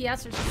was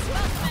DPS or something.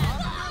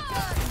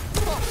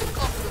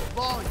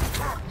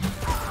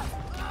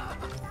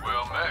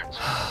 Well met.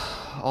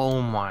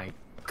 Oh my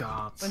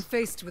god. When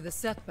faced with a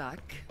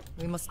setback,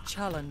 we must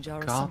challenge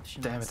our God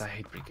assumptions. damn it, I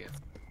hate Brigade.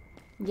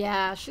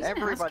 Yeah, she's an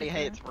Everybody ass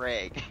hates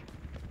Rig.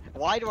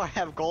 Why do I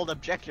have gold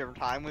objective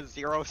time with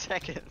 0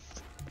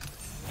 seconds?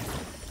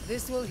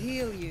 This will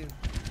heal you.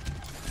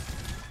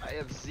 I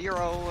have 0.00.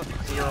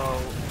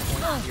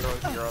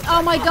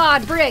 Oh my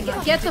god, Brig,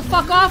 get the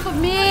fuck off of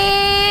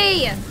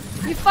me!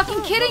 You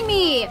fucking kidding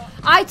me?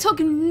 I took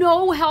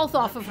no health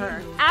off of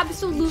her.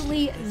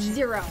 Absolutely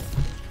 0.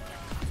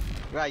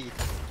 Well, you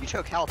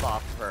took health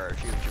off of her.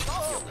 She was just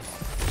healed.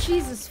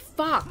 Jesus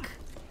fuck.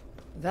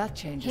 That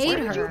changes. Hate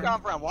Where did you her.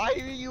 come from? Why are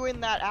you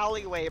in that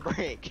alleyway,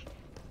 Brig?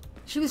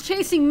 She was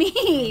chasing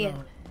me.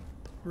 No.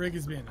 Rig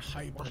is being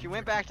hyper. Well, she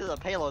went back to the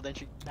payload, then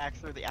she back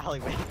through the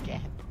alleyway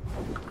again.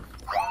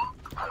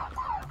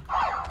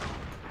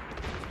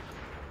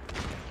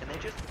 Can they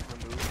just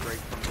remove Rig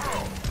from the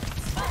game?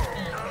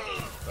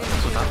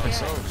 That's what happened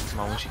the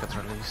moment she got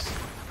released.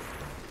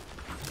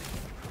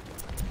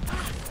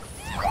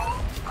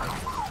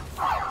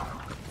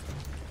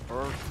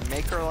 Or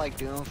make her like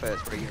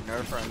Doomfist, where you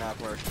nerf her enough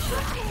where she's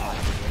not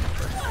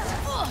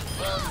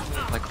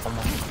Like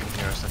almost fucking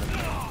heroes that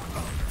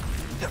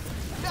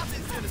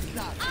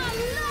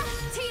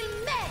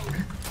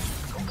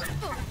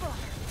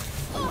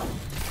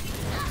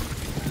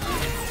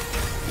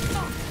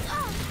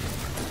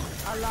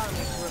Allow me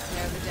to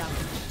repair the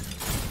damage.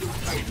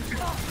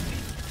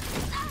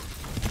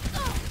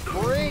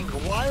 Brig,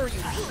 why are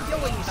you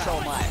healing so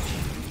much?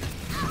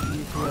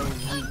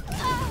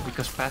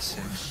 because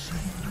passive.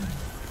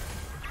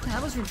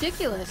 That was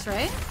ridiculous,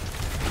 right?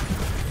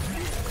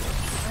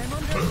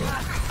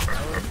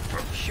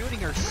 Shooting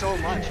her so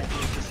much and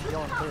she's just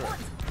healing through it.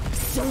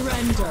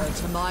 Surrender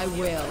to my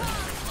will.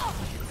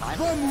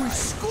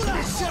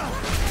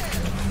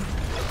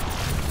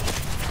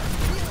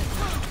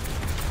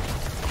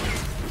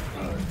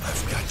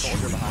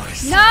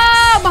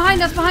 No!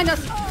 Behind us, behind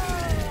us!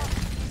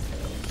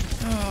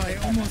 Oh, I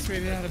almost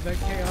made it out of that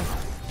chaos.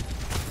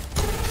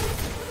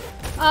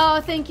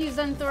 Oh, thank you,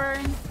 Zenthor,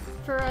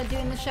 for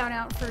doing the shout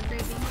out for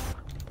Gravy.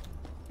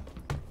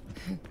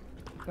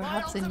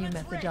 Perhaps a new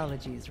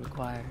methodology is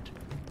required.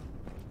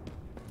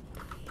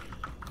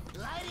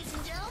 Ladies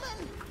and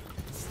gentlemen,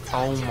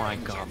 Oh my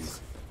god.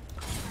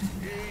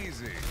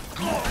 Easy.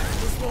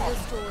 This will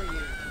restore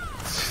you.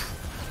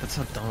 That's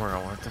how dumb we're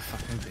all, what the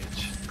fucking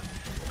bitch.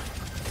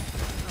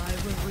 I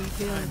will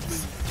rebuild you.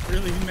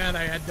 Really mad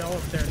I had Dell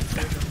up there to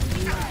save him.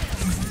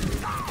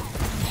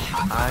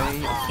 I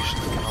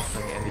officially cannot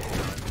play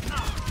anything.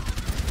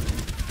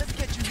 Let's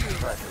get you here.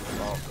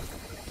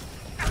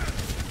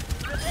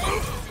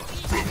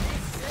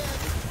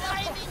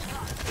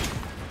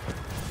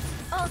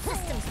 all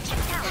systems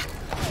checked out.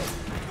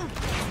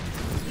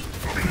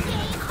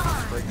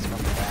 Brig's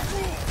coming back.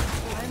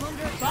 I'm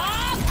under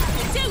Bob,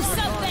 do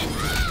something!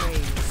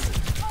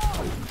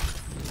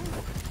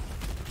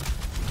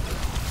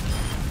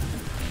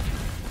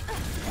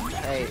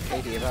 Hey,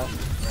 D.va.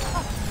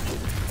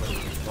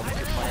 What's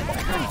your plan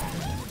there?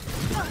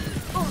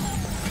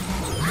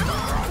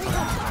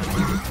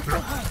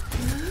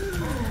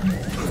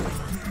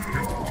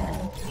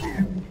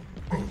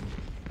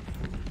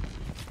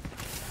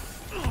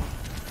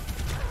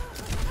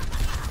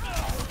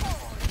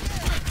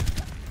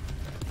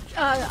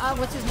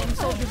 What's his name?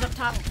 Soldiers up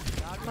top.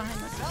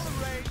 Behind us.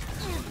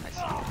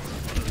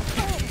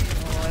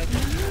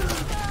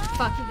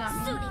 Fuck, he got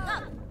me.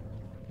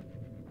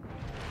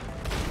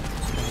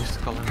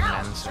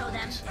 show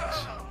them.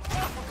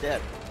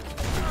 Dead.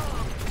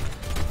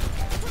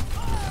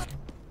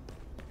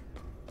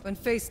 When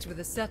faced with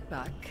a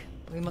setback,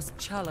 we must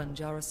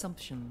challenge our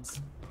assumptions.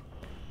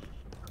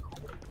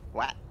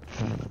 What?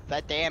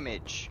 That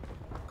damage.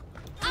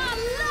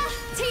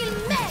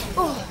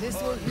 Oh,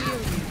 this will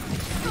heal you.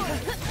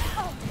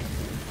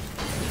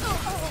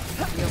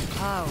 Your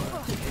power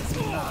is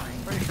mine.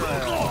 Pretty sure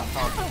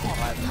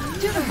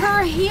Dude,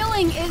 her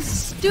healing is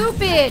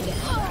stupid.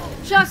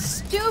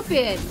 Just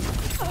stupid.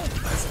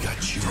 I've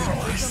got you in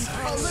my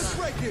sights. Let's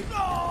break it!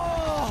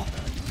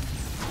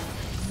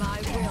 My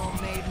will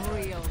made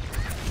real.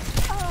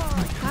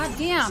 God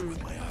damn.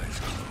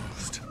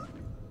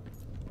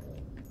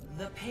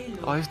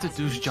 Why is the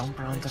douche jump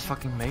around the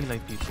fucking melee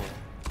people?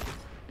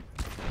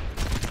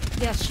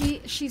 Yeah,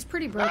 she's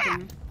pretty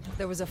broken.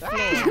 There was a flaw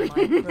in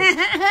my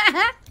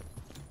approach.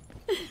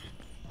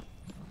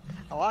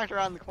 I walked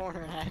around the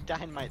corner and I had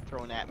dynamite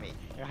thrown at me.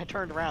 And I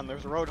turned around, there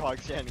was a roadhog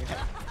standing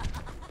there.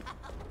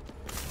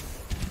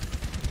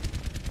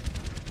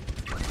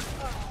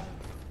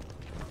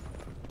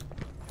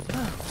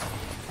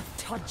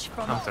 Touch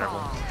from I'm terrible.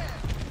 afar.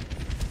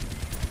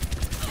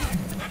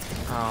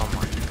 Oh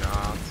my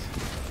god.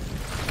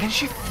 Can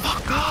she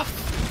fuck off?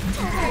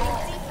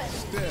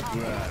 Step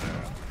ladder.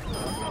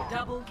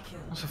 Double kill.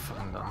 I'm so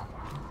fucking dumb.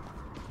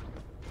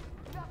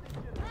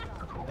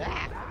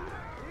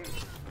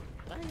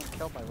 I didn't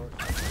kill my road.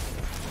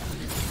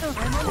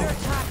 I'm under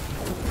attack.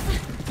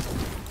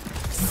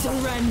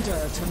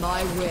 Surrender to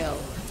my will.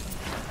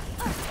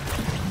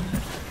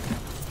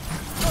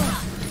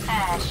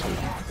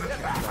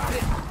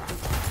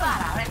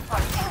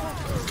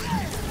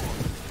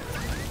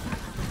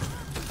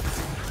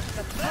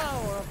 The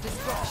power of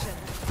destruction.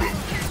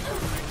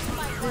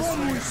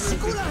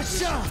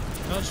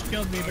 Well, she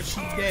killed me, but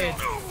she's dead.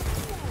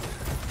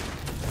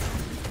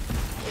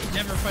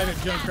 Never fight a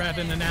Junkrat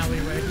in an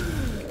alleyway.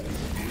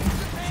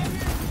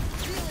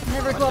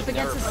 Never go up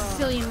against a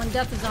Sicilian when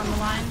death is on the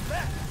line.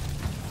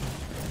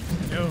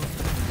 No.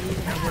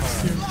 That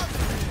works too.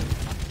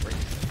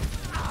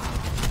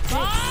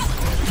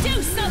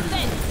 Do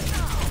something!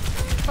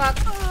 Fuck.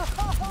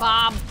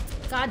 Bob.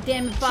 God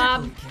damn it,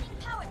 Bob.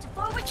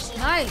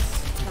 Nice.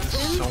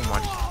 So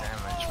much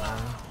damage,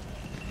 man.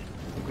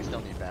 We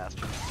still need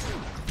bastards.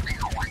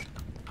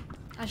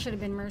 I should have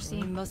been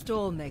Mercy. We must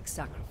all make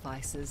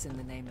sacrifices in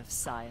the name of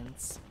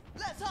science.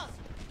 Let's us!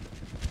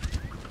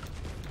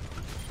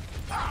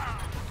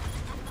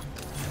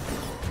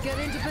 Get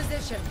into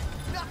position.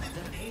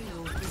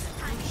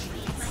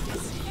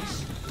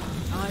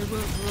 I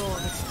will draw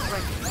the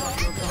strength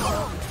from your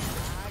body.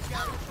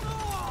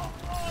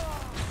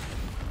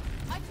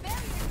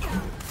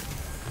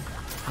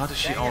 How does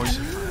she always...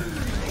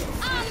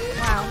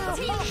 Wow.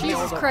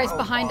 Jesus Christ,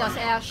 behind us,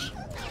 Ash.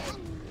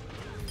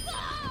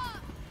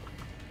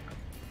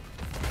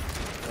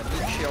 The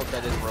meat shield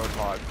that is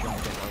roadhog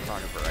jumped in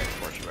front of her right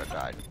before she would have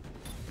died.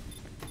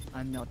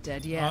 I'm not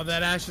dead yet. Oh,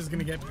 that Ash is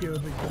gonna get PO'd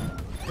again.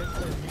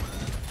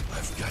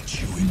 I've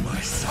got you in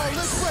my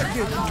sights.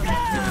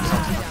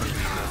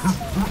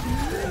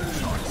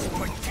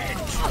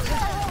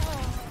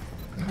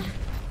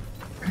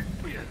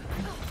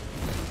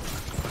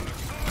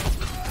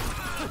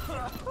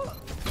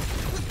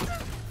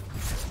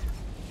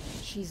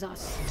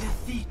 Jesus.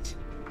 Defeat.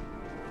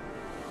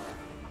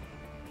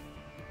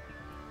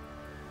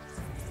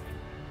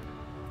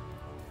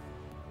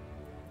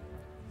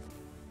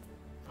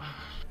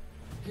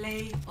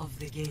 Play of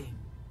the game.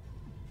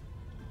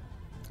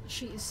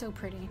 She is so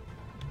pretty.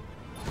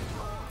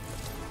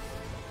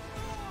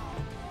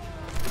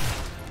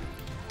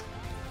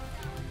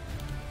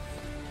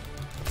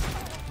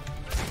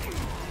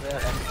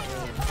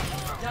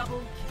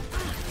 Double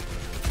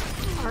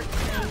Art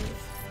phase.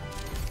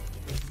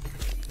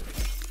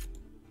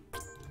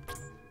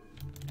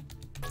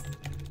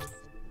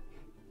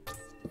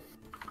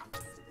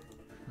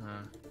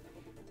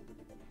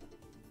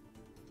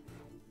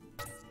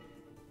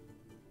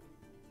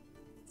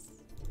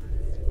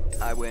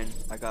 I win.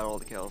 I got all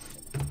the kills.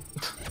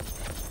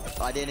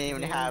 I didn't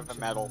even have a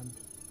medal.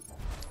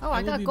 Oh,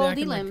 I will got be gold back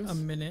in, like, limbs. a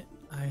minute.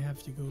 I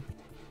have to go.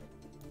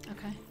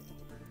 Okay.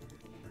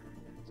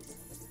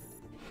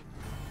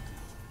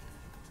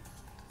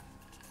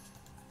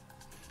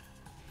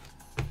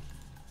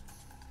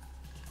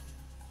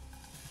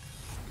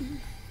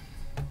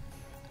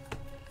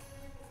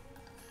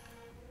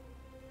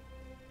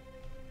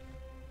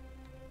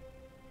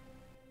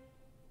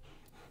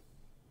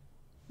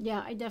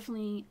 Yeah, I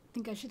definitely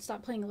think I should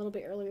stop playing a little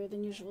bit earlier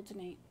than usual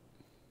tonight.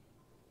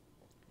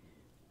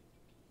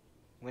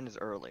 When is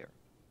earlier?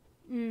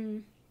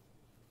 I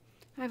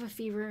have a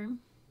fever.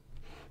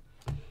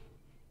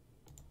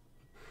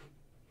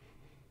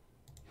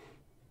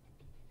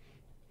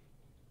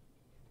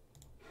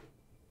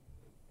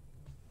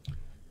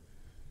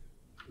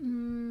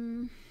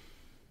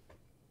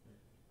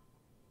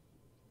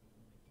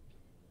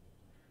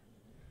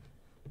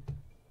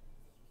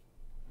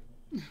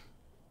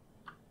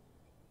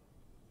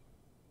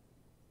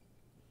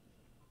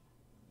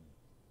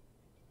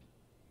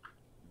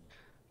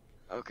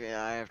 Okay,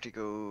 I have to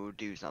go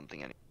do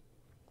something.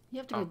 You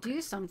have to go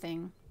do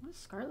something. What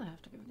does Scarlet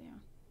have to go do?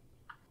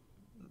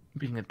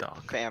 Being a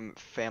dog.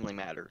 Family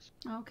matters.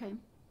 Oh, okay.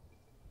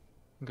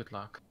 Good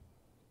luck.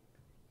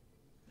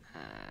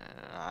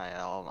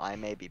 I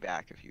may be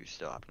back if you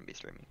still happen to be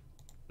streaming.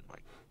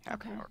 Like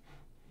half an hour.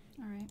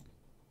 All right.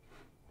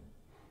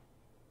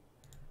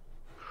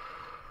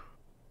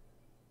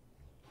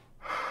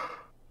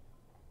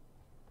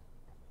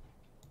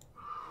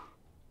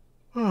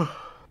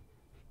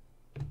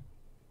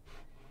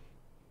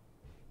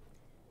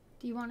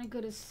 Do you want to go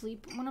to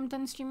sleep when I'm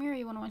done streaming, or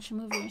you want to watch a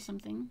movie or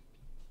something?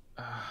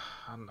 I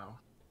don't know.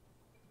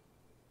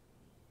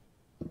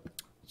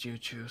 You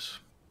choose.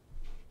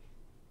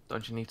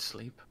 Don't you need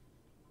sleep?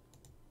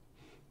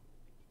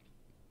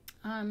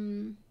 I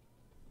mean,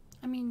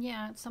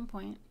 yeah, at some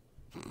point.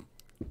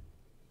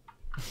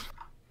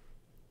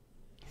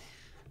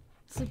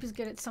 Sleep is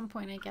good at some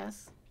point, I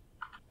guess.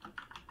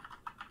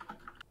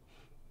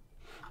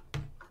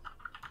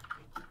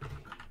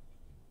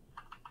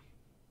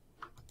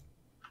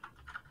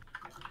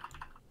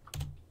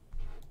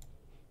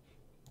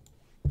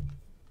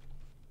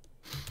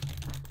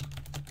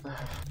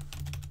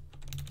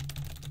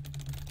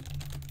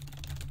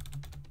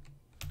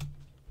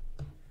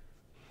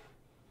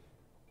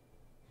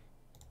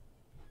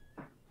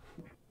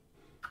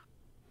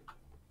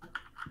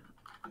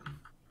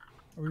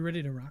 Are we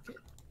ready to rock it?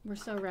 We're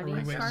so ready.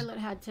 Scarlet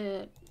had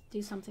to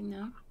do something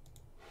though.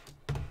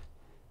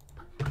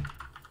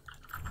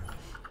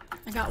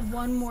 I got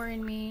one more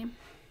in me.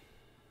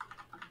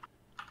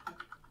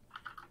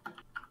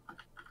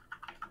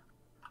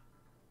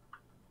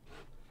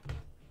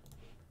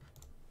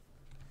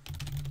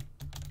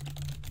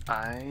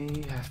 I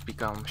have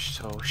become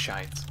so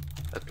shite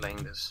at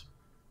playing this.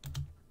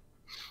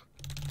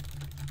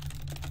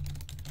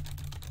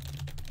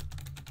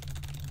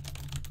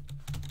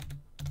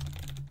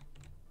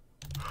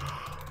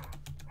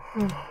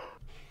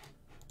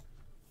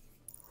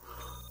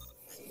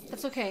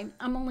 That's okay.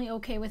 I'm only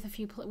okay with a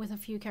few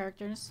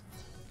characters,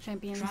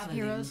 champions,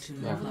 heroes,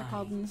 whatever they're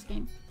called in this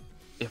game.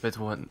 Yeah, but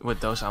with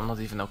those, I'm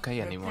not even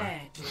okay anymore.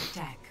 Prepare to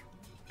attack.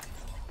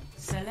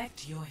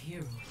 Select your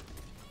hero.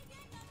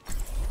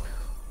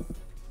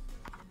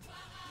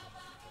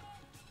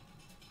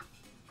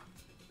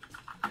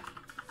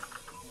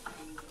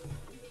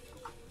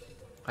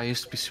 I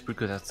used to be super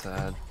good at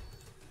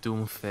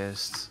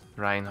Doomfist,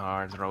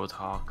 Reinhardt,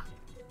 Roadhog.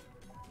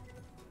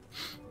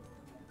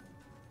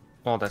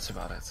 Well, that's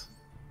about it.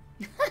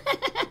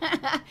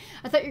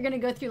 I thought you were gonna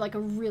go through like a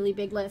really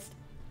big list.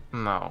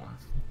 No.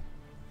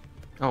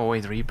 Oh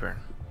wait, Reaper.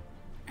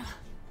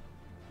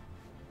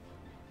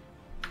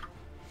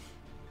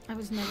 I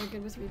was never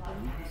good with Reaper.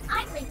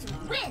 I'm going to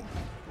win.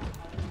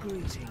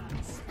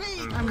 Greetings.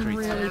 I'm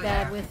really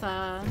bad with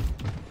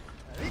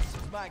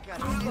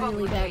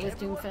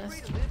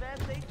Doomfist.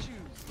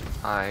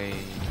 I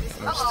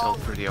am still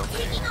pretty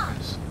okay with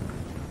this.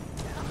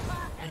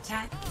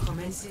 Attack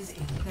commences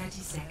in 30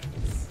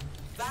 seconds.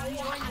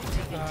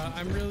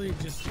 I'm really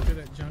just good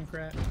at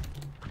Junkrat.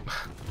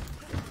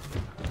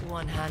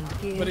 One hand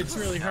gives, but it's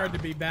really hard to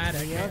be bad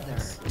at the other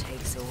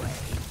takes away.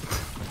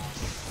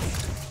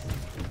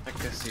 I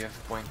guess you have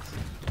a point.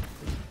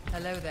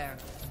 Hello there.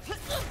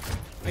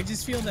 I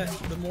just feel that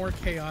the more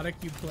chaotic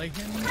you play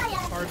him, the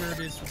harder it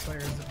is for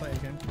players to play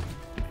again.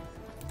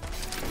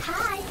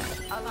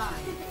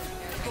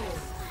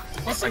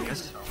 Also,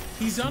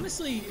 he's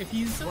honestly, if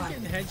he's not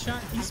getting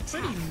headshot, he's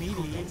pretty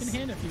meaty. You can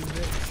hand a few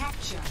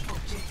hits.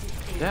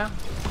 Yeah.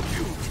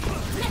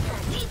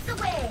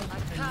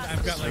 And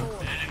I've got like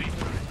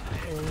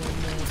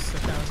almost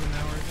 1,000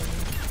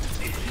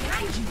 hours in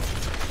him.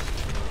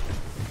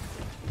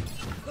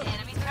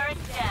 Enemy turret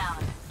down.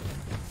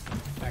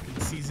 Back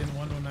in season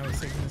 1 when I was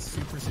taking this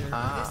super serious.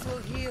 This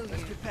will heal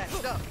you.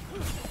 Patched up.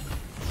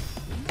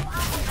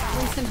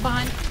 Winston's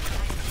behind.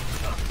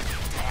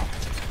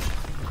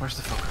 Where's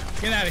the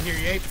fucker? Get out of here,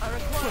 you ape.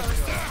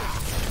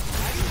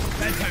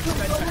 Bedtime,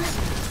 bedtime.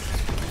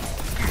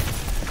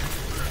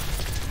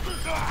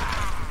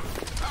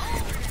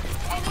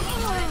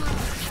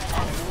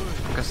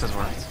 I guess that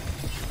worked.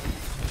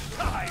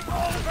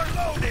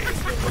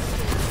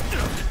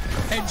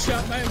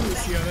 Headshot by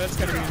Lucio, that's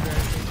gotta be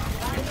embarrassing.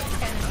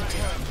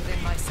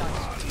 Within my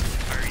sight.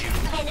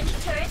 Enemy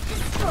turret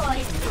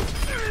destroyed.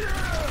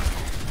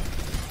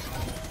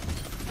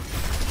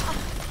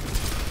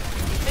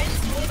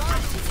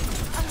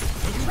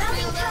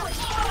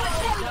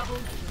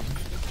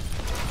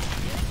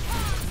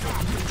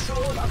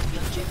 Control of the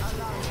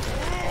objective.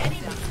 Any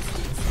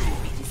resistance will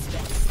be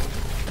dispelled.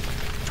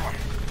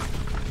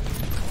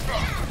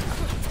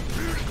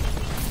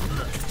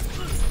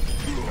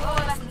 Your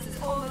essence is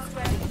almost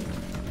ready.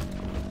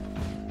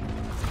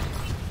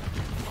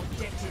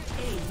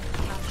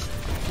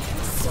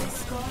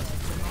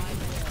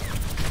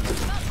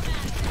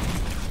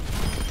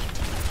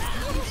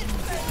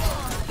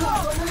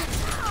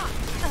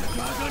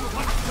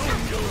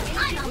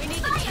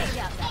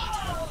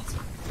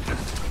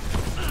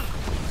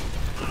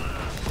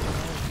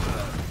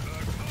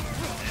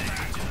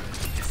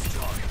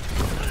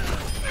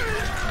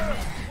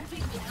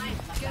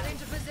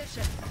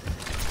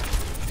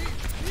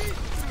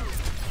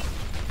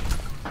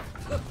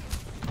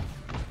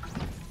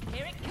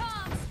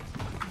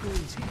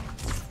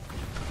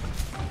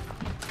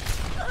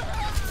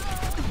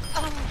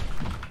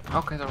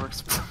 Okay, that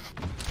works.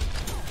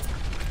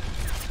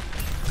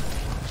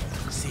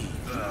 See.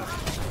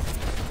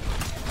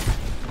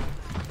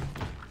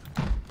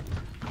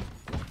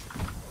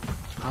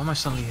 How am I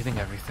suddenly hitting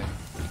everything?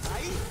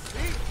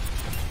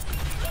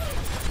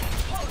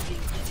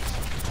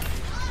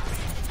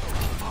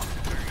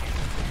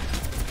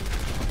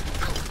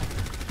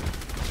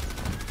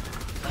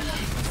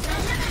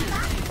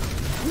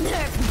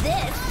 Nerf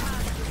this!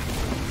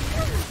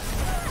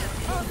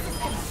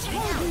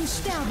 Helden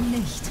sterben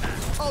nicht.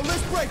 Oh,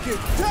 let's break it!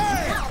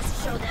 Damn! I'll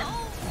show them.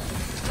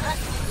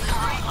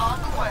 On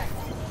the way.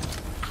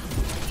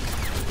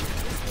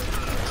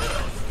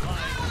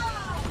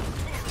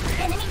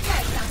 Enemy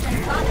tag something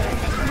bother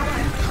us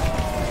anymore.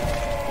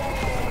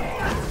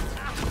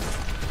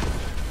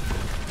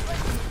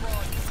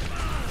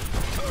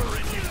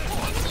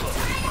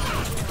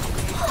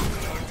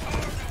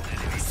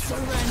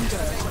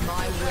 Surrender to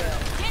my will.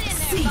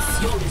 Cease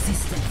your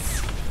resistance.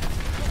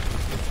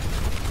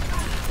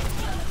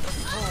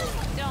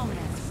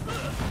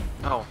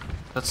 Oh,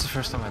 that's the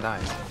first time I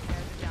died.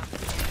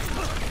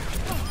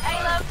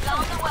 Halo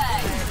blown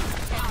away.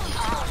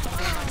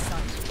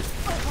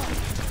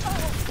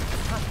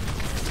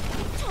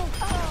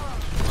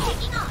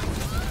 Taking off.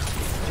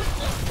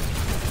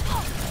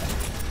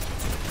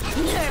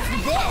 Nerf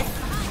this!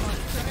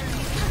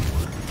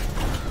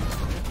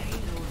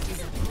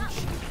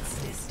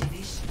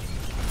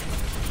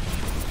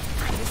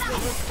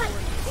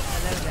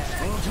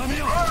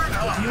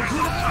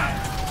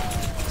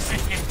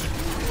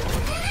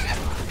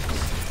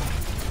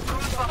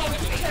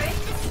 Enemy turret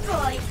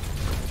destroyed.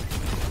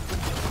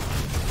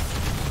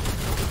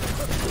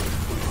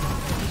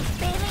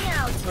 Bailing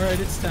out. Alright,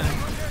 it's time.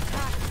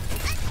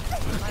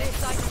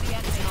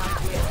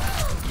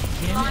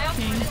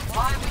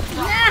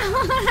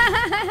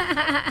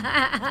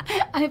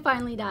 I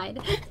finally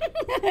died.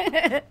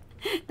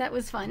 That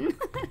was fun.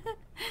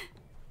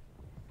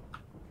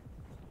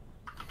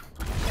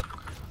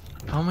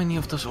 How many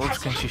of those orbs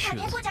can she shoot?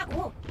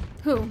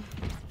 Who?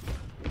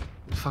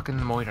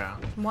 Fucking Moira.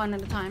 One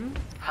at a time.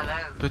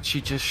 But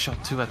she just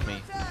shot 2 at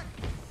me.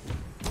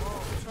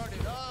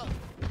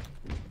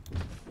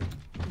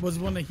 Was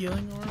one a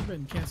healing orb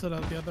and canceled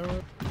out the other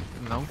orb?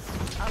 No,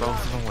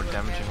 both of them were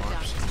damaging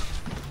orbs.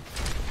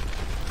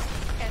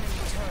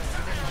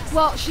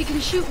 Well, she can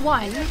shoot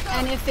one,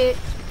 and if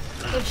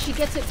she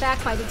gets it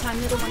back by the time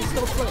the other one's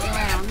still floating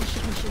around, she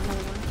can shoot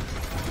another one.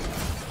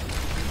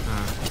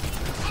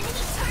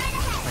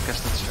 I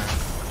guess that's fair.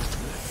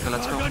 Okay,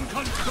 let's go.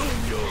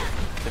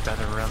 They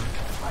better run.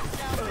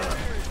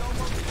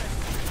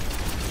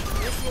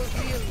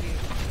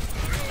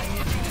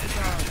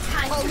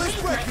 Oh, let's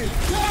break it!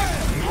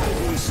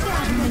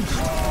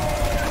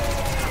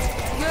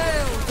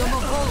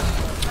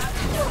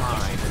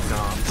 My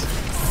God.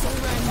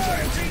 Surrender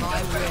to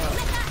my will.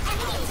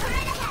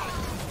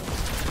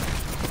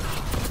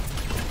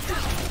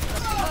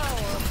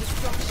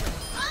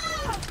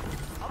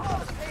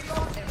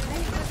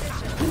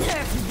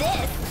 Nerf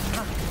this!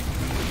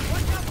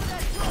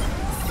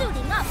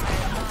 Suiting up!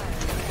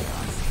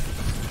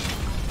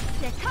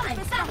 They're coming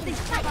for something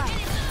tight!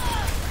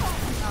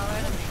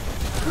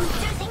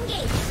 Boosters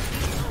engaged!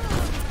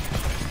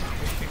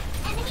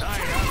 Enemy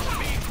turret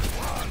ahead!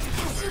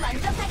 다시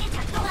완벽하게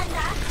작동한다!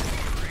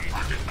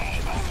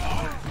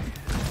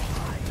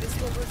 This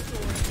will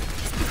restore.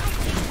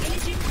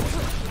 Engaging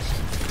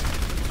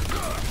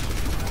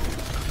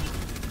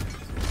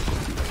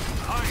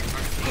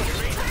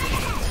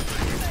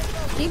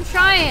Keep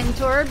trying,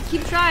 Torb.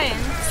 Keep trying.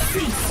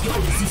 Cease your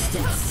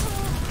resistance.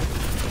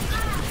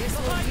 This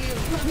will heal.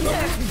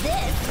 Nerf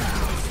this!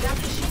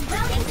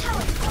 Routing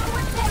tower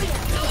forward barrier!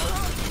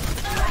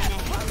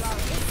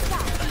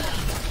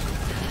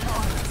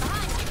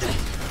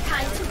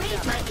 Time to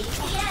raise my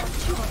ATM!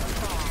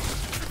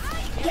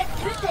 Get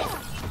through this!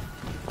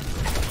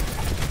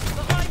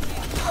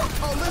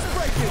 Oh, let's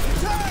break it!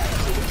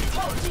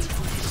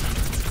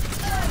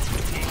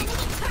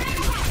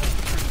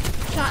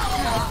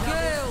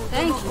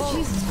 Thank you,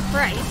 Jesus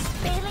Christ.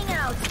 Bailing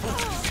out!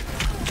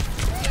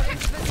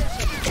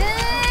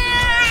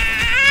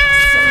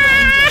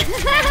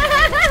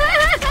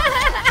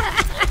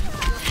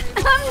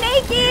 I'm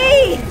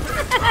naked!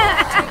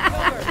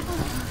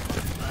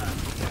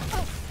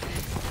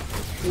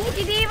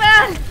 Naked D.va!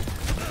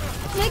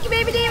 Naked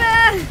baby D.va!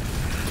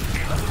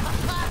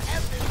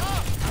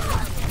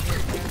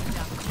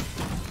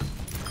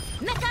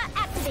 Mecha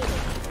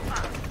activated!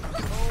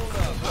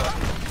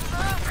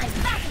 I'm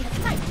back in the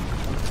fight!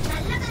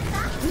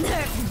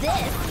 Nerf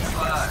this!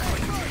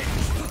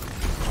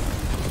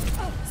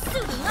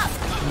 Suiting up!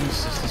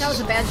 That was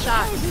a bad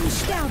shot.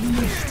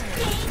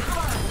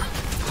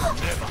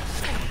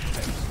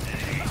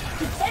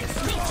 Defense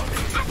switch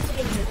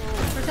activated!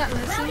 Where's that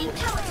missing? Routing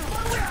tower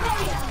forward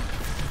barrier!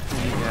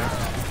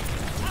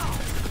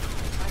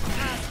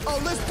 Oh,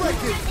 let's break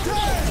it!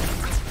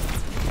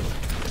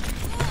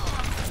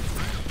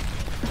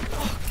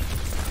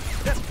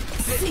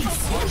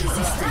 Cease There's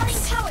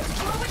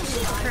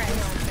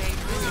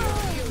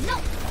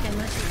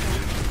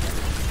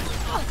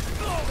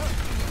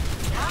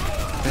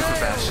a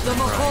bash.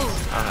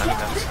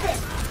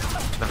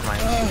 Never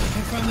mind. I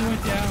finally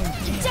went down.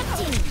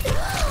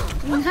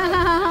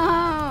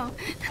 No.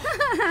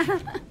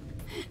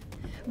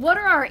 What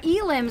are our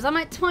elims? I'm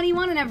at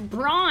 21 and have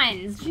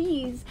bronze.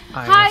 Jeez.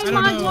 I Hi, don't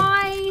know,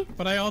 Mogwai.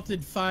 But I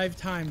ulted 5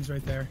 times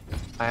right there.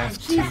 I have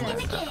 2.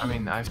 I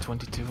mean, I have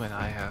 22 and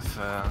I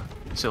have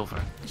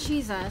silver.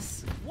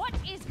 Jesus. What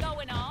is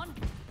going on?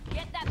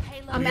 Get that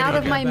payload. I'm out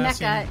of my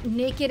mecha,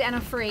 naked and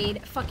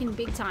afraid, fucking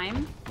big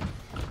time.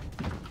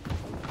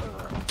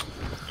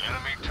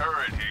 Enemy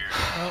turret here.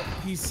 Well,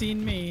 he's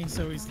seen me,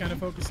 so he's kind of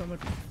focused on the...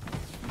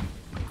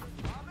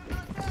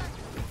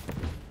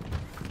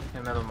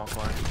 Another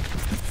Mogwai.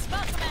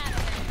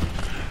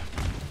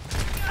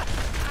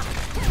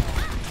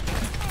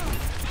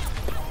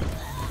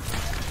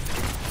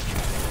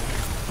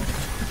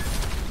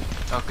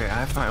 Okay, I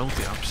have my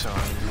ulti up, so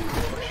I'm...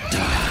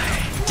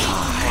 Die!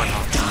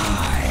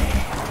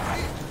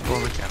 Or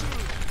we can.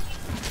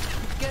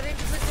 Get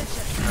into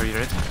position. Are you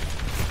ready?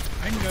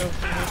 I can go.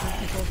 I have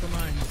control for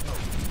mine. So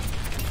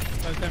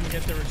by the time we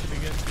get there, it should be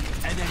good.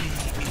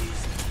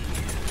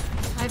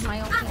 I have my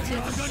ulti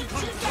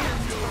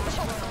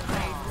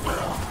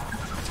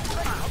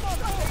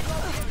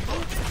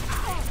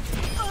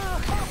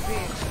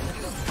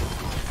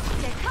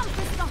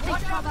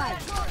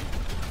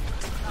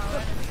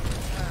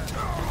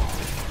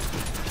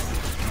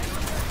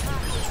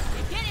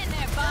Get in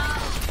there, Bob.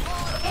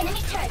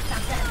 Enemy turrets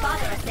aren't gonna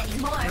bother us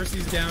anymore.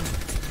 Mercy's down.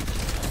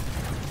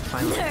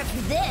 Finally. Nerf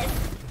this.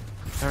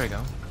 There we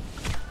go.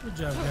 Good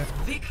job, guys.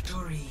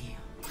 Victory.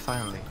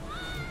 Finally.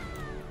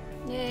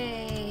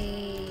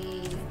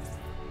 Yay.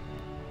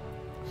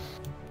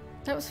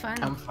 That was fun.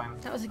 I'm fine.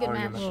 That was a good How are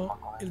you, match. Mr.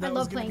 Well, if I that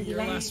love was going to playing be your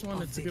D.va. last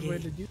one, it's a good way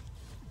to do.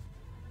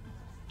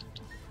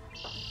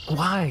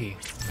 Why?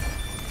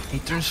 He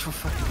turns for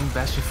fucking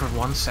Bastion for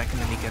 1 second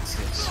and he gets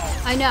this.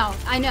 I know.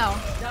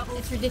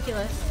 It's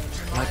ridiculous.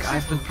 Like,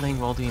 I've been playing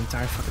well the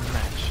entire fucking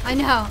match. I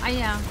know.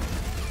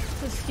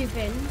 So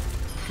stupid.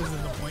 Because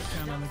of the point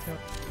count on the cup.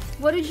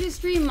 What did you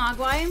stream,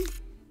 Mogwai?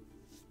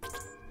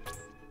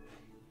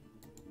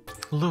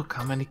 Look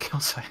how many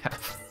kills I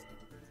have.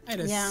 I had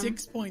a Yeah.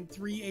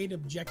 6.38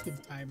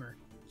 objective timer.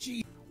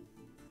 Gee.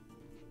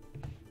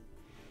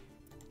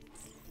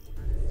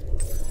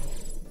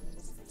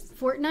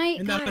 Fortnite?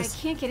 And God, that I was-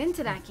 can't get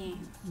into that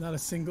game. Not a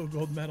single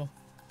gold medal.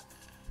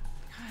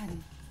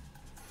 God.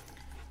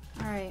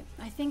 Alright,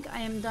 I think I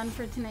am done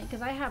for tonight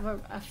because I have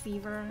a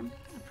fever.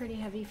 A pretty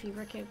heavy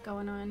fever kick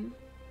going on.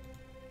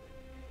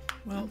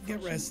 Well,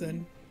 get rest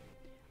then.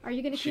 Are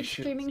you going to She keep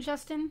should. streaming,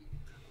 Justin?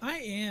 I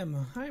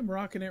am. I'm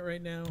rocking it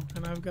right now.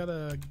 And I've got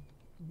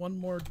one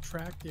more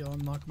track to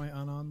unlock my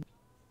on.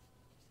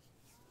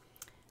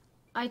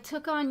 I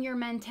took on your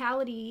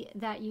mentality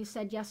that you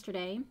said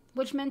yesterday.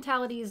 Which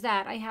mentality is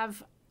that? I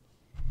have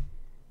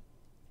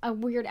a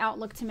weird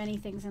outlook to many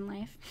things in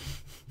life.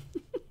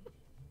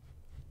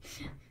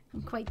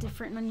 I'm quite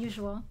different and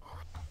unusual.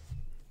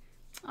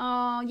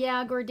 Oh,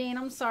 yeah, Gordane,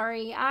 I'm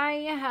sorry. I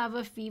have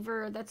a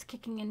fever that's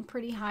kicking in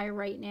pretty high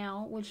right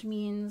now, which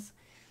means...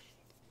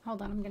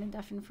 Hold on, I'm going to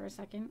deafen for a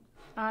second.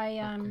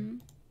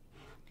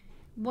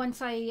 Once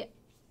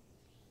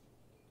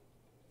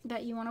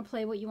that you want to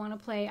play what you want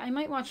to play, I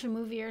might watch a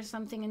movie or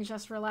something and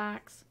just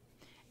relax.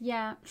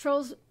 Yeah,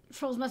 trolls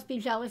must be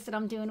jealous that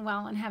I'm doing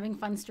well and having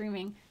fun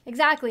streaming.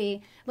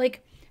 Exactly.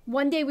 Like,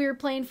 one day we were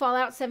playing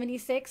Fallout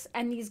 76,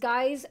 and these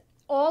guys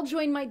all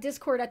joined my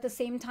Discord at the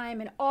same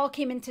time and all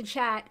came into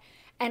chat,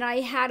 and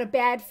I had a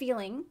bad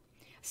feeling.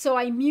 So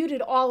I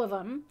muted all of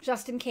them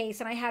just in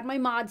case, and I had my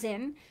mods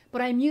in,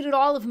 but I muted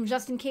all of them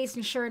just in case,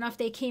 and sure enough,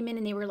 they came in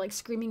and they were like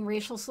screaming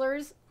racial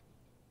slurs.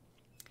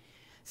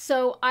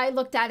 So I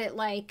looked at it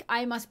like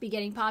I must be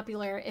getting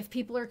popular if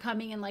people are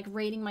coming and like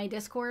raiding my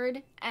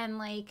Discord and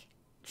like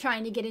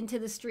trying to get into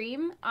the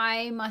stream.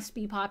 I must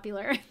be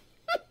popular.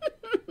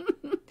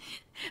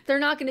 They're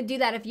not going to do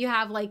that if you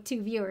have like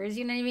 2 viewers,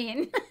 you know what I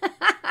mean?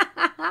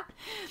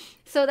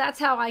 So that's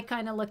how I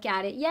kind of look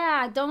at it.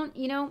 Yeah, don't,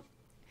 you know,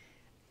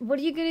 what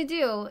are you going to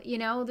do? You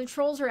know, the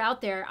trolls are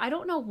out there. I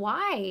don't know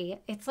why.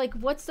 It's like,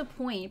 what's the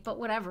point? But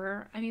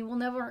whatever. I mean,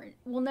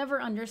 we'll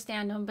never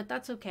understand them, but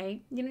that's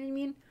okay. You know what I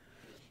mean?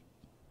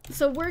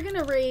 So we're going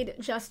to raid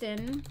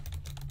Justin.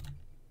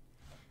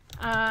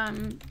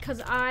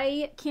 Because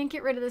I can't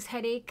get rid of this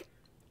headache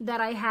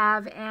that I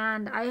have,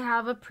 and I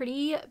have a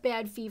pretty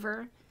bad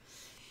fever,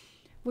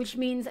 which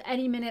means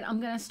any minute I'm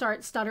going to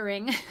start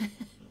stuttering,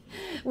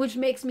 which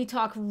makes me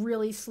talk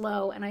really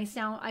slow, and I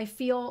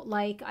feel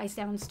like I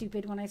sound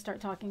stupid when I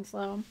start talking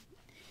slow.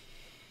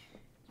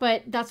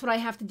 But that's what I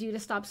have to do to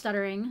stop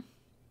stuttering.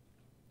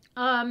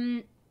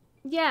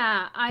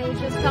 Yeah, I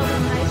just tell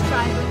them nice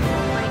try, but you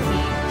won't break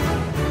me.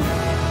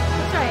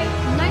 That's right.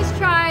 Nice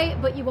try,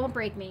 but you won't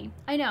break me.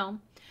 I know.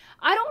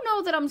 I don't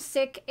know that I'm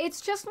sick.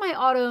 It's just my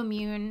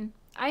autoimmune.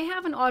 I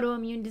have an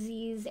autoimmune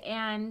disease,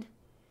 and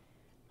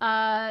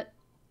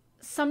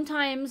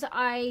sometimes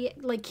I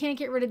like can't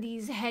get rid of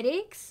these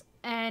headaches,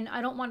 and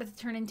I don't want it to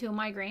turn into a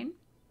migraine.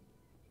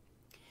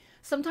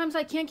 Sometimes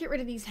I can't get rid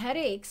of these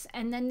headaches,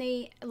 and then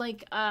they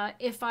like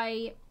if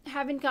I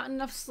haven't gotten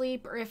enough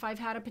sleep or if I've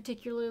had a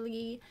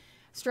particularly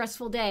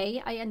stressful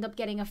day, I end up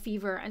getting a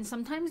fever, and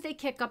sometimes they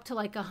kick up to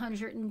like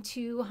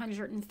 102,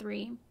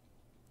 103.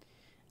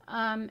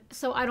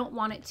 So I don't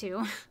want it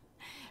to.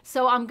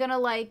 So I'm gonna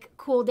like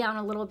cool down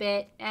a little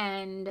bit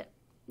and,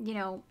 you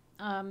know,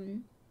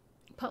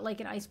 put like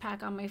an ice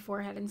pack on my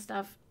forehead and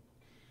stuff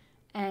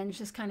and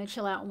just kind of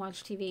chill out and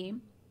watch TV.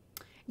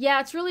 Yeah,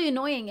 it's really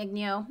annoying,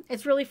 Igneo.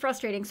 It's really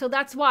frustrating. So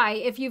that's why,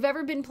 if you've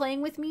ever been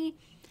playing with me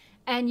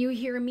and you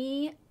hear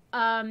me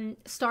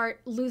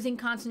start losing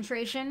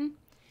concentration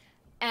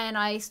and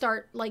I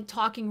start like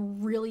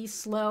talking really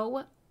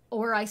slow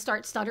or I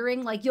start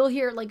stuttering, like you'll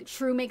hear like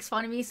True makes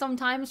fun of me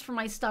sometimes for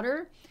my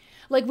stutter.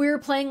 Like we were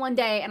playing one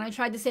day and I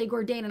tried to say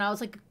Gourdain and I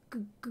was like,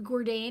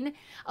 Gourdain.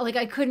 Like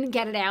I couldn't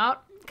get it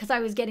out because I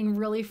was getting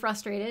really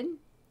frustrated.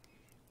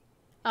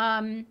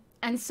 And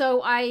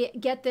so I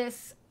get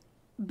this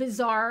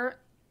bizarre,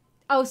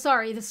 oh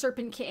sorry, the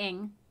Serpent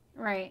King,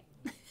 right.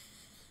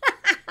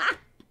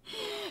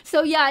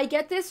 So yeah, I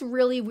get this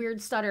really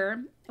weird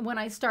stutter when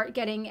I start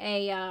getting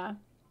a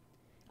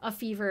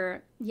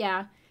fever.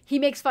 Yeah, he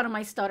makes fun of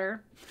my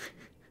stutter.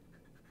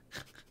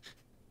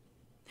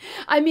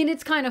 I mean,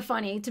 it's kind of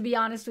funny, to be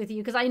honest with you,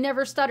 because I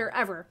never stutter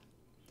ever.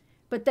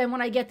 But then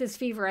when I get this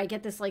fever, I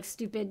get this like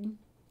stupid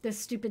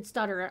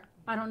stutter.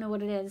 I don't know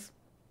what it is.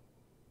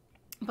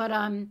 But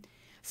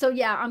so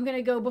yeah, I'm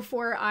gonna go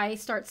before I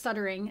start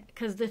stuttering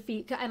because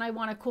and I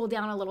want to cool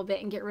down a little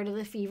bit and get rid of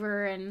the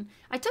fever. And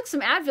I took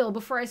some Advil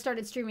before I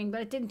started streaming,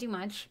 but it didn't do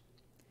much.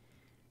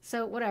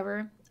 So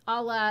whatever.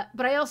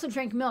 But I also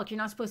drank milk. You're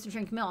not supposed to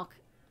drink milk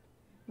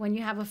when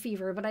you have a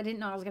fever, but I didn't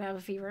know I was gonna have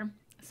a fever.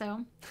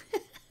 So,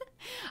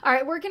 all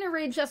right, we're gonna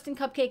raid Justin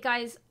Cupcake,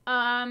 guys.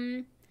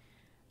 I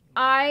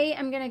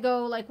am gonna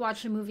go like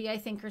watch a movie, I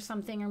think, or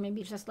something, or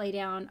maybe just lay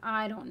down.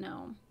 I don't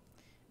know.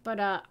 But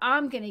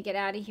I'm going to get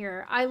out of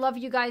here. I love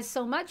you guys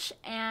so much,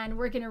 and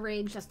we're going to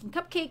raid Justin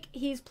Cupcake.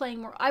 He's playing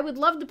more. I would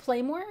love to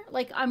play more.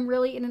 Like, I'm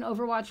really in an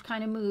Overwatch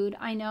kind of mood.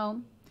 I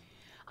know.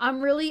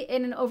 I'm really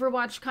in an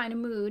Overwatch kind of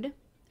mood.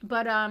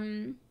 But,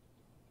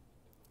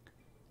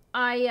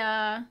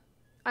 I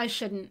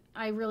shouldn't.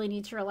 I really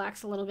need to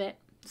relax a little bit.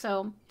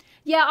 So,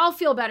 yeah, I'll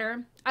feel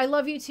better. I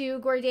love you too,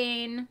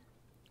 Gourdain.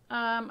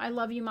 I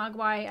love you,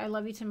 Mogwai. I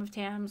love you, Tim of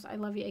Tams. I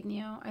love you,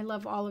 Igneo. I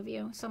love all of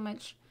you so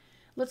much.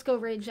 Let's go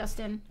raid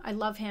Justin. I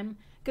love him.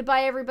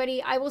 Goodbye,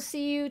 everybody. I will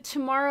see you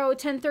tomorrow,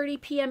 10:30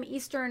 p.m.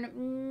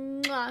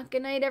 Eastern. Mwah.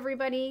 Good night,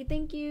 everybody.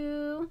 Thank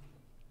you.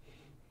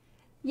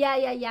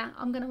 Yeah.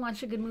 I'm going to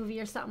watch a good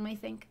movie or something, I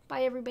think.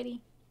 Bye,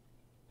 everybody.